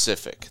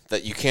specific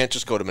that you can't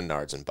just go to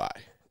Menards and buy,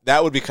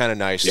 that would be kind of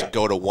nice to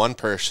go to one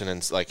person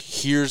and like,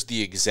 here's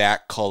the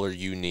exact color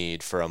you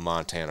need for a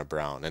Montana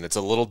brown, and it's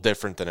a little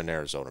different than an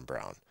Arizona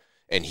brown.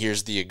 And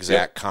here's the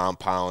exact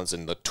compounds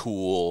and the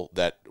tool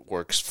that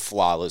works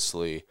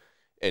flawlessly,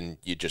 and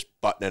you just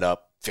button it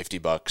up,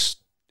 $50.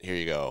 Here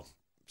you go.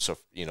 So,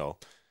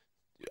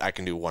 I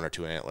can do 1 or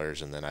 2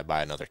 antlers, and then I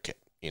buy another kit,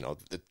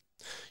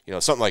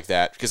 something like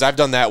that. Because I've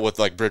done that with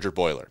like Bridger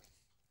Boiler,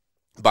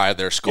 buy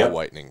their skull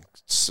whitening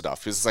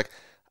stuff. It's like,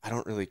 I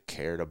don't really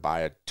care to buy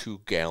a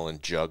 2-gallon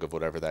jug of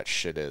whatever that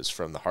shit is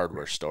from the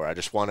hardware store. I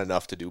just want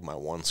enough to do my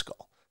one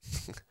skull.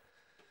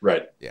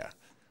 Right. Yeah.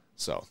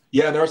 So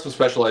there are some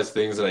specialized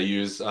things that I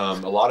use. A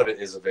lot of it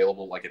is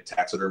available like at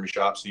taxidermy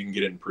shops, so you can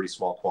get it in pretty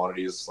small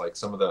quantities. Like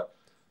some of the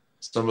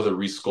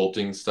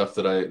resculpting stuff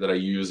that I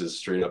use is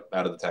straight up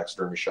out of the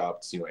taxidermy shop.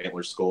 It's,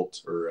 antler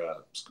sculpt,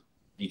 or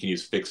you can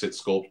use Fix It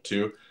Sculpt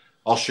too.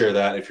 I'll share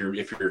that if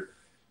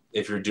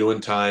you're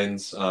doing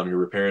tines, you're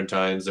repairing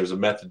tines. There's a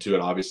method to it,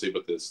 obviously,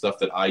 but the stuff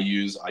that I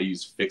use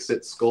Fix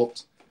It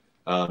Sculpt,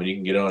 and you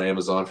can get it on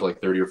Amazon for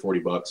like $30 or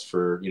 $40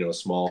 for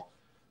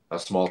a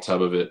small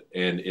tub of it,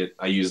 and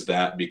I use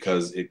that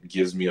because it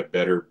gives me a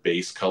better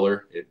base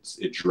color.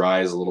 It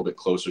dries a little bit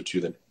closer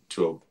to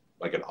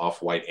an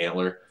off-white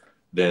antler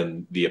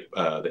than the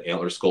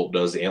antler sculpt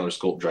does. The antler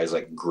sculpt dries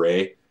like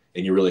gray,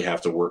 and you really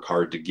have to work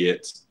hard to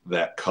get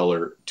that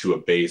color to a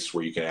base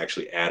where you can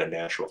actually add a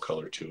natural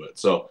color to it.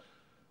 So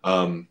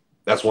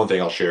that's one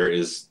thing I'll share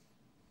is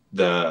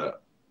the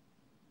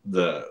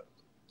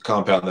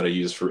compound that I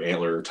use for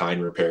antler or tine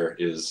repair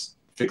is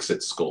Fix It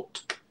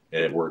Sculpt,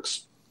 and it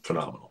works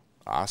phenomenal.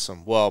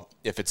 Awesome. Well,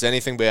 if it's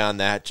anything beyond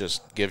that,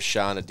 just give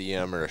Sean a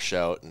DM or a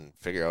shout and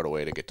figure out a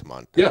way to get to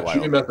Montana. Yeah,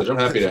 shoot me a message. I'm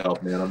happy to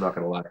help, man. I'm not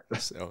going to lie.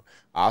 So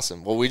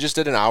awesome. Well, we just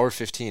did an hour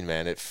 15,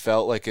 man. It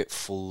felt like it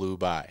flew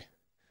by.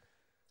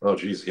 Oh,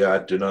 geez. Yeah, I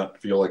did not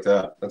feel like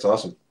that. That's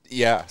awesome.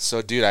 Yeah.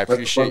 So, dude, I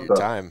appreciate your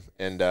time,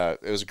 and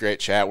it was a great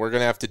chat. We're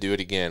going to have to do it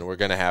again. We're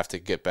going to have to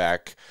get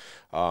back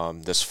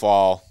this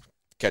fall,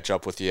 catch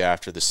up with you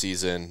after the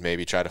season,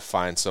 maybe try to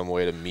find some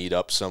way to meet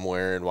up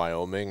somewhere in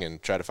Wyoming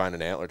and try to find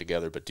an antler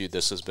together. But dude,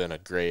 this has been a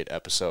great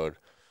episode.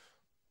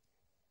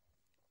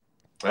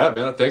 Yeah,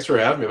 man, thanks for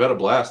having me. I've had a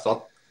blast.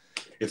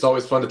 It's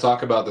always fun to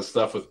talk about this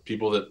stuff with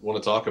people that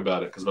want to talk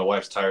about it, because my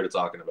wife's tired of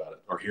talking about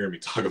it or hearing me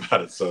talk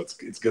about it. So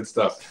it's good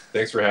stuff.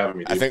 Thanks for having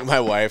me, dude. I think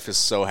my wife is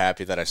so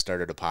happy that I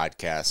started a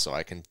podcast so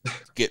I can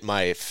get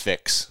my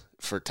fix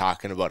for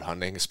talking about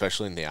hunting,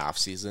 especially in the off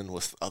season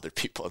with other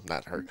people,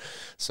 not her.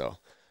 So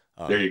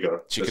there you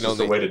go. It's just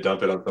a way to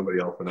dump it on somebody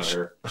else and not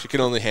her. She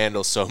can only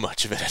handle so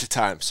much of it at a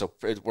time, so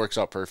it works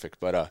out perfect.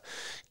 But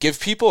give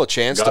people a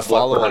chance to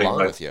follow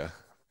along with you.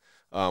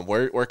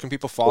 Where can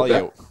people follow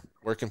you?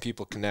 Where can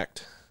people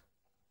connect?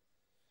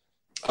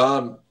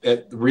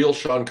 At Real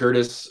Sean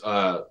Curtis.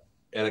 And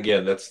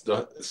again, that's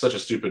such a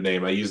stupid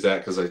name. I use that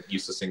because I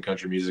used to sing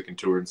country music and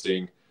tour and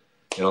sing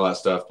and all that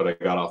stuff, but I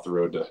got off the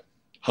road to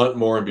hunt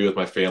more and be with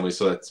my family.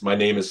 So my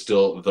name is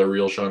still The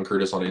Real Sean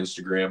Curtis on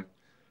Instagram.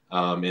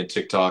 And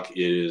TikTok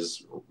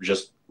is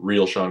just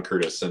Real Sean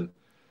Curtis. And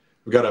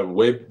we've got a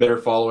way better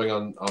following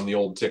on the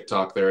old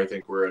TikTok there. I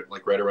think we're at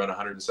like right around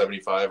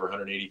 175 or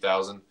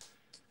 180,000.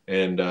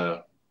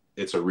 And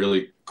it's a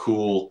really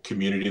cool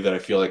community that I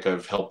feel like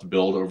I've helped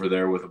build over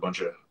there with a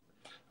bunch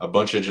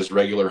of just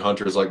regular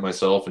hunters like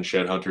myself and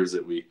shed hunters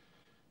that we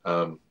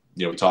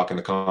talk in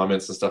the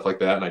comments and stuff like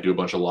that. And I do a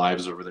bunch of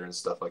lives over there and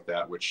stuff like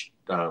that, which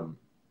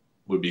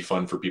would be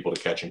fun for people to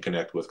catch and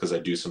connect with, because I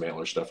do some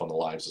antler stuff on the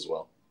lives as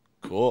well.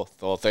 Cool.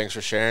 Well, thanks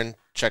for sharing.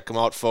 Check them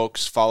out,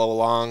 folks. Follow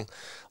along.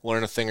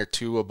 Learn a thing or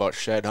two about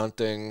shed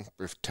hunting,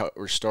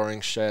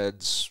 restoring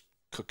sheds,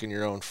 cooking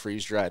your own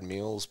freeze-dried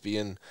meals,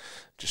 being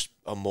just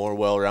a more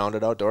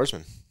well-rounded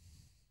outdoorsman.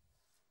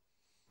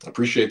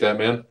 Appreciate that,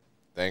 man.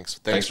 Thanks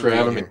for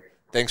having me.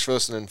 Thanks for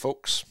listening,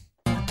 folks.